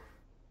homework?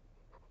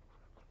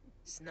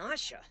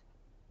 Snasha.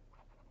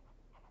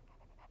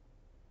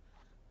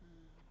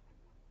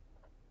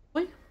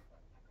 What?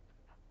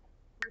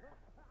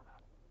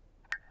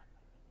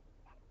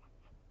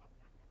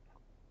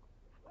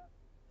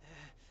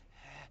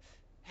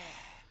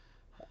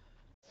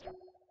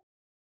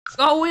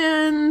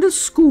 Going to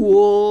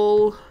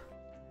school.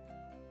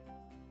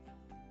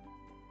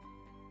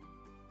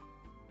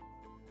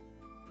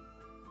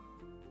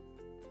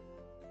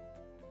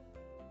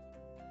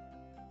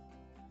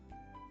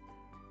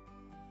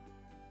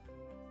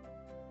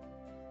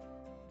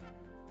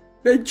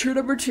 Venture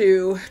number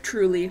 2,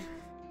 truly.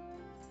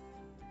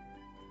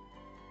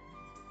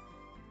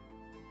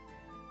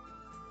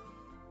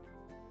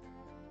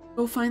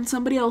 Go find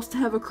somebody else to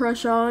have a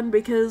crush on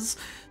because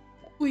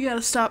we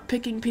gotta stop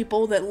picking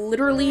people that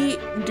literally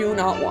do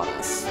not want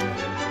us.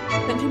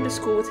 Send him to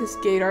school with his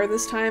gaydar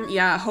this time?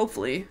 Yeah,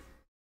 hopefully.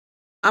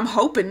 I'm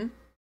hoping.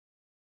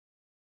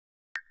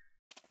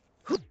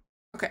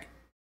 Okay.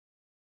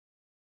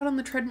 Out on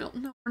the treadmill.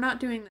 No, we're not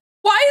doing that.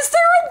 Why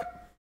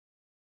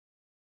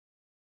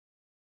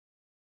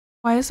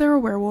is there a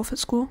werewolf at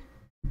school?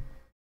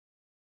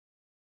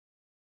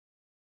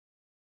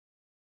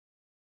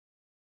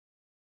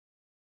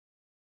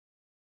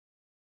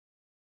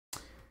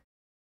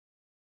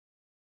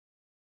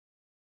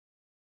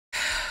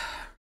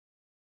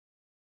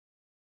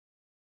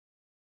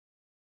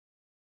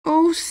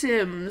 Oh,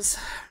 Sims.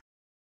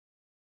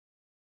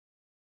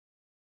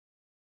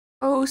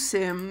 Oh,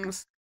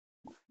 Sims.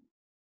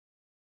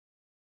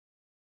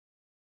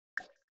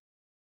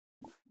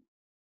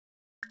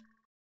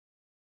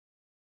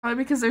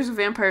 Probably because there's a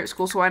vampire at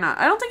school, so why not?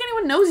 I don't think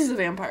anyone knows he's a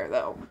vampire,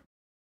 though.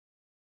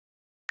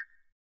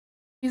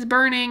 He's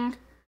burning,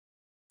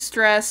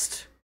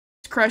 stressed,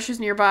 his crush is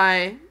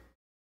nearby,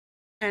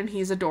 and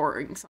he's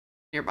adoring something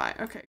nearby.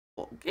 Okay,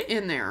 cool. Get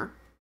in there.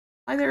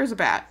 Why there is a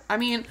bat? I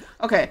mean,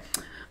 okay.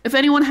 If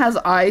anyone has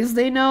eyes,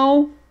 they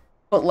know,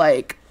 but,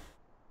 like,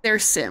 they're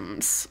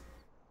Sims.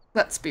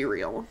 Let's be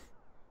real.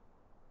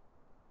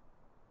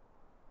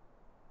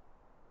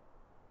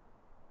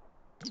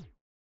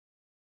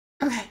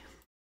 Okay.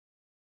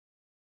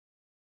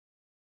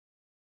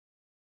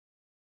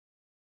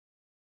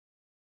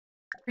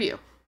 For you.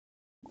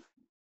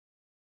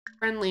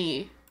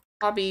 Friendly.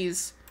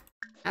 Hobbies.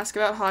 Ask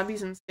about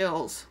hobbies and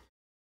skills.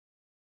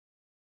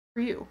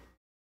 For you.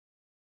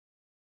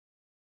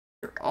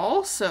 You're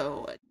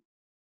also a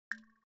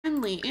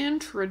friendly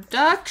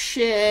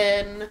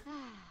introduction. We're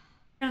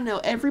gonna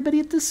know everybody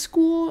at this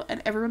school,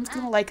 and everyone's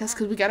gonna like us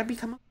because we gotta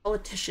become a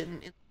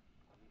politician.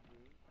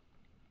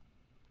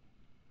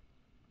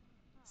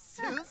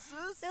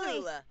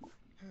 Silly.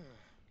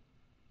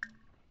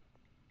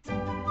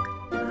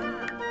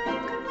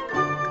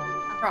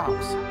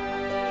 Props.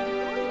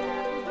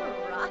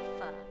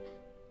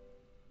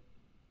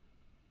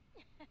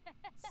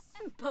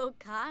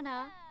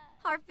 Bokana,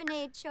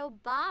 Harpanade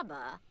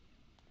Chobaba.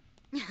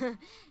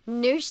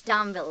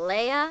 Nooshtam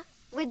Vilea,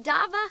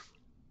 Widava.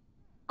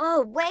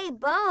 Oh, way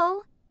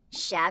Bo.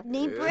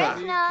 Shabni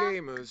Britna.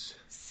 Gamers.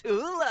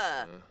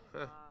 Sula.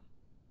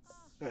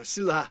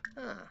 Sula.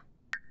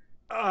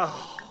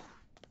 Oh.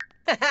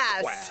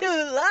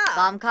 Sula.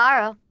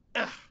 Bomkaro.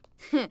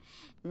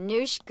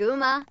 Noosh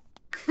Guma.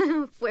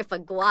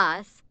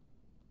 Whifaguas.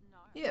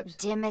 Yep.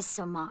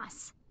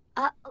 Dimisomas.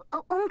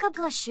 Unka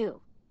Plashu.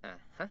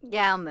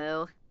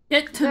 Galmu.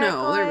 Get to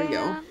know. There we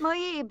go.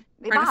 Moyib.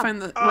 Trying to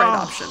find the right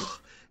option.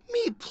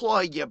 Me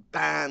ploy your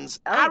bands.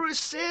 Oh.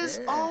 Arises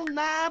all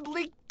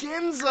nably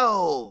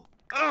Genzo.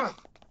 Ugh.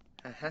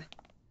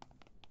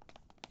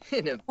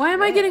 Why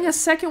am I getting a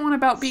second one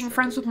about being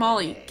friends with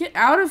Molly? Get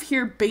out of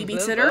here,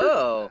 babysitter.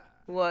 Oh,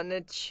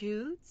 wanna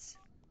choose?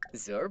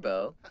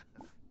 Zorbo.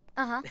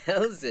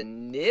 Elza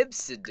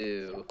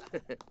Nibsadu.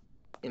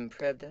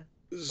 Imprevda.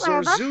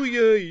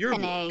 Zarzuya your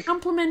Panay.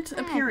 Compliment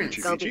appearance.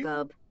 Chichi.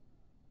 Gobi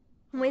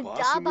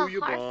Widaba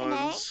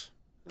Harfane.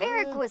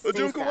 Varicus Susa.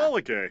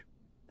 Adunkawalake.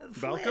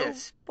 Balco?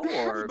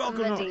 Spore.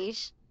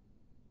 Madish.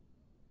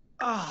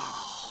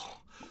 Oh.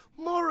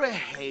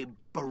 Morehe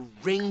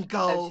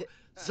Baringo.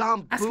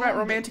 Zombu. Ask about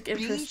romantic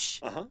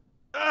interests. Uh-huh.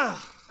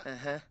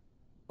 Ugh.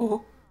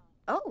 Oh.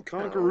 Oh.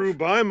 Conqueroo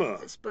Baima.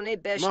 Spune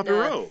Beshna.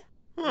 Mapiro.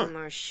 Huh.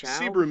 Marshal.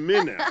 Sibra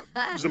Minab.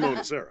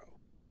 Zamonacero.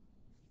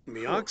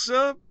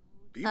 Miaxa.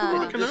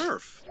 Biba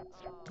Canarf.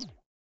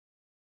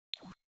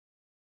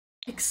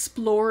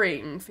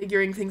 Exploring,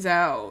 figuring things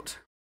out.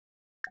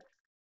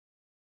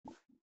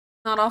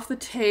 Not off the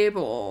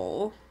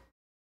table.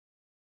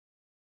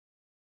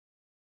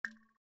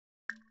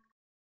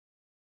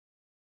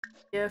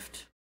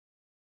 Gift.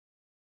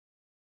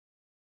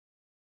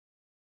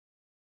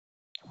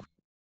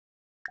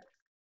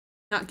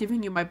 Not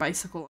giving you my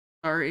bicycle,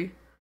 sorry.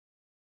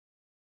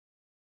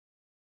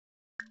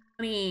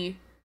 Funny.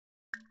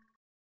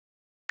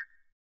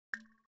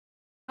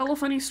 Tell a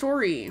funny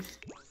story.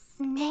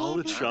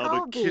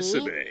 Palachaba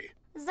Kisabe.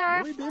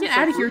 Get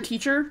out of here,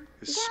 teacher.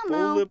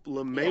 Spolip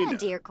Lamena.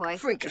 Dear Koi.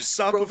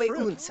 Sapa Prove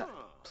Frim. Unsa.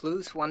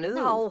 Plus Wanu.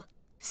 No.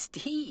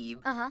 Steve.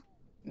 Uh-huh.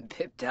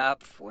 Pip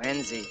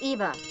Fwenzi.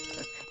 Eba.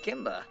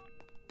 Kimba.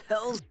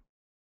 Pels.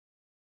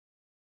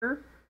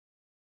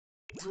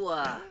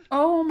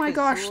 Oh my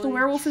gosh, the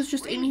werewolf is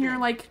just in here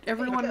like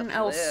everyone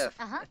else.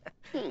 Uh-huh.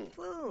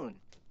 Floon.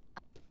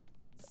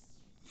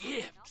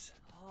 Yips.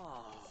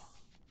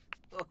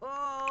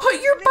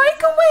 Put your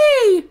bike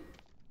away!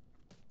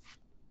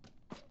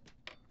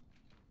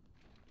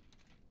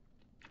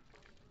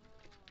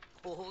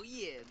 Oh,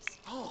 yibs.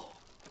 Oh.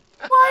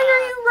 Why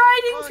are you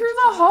riding through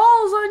the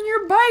halls on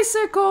your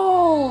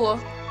bicycle?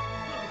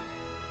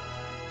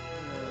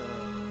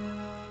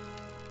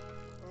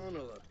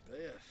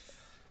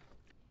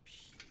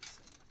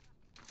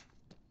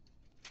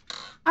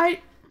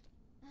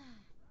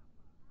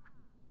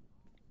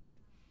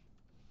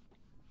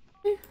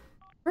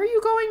 Where are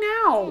you going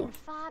now?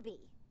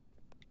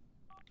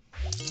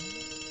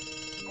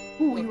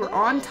 Ooh, you were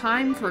on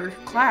time for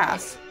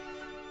class.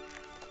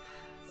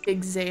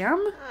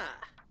 Exam?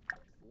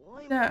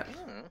 That.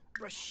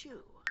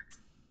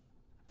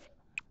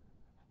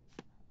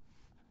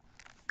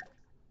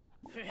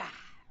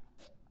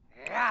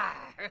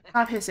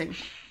 Stop hissing.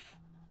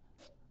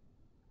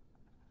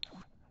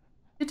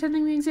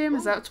 Attending the exam?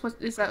 Is that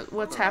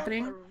what's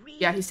happening?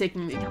 Yeah, he's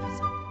taking the exam.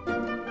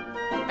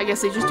 I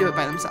guess they just do it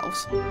by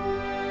themselves.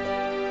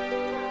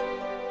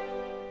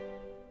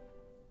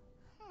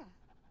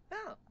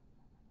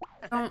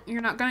 Don't,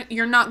 you're not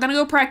gonna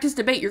go practice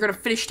debate. You're gonna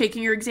finish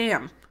taking your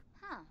exam.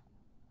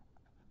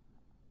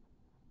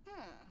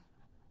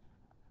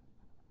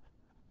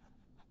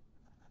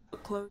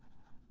 Close.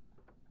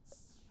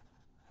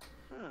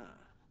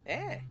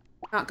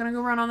 Not gonna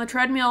go run on the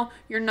treadmill.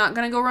 You're not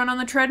gonna go run on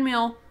the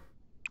treadmill.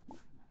 You're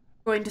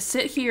going to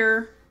sit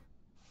here.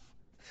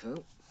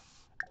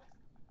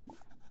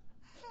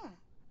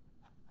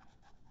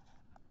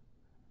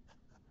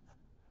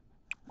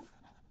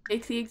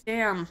 Take the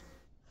exam.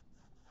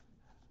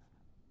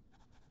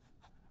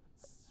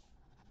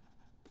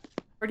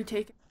 Already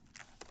taken.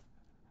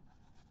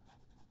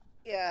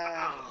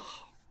 Yeah.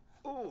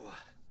 Oh,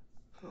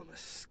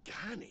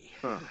 Mascani.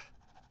 Huh.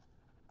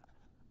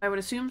 I would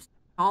assume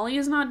Ollie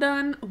is not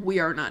done. We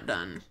are not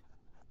done.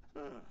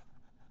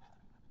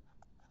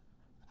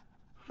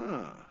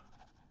 Here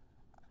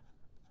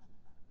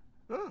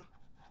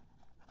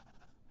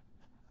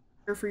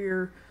for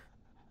your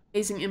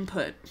amazing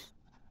input.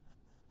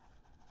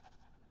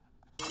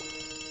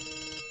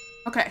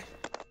 Okay.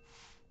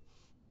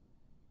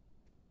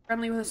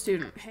 Friendly with a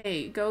student.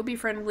 Hey, go be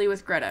friendly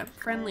with Greta.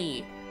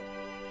 Friendly.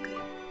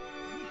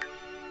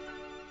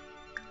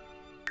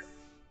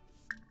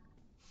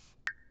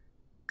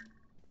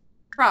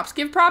 Props.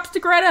 Give props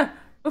to Greta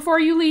before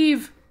you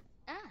leave.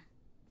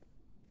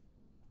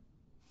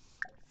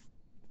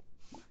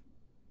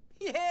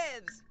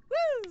 Yibs!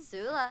 Woo!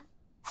 Sula.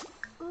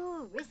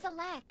 Ooh,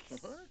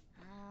 Risalex. Ooh.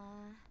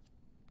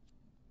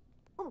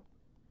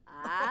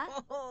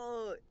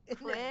 Oh,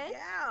 Quit.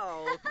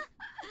 Yow.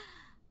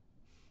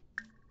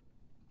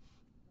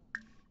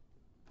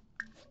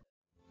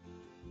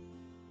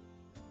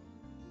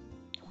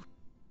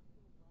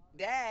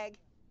 Dag.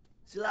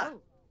 Sula.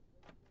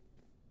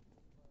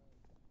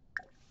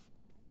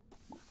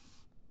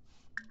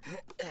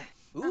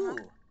 Ooh.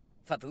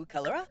 Fabu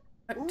Colora?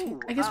 I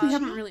guess we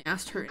haven't really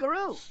asked her.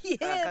 Guru.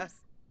 Yes.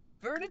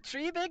 Verna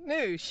Tree Big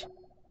Noosh.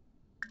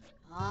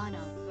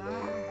 Anna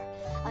Ver.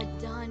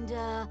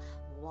 Adunda.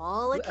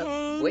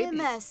 Wallacane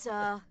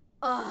Mesa.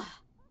 Ugh.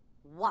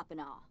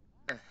 Wapana.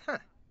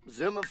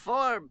 Zuma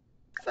Forb.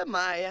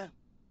 Femaya.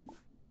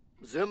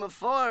 Zuma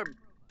Forb.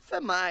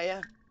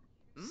 Femaya.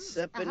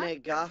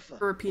 Sepane Gaffa.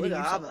 Repeating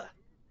yourself.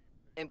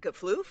 Emka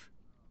Floof.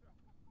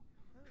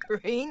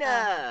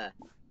 Rena.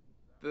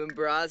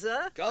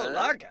 Boombraza. Go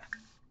Larga.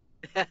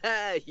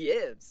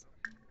 Yibs.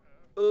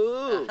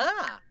 Ooh.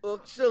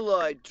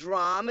 Uxaloid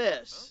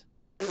Dramas.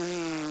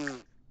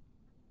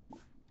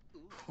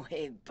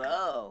 Wait,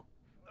 Bo.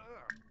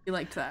 You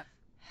liked that.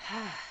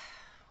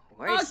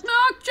 Where's...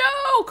 Knock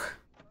joke!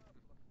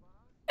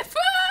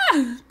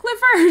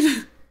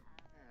 Clifford!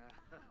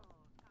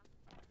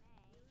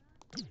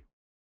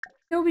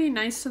 He'll be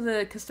nice to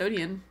the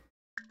custodian.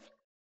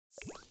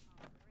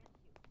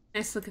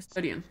 Nice to the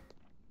custodian.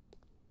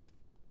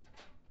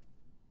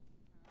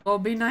 Go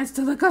be nice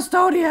to the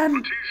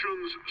custodian!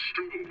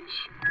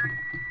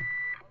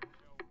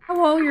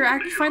 Hello, you're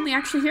finally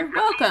actually here.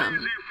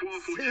 Welcome!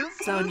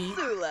 Sony.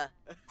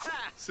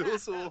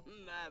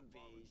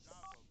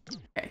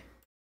 Okay.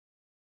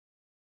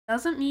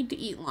 Doesn't need to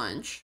eat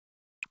lunch.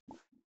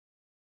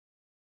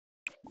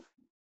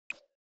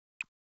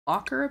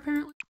 Locker,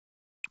 apparently.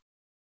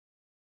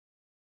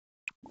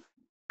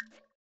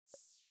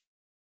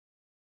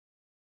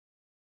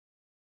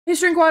 Please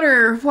drink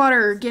water.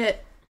 Water,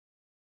 get.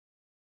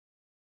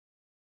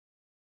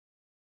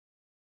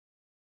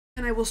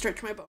 And I will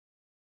stretch my bone.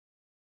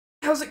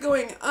 How's it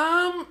going?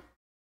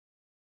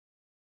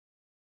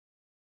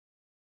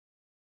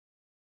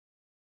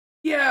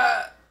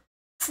 Yeah.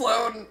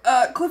 Flown.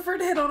 Clifford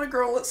hit on a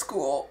girl at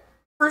school.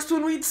 First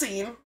one we'd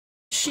seen.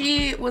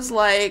 She was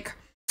like,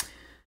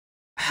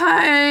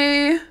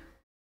 "Hi, you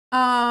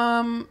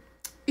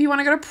want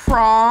to go to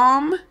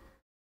prom?"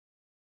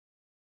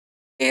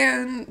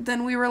 And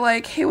then we were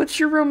like, "Hey, what's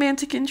your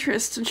romantic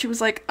interest?" And she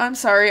was like, "I'm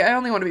sorry, I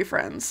only want to be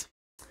friends."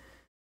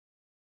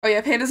 Oh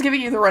yeah, Panda's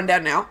giving you the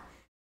rundown now.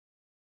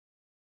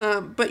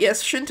 But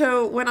yes,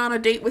 Shinto went on a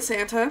date with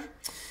Santa.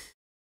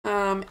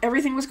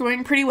 Everything was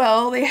going pretty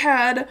well. They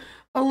had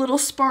a little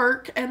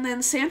spark, and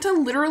then Santa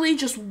literally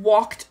just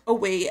walked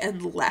away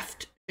and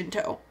left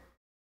Shinto.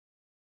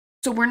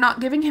 So we're not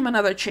giving him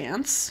another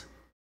chance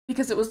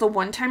because it was the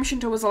one time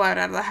Shinto was allowed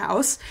out of the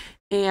house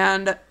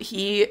and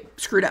he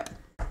screwed up.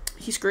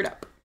 He screwed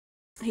up.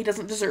 He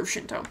doesn't deserve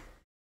Shinto.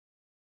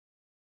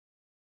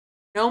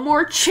 No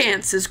more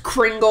chances,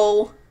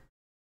 Kringle.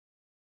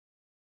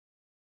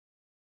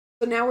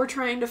 So now we're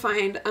trying to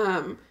find,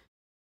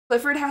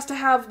 Clifford has to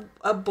have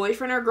a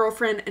boyfriend or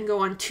girlfriend and go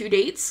on 2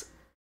 dates.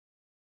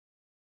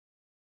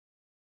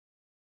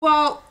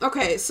 Well,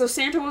 okay, so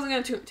Santa wasn't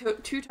going to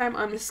two-time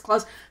on Mrs.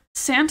 Claus.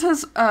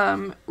 Santa's,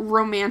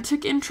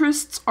 romantic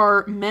interests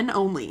are men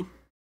only.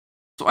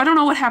 So I don't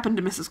know what happened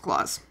to Mrs.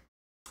 Claus.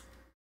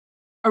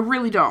 I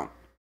really don't.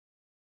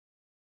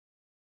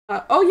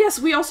 Oh yes,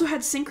 we also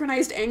had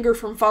synchronized anger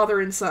from father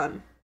and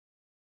son.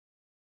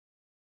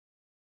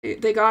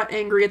 They got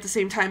angry at the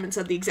same time and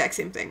said the exact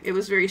same thing. It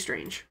was very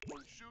strange.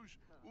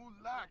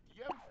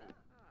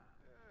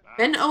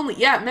 Men only.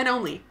 Yeah, men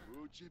only.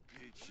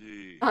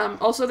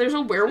 Also, there's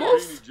a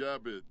werewolf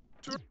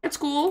at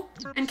school,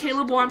 and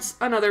Caleb wants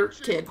another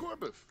kid.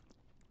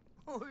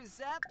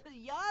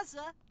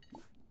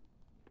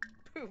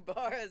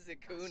 Pubara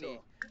Zakuni.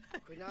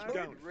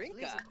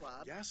 Rinka.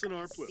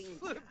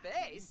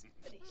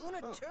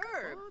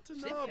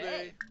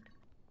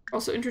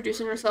 Also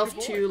introducing herself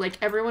to, like,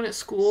 everyone at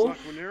school,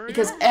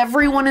 because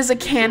everyone is a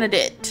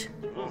candidate.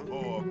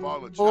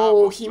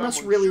 Oh, he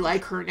must really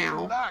like her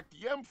now.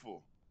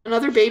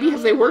 Another baby?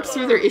 Have they worked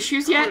through their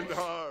issues yet?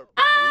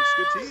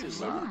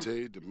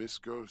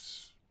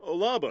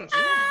 Olaba.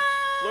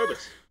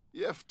 Flurbus.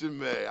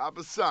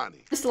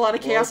 Missed a lot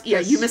of chaos? Yeah,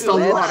 you missed a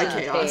lot of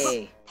chaos.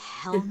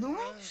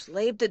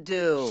 Slave to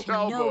do.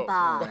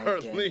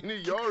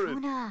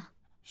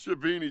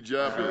 Should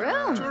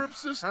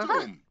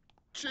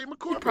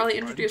probably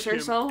introduce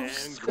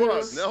ourselves.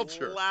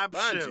 Nelcher.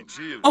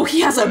 Oh,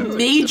 he has a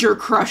major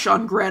crush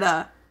on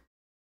Greta.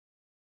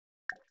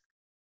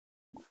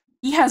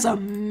 He has a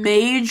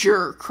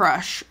major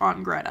crush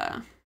on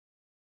Greta.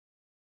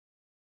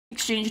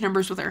 Exchange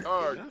numbers with her.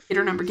 Get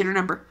her number, get her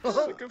number.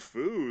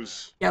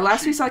 Yeah,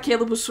 last we saw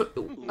Caleb was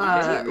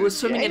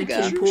swimming in a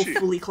kiddie pool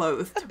fully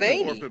clothed.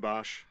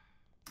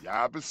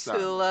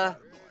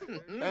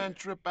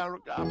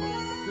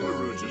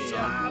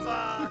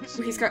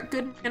 He's got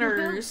good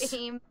manners.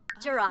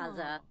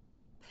 Jaraza.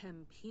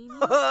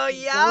 Oh,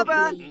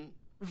 Yaba!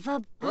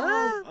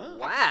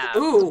 Wow.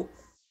 Ooh.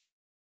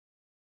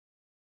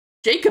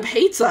 Jacob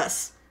hates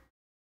us.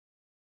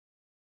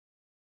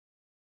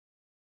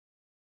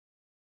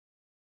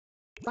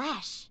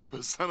 Flash.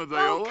 Persona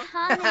Diola?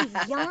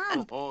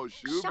 Oh,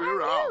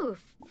 Shubira.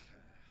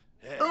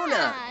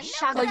 Una.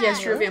 Oh,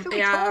 yes, Ruvium.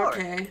 Yeah,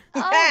 okay.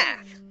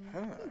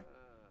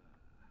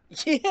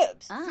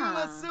 Yips.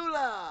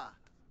 Ah.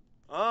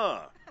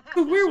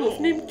 A werewolf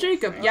named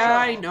Jacob. Yeah,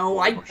 I know.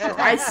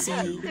 I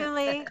see.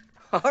 Silly.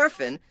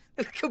 Orphan.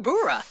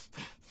 Kabura.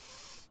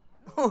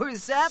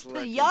 Uzap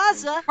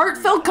Yaza.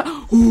 Heartfelt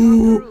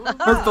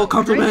heartfelt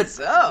compliment.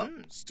 So.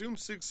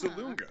 Stumsig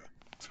Salunga.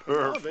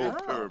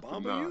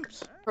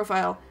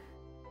 Profile.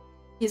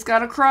 He's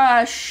got a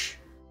crush.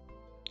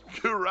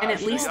 And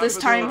at least this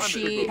time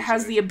she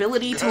has the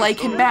ability to like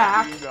him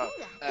back.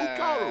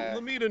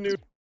 Lamita New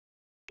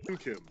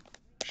Kim.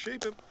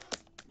 Shape it.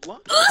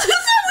 What?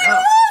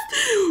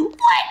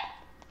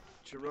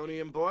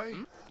 Chironian boy?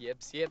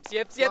 Yips.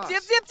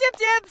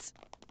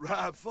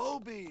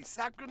 Ravobi,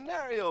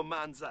 Sacronario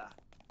Manza.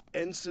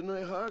 Ensign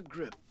hard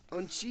grip.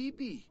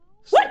 Unchibi.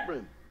 What?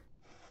 Subrim.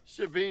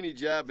 Shavini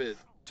Jabit.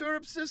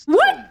 Turp System.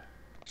 What?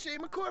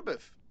 Shema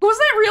Corbif. Was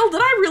that real?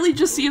 Did I really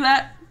just see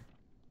that?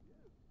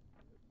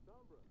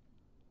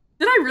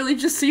 Did I really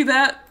just see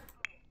that?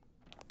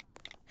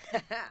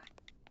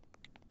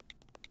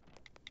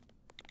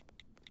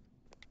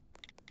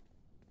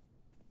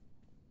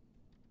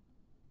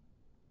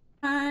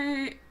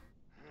 I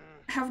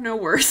have no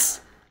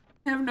words.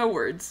 I have no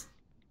words.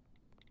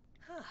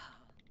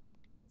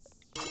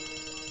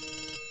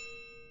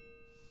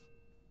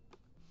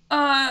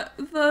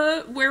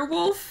 The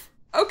werewolf?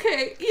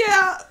 Okay,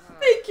 yeah.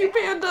 Thank you,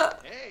 Panda.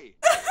 Hey.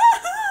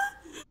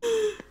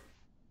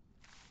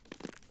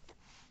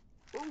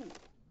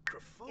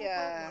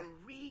 Yeah.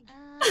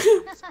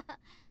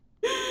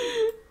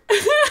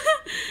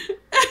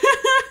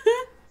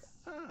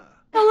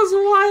 That was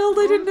wild.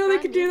 I didn't know they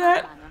could do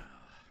that.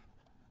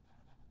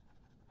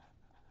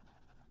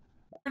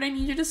 But I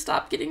need you to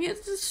stop getting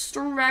it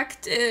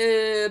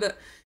distracted.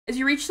 As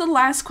you reach the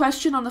last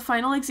question on the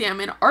final exam,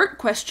 an art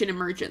question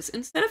emerges.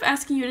 Instead of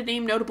asking you to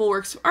name notable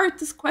works of art,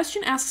 this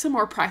question asks a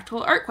more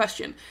practical art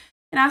question.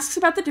 It asks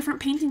about the different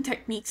painting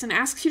techniques and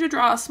asks you to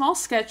draw a small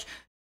sketch to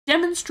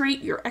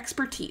demonstrate your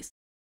expertise.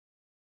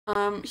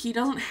 He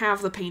doesn't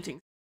have the painting.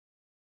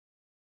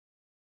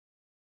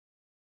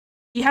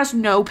 He has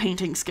no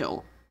painting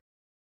skill.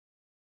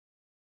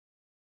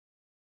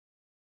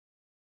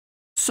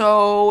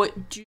 So,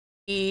 do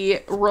we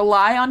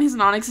rely on his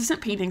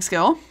non-existent painting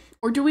skill,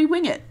 or do we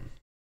wing it?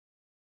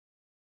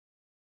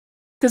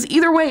 Because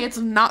either way, it's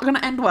not going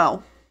to end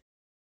well.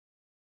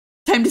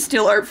 Time to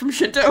steal art from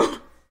Shinto.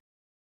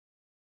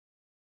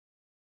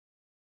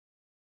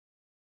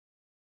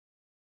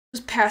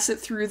 pass it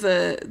through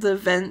the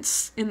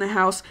vents in the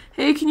house.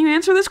 Hey, can you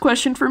answer this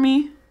question for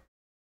me?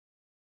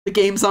 The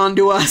game's on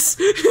to us.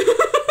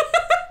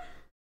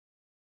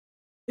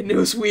 It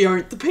knows we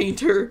aren't the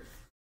painter.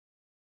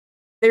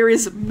 There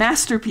is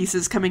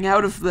masterpieces coming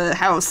out of the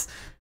house,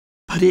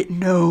 but it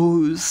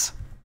knows.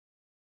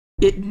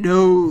 It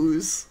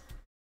knows.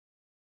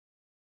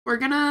 We're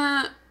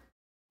gonna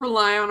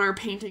rely on our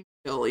painting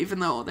skill, even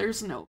though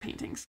there's no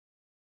painting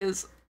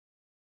skill.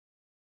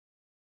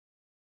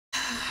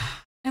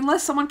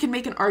 Unless someone can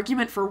make an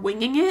argument for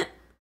winging it,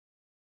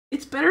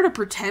 it's better to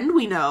pretend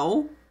we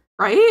know,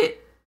 right?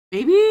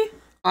 Maybe?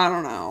 I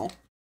don't know.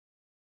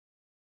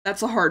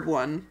 That's a hard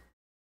one.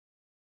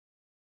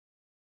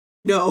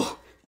 No.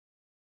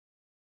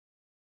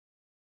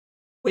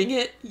 Wing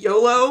it?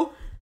 YOLO?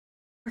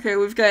 Okay,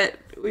 we've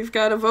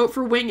got a vote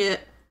for wing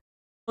it.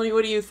 Tony,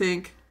 what do you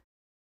think?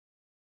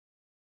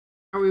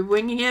 Are we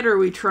winging it or are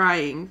we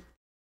trying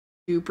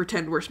to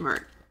pretend we're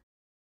smart?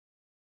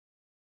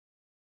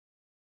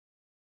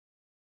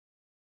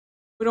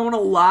 We don't want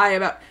to lie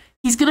about...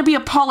 He's gonna be a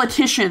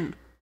politician.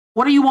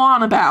 What are you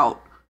on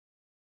about?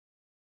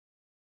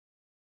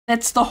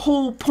 That's the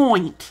whole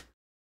point.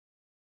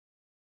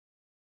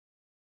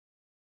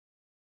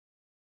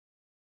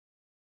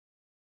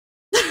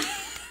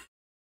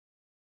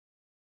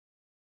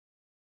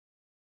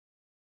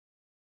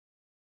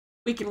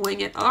 We can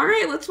wing it.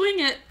 Alright, let's wing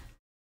it.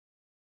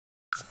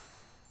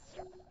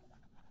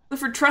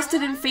 Clifford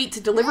trusted in fate to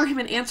deliver him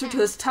an answer to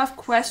this tough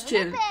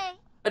question,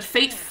 but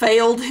fate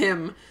failed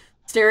him.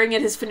 Staring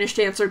at his finished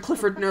answer,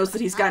 Clifford knows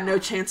that he's got no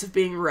chance of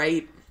being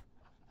right.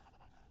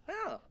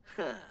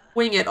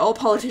 Wing it. All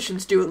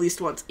politicians do at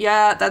least once.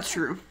 Yeah, that's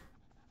true.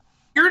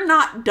 You're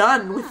not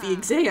done with the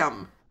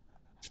exam.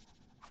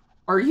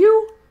 Are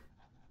you?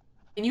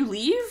 Can you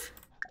leave?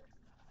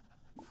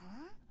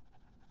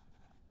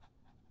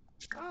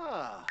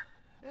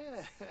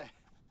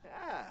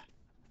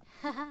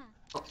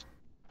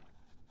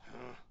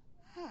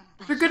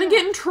 You're gonna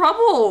get in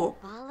trouble.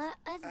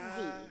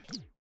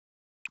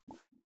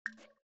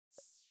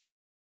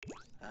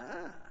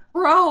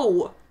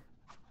 Bro,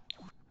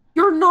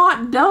 you're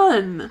not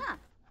done.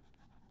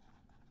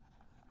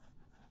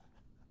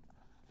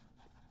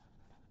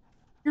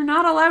 You're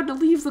not allowed to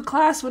leave the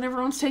class when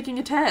everyone's taking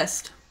a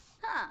test.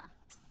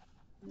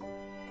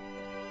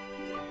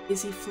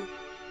 Is he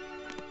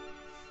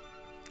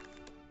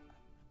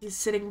He's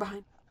sitting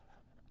behind.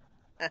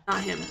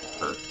 Not him.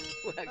 Her.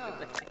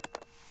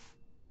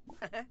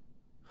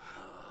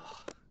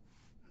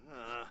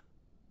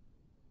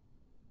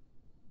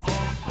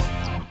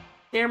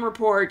 Damn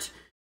report.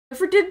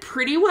 Clifford did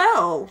pretty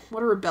well.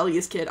 What a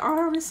rebellious kid.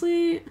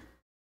 Honestly.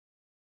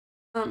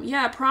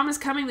 Yeah, prom is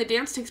coming. The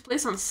dance takes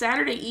place on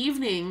Saturday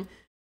evening.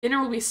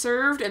 Dinner will be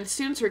served, and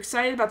students are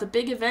excited about the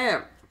big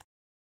event.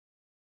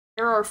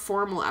 There are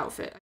formal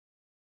outfit.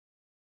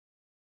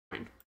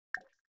 Fine.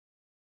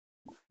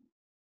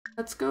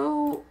 Let's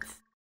go.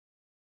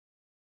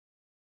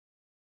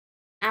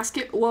 Ask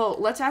it. Well,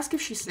 let's ask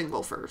if she's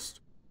single first.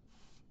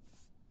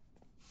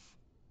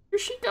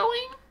 Where's she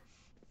going?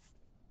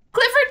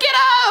 Clifford, get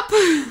up!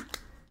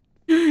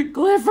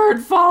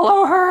 Clifford,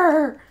 follow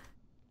her!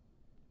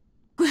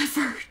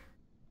 Clifford.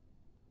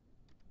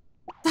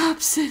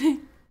 Stop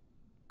sitting.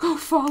 Go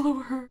follow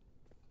her.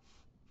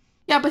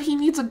 Yeah, but he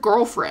needs a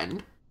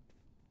girlfriend.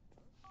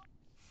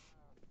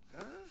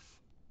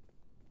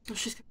 Oh,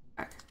 she's coming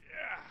back.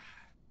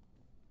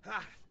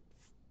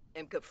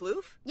 Imka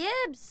Floof?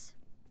 Yibs.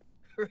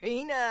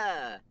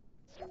 Rena.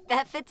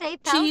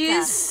 She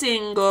is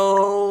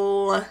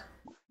single.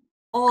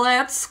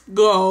 Let's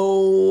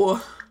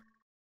go.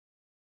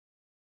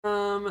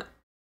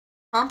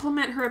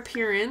 Compliment her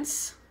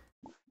appearance.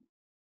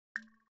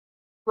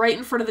 Right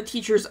in front of the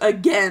teachers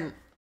again.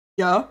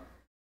 Yeah.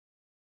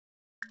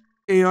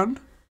 And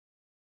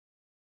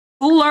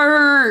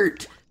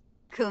flirt.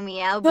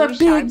 The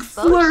big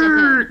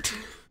flirt.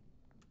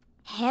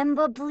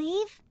 Hemba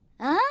believe?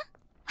 Huh?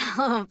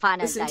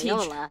 Listen,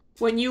 teacher,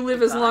 when you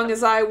live as long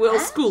as I will,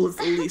 school is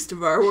the least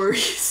of our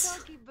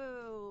worries.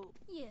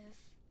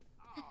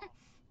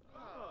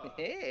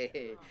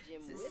 Hey,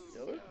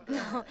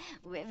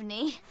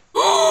 Whitney.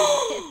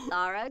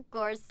 Sarah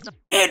Gorst.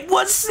 It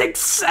was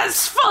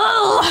successful!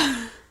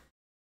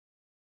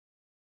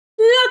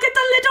 Look at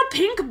the little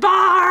pink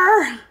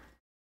bar!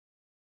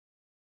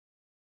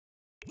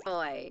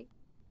 Boy.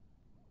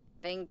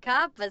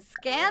 Vinkapa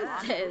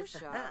Scantus.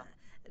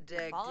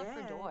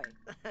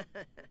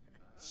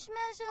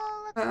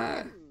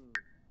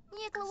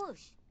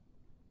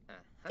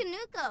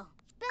 Kanuko.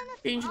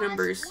 Change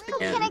numbers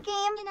again.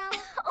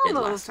 Did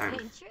last time.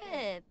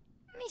 Trip.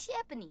 Miss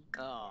Epony.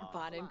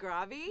 Bon and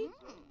Gravi?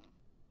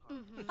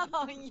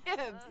 Oh,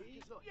 yeah.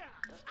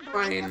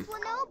 Fine.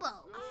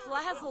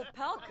 Flazzle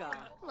Pelka.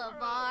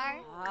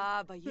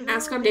 Lavar. But you.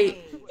 Ask on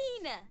date.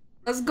 Dina.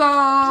 Let's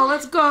go!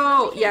 Let's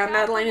go! Yeah,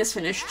 Madeline is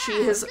finished.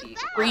 She has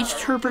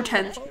reached her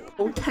potential.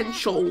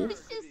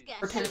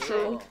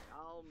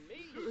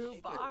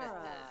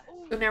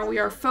 So now we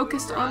are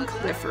focused on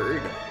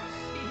Clifford.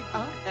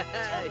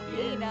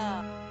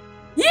 Nina.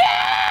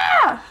 Yeah!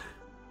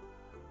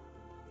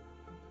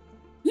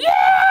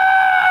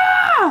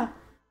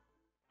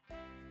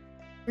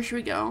 Where should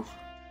we go?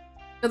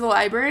 To the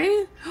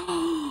library?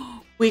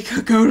 We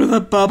could go to the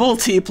bubble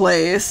tea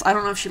place. I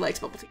don't know if she likes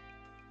bubble tea.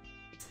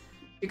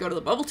 We go to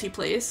the bubble tea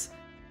place.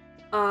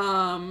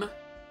 Or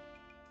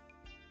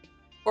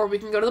we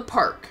can go to the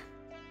park.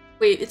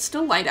 Wait, it's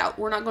still light out.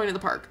 We're not going to the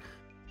park.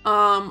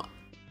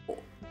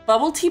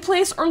 Bubble tea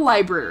place or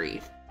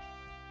library?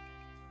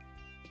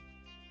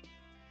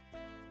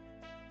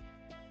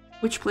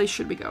 Which place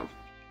should we go?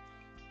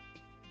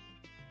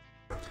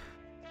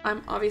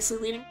 I'm obviously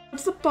leaning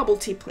towards the bubble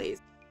tea place.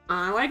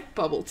 I like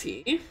bubble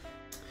tea.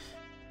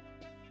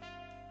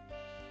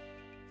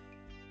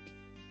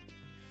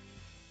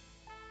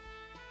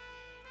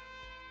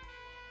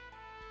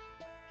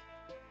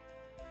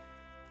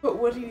 But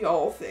what do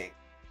y'all think?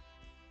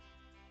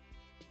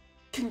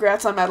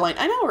 Congrats on Madeline.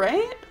 I know,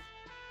 right?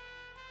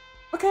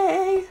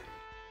 Okay.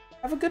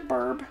 Have a good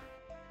burb.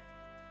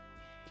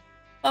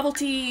 Bubble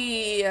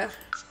tea.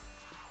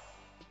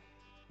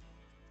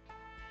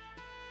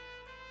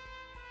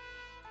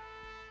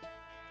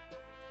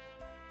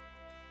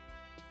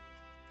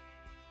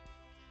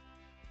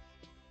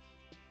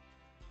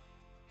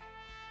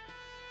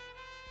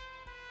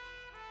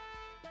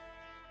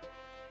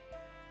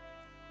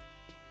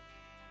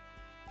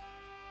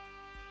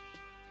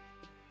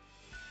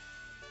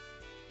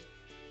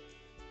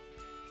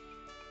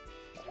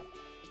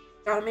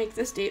 Gotta make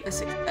this date a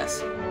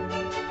success.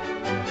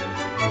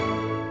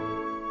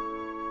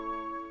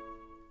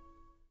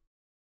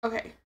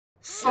 Okay.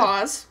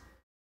 Pause.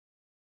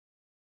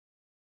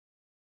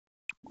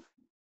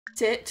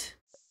 Sit.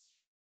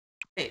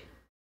 Wait.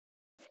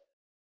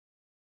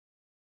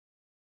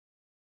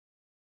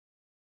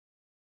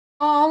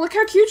 Oh, look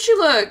how cute she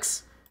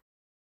looks!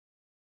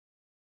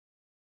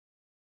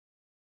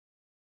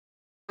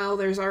 Oh,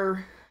 there's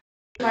our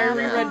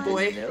fiery red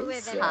boy.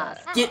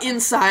 Get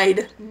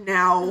inside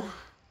now.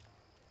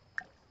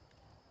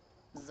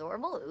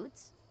 Zorbal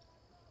Oots?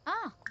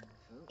 Ah,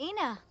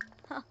 Ina.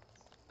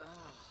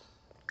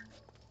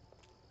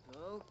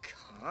 Oh,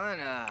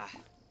 Kana.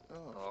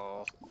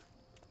 Oh.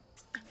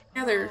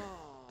 Together.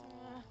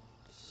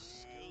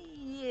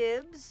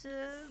 Yibs,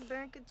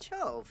 Bank of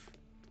Chove.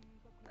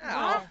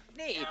 Oh,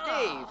 Dave.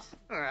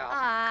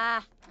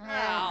 Ah.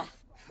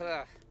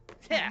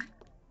 Yeah.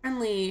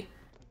 Friendly.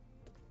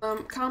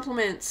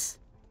 Compliments.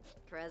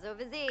 Trezo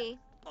Vizi.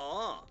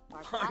 Oh,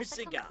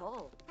 Marsiga.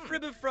 Cool.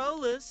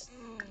 Fribifrolis.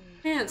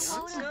 Dance.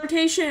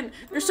 Rotation.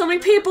 There's so many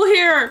people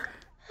here.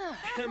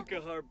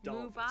 Kemkaharb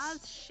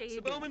Mubaz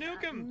Shaden.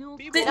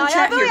 Sabomanukum. Sit in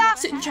chat here.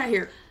 Sit in chat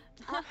here.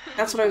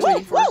 That's what I was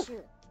waiting for.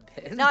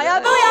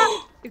 Naya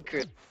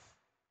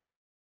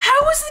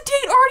How is the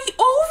date already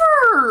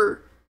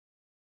over?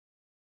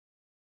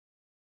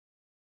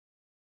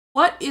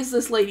 What is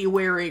this lady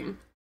wearing?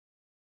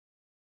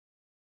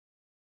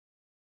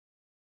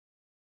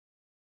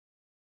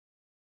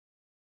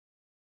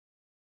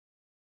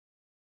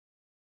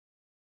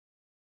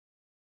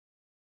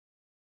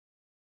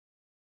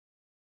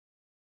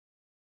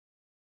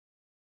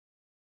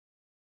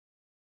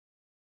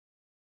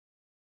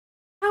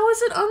 How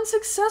is it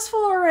unsuccessful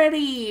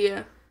already?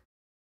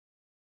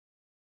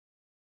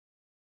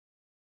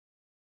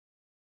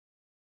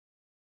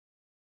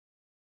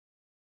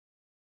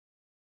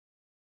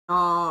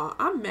 Aw,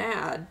 I'm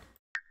mad.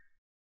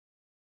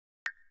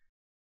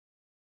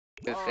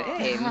 The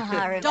fame.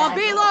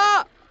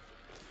 Dabila!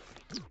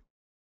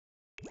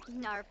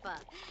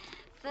 Narpa.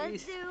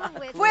 Fazoo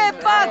with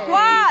Whippa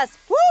Quas!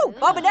 Woo!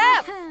 Bubba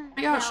Dap! Oh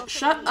my gosh,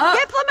 shut up!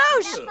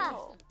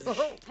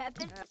 Diplamoosh!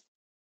 Pepin.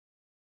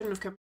 Shouldn't have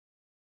come.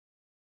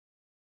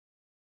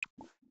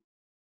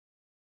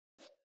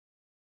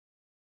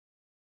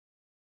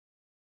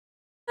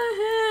 What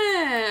the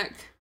heck?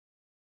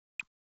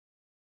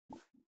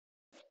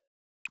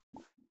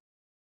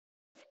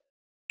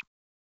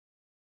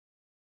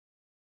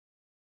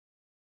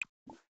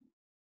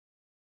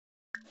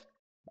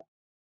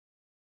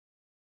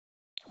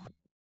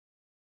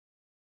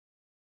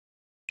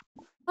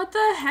 What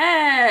the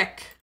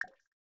heck?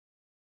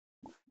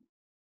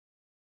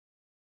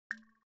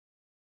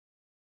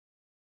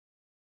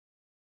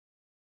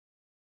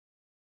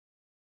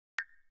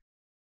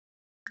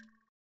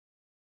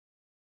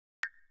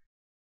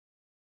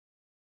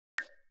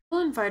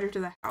 We'll invite her to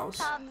the house.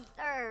 Tom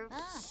serve.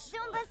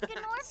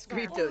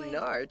 Scripto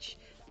Narch.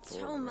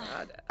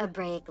 A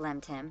break,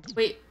 Lemtim.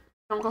 Wait,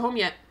 don't go home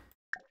yet.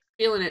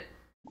 Feeling it.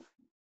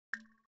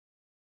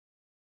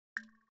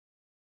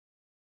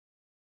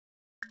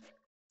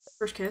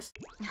 First kiss.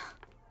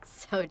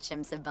 So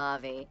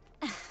Chimsabavi.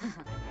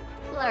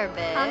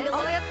 Flurbit.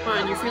 Come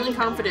on, you're feeling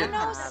confident.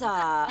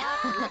 Nosa.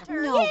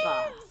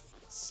 Nova.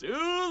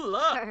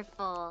 Sula.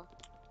 Purple.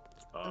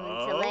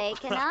 Untale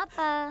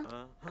Kanapa.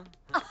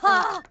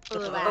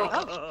 Ulak.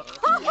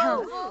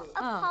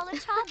 Apollo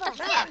Chaba.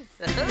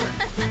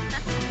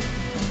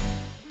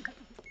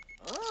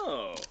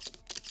 Oh.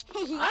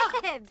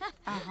 Yib.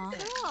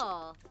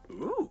 Cool.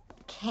 Ooh.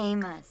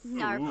 Camus.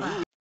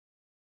 Narpa.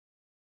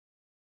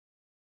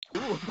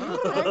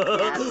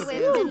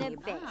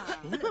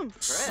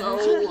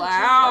 So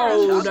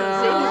loud.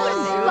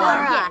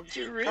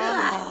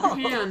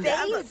 Man,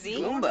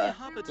 Zumba.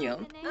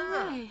 Yum.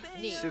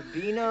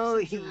 Subino.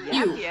 you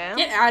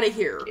get out of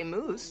here.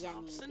 Emus.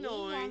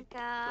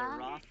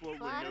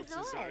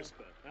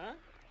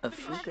 A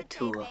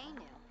fukatua.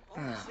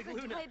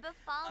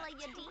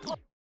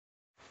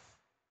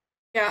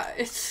 Yeah,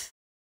 it's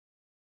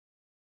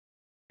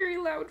very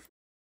loud.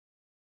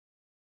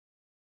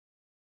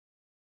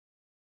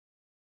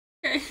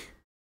 Okay.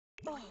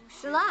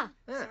 Sula.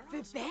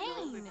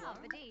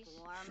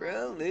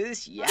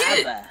 Frolus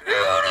Yaba.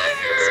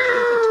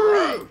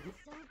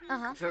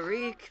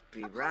 Farik,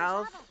 be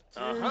Ralph.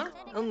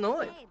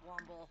 Illinois.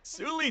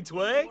 Suli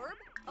Twig.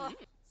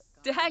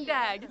 Dag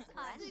dag.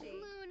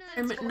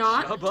 I'm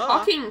not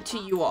talking to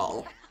you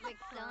all.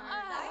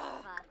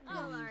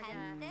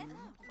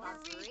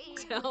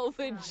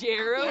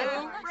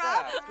 Delvajero.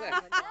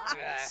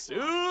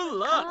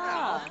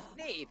 Sula.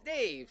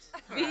 Dave.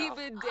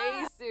 Viva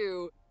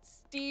Desu.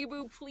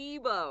 Stebu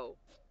Plebo.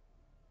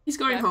 He's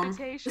going home.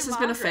 This has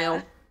been a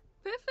fail.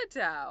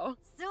 Piffatau.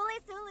 Suli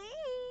Suli.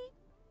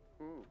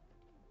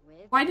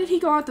 Why did he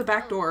go out the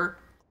back door?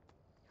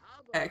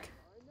 Heck.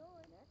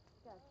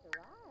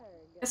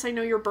 Yes, I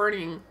know you're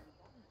burning.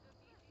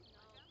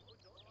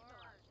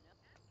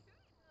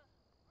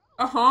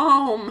 Go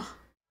home.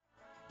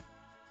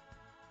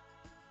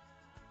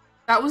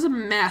 That was a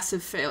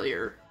massive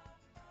failure.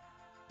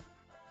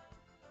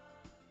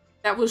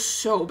 That was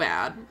so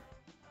bad.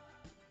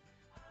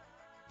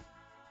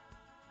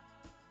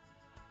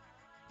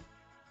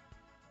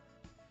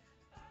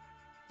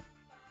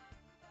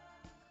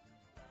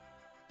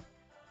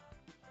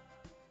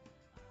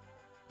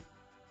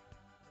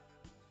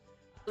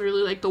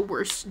 Literally like the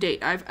worst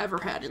date I've ever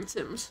had in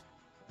Sims.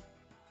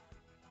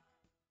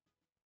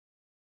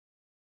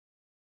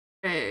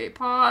 Okay,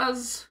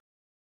 pause.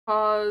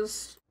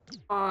 Pause.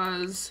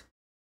 Pause.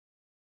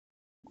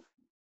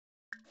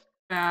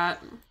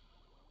 That.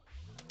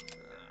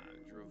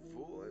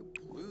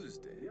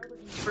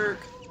 Work.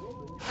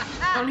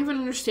 I don't even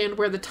understand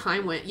where the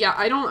time went. Yeah,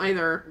 I don't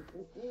either.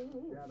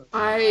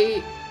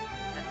 I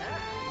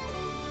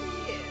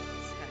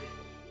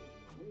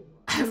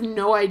have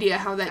no idea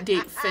how that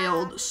date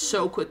failed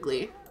so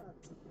quickly.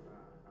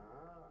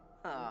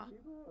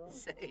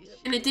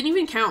 And it didn't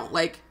even count.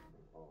 Like,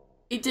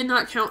 it did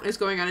not count as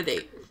going on a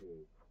date.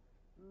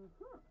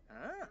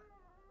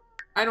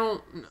 I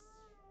don't know.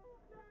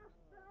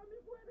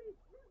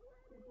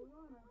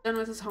 Done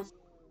with his home.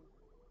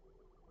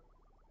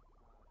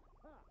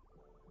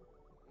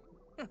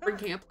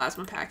 Bringing a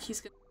plasma pack.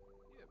 He's gonna.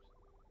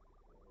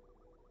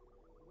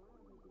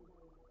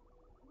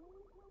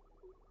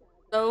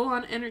 So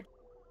on energy.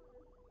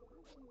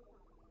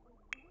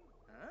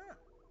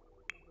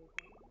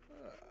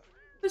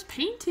 Who's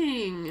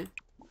painting?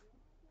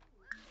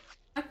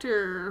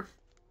 Actor.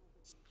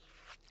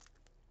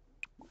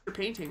 You're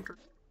painting.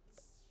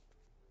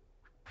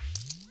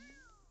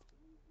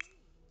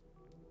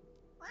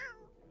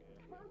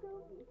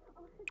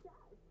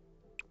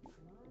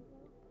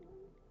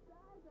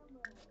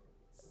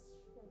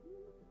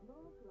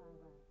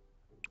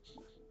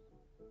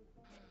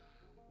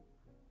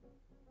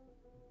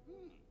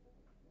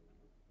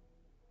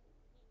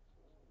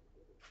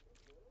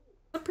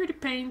 A pretty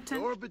painting.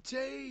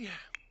 Orbite,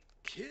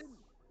 kid.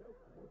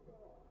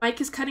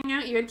 Mic is cutting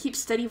out. You gotta keep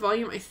steady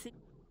volume. I think.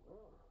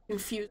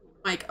 Confused.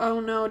 Mic. Oh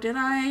no, did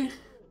I?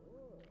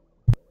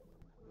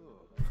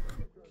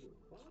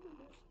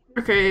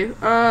 Okay.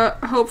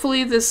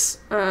 Hopefully this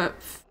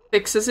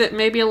fixes it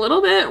maybe a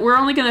little bit. We're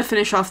only gonna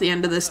finish off the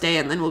end of this day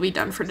and then we'll be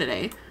done for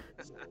today.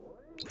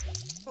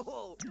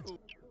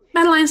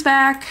 Madeline's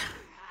back.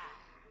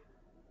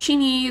 She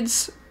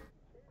needs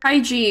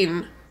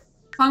hygiene,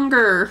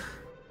 hunger.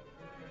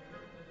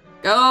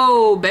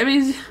 Go,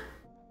 babies.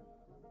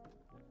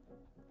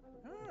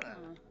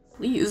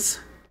 Please.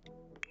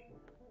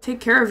 Take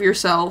care of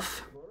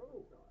yourself.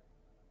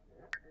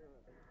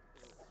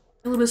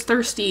 Caleb is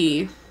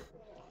thirsty.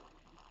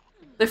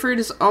 Clifford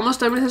is almost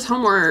done with his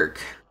homework.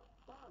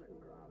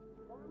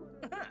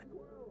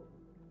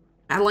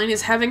 Adeline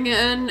is having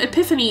an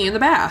epiphany in the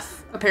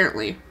bath,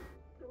 apparently.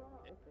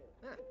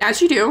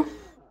 As you do.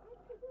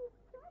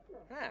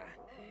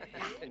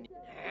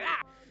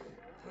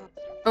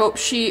 Oh,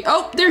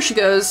 there she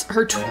goes.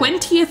 Her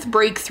 20th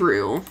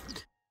breakthrough.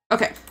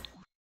 Okay.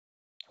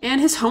 And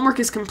his homework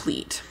is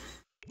complete.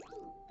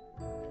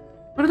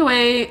 Put it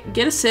away.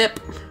 Get a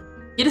sip.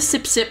 Get a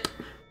sip sip.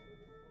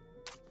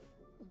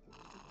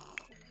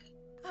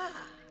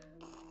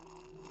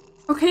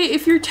 Okay,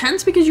 if you're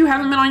tense because you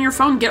haven't been on your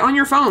phone, get on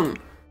your phone.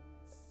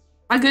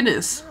 My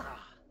goodness.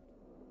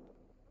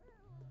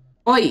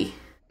 Oi.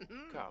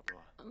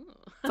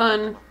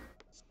 Fun.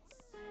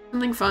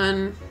 Something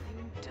fun.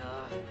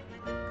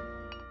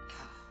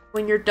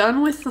 When you're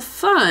done with the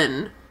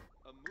fun,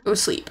 go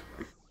sleep.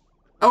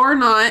 Or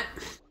not.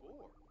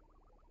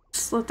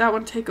 Just let that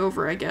one take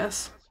over, I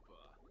guess.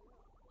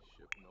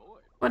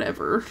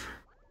 Whatever.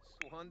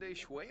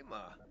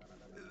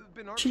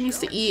 She needs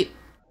to eat.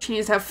 She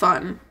needs to have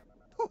fun.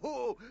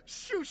 Oh,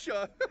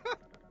 shusha.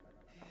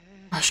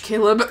 Gosh,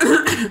 Caleb.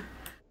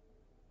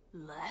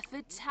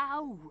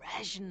 Lefetau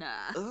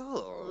Rejna.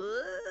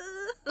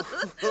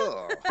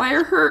 Why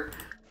are her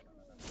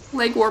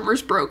leg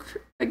warmers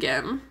broke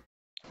again?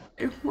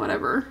 Okay,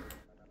 whatever.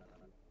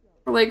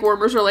 Her leg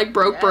warmers are like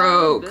broke.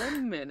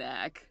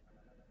 Minak.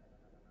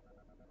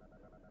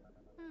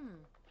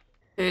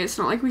 Okay, it's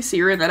not like we see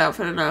her in that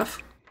outfit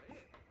enough.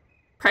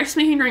 Practice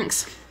making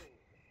drinks.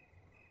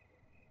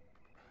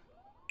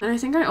 And I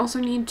think I also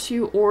need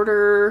to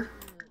order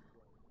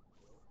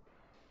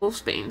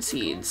wolfsbane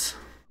seeds.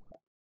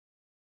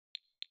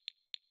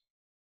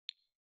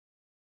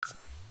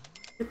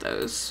 Get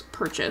those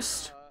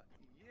purchased.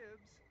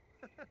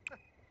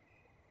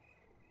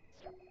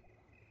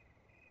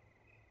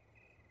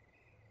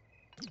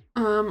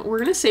 We're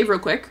gonna save real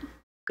quick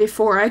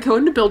before I go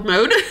into build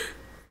mode.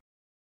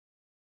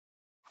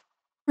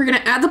 We're gonna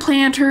add the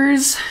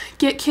planters,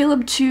 get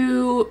Caleb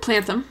to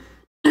plant them,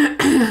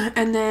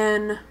 and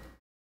then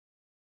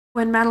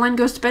when Madeline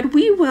goes to bed,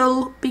 we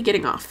will be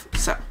getting off.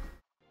 So,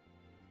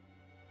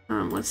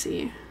 let's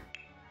see.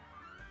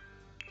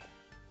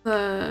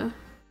 The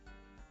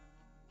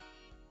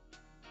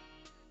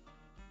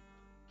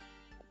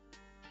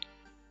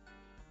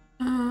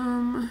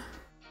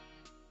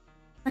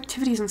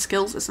activities and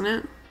skills, isn't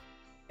it?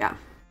 Yeah,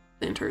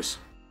 planters.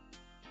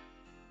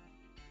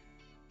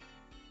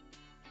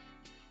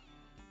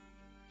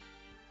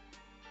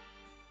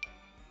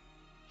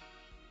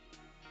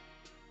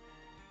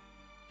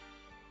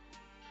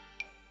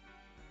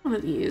 One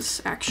of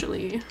these,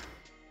 actually.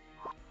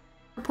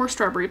 A poor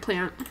strawberry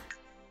plant.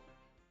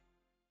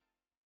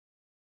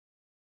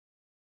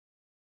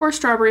 Poor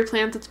strawberry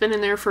plant that's been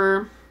in there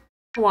for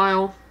a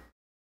while.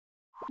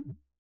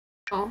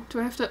 Oh, do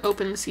I have to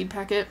open the seed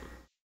packet?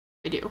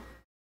 I do.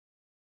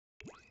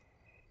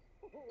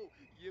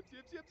 Yips,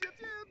 yips, yips,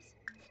 yips, yips.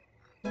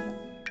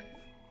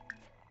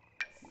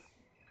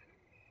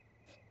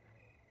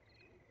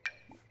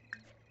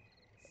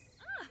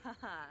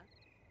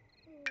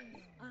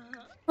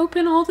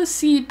 Open all the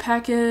seed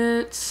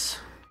packets.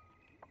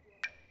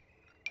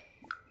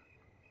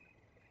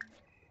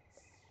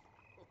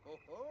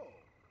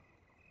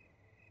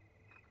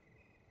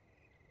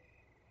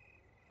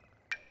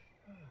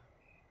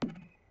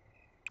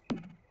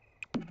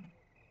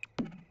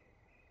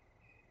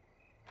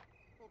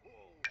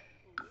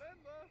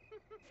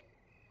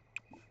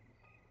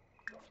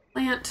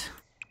 Plant.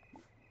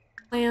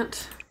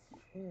 Plant.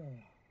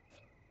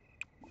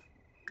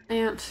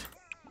 Plant.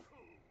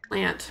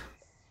 Plant.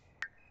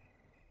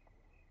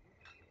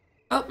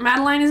 Oh,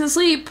 Madeline is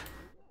asleep.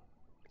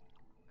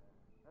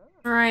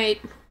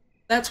 Alright.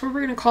 That's where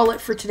we're gonna call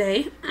it for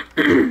today.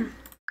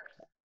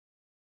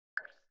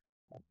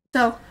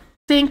 So,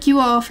 thank you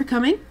all for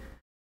coming.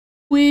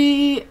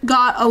 We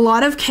got a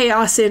lot of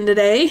chaos in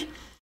today.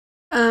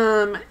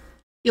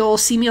 You'll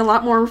see me a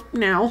lot more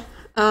now.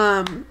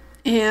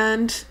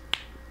 And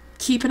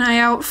keep an eye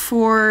out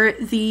for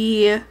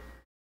the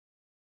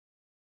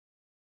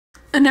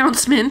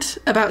announcement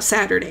about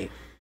Saturday,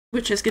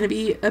 which is going to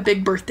be a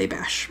big birthday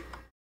bash.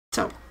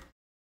 So,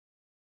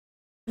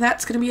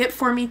 that's going to be it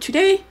for me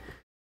today.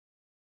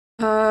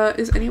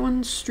 Is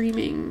anyone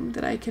streaming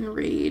that I can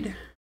raid?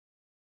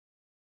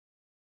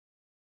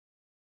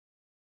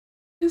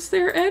 Is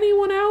there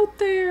anyone out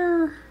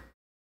there?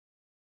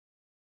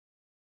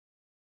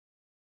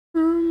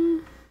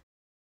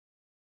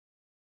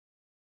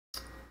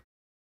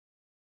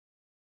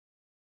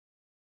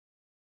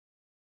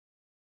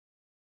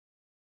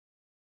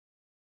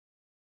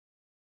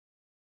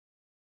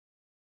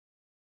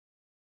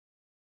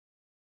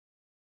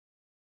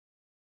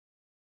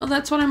 Well,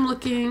 that's what I'm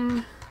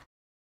looking.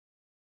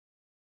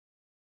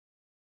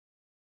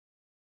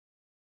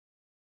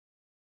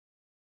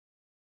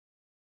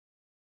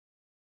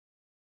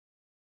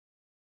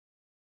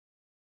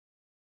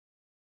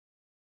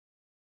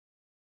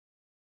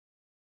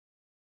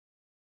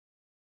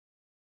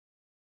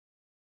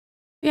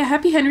 Yeah,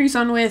 Happy Henry's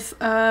on with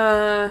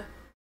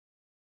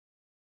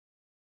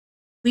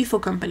Lethal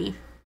Company.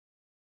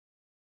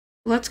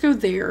 Let's go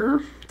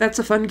there. That's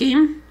a fun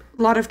game.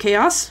 A lot of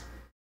chaos.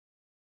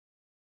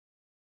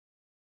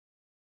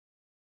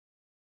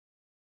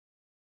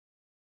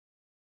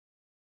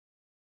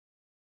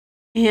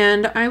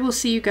 And I will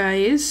see you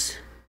guys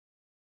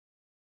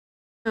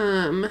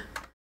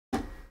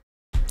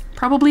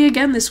probably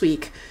again this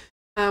week.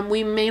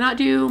 We may not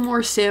do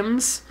more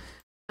Sims,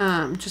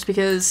 just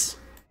because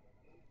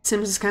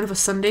Sims is kind of a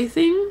Sunday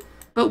thing,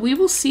 but we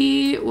will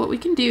see what we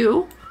can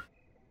do.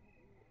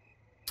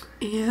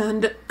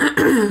 And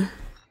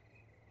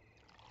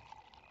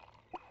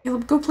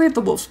Caleb, go play at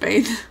the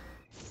wolfsbane.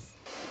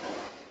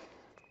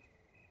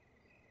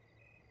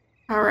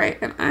 Alright,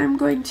 and I'm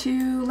going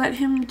to let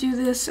him do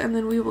this, and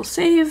then we will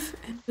save,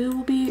 and we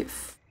will be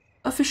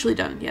officially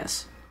done,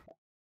 yes.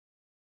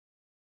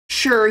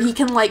 Sure, he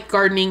can like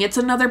gardening. It's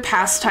another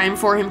pastime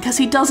for him, because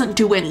he doesn't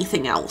do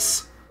anything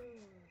else.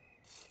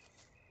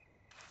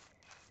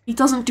 He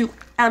doesn't do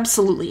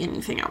absolutely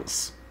anything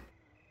else.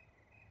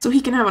 so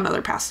he can have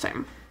another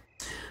pastime.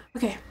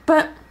 Okay,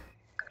 but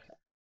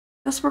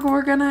that's where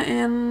we're gonna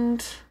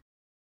end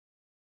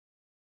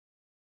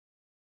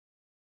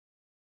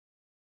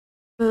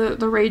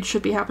the raid.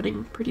 Should be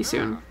happening pretty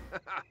soon.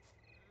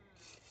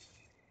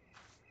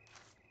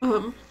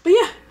 But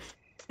yeah,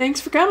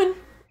 thanks for coming.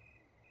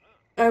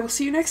 I will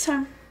see you next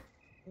time.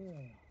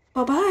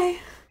 Bye-bye.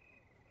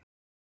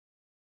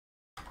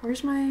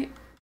 Where's my...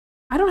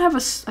 I don't have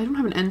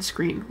an end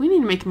screen. We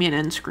need to make me an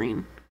end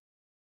screen.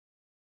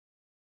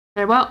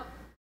 Okay, well,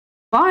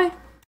 bye.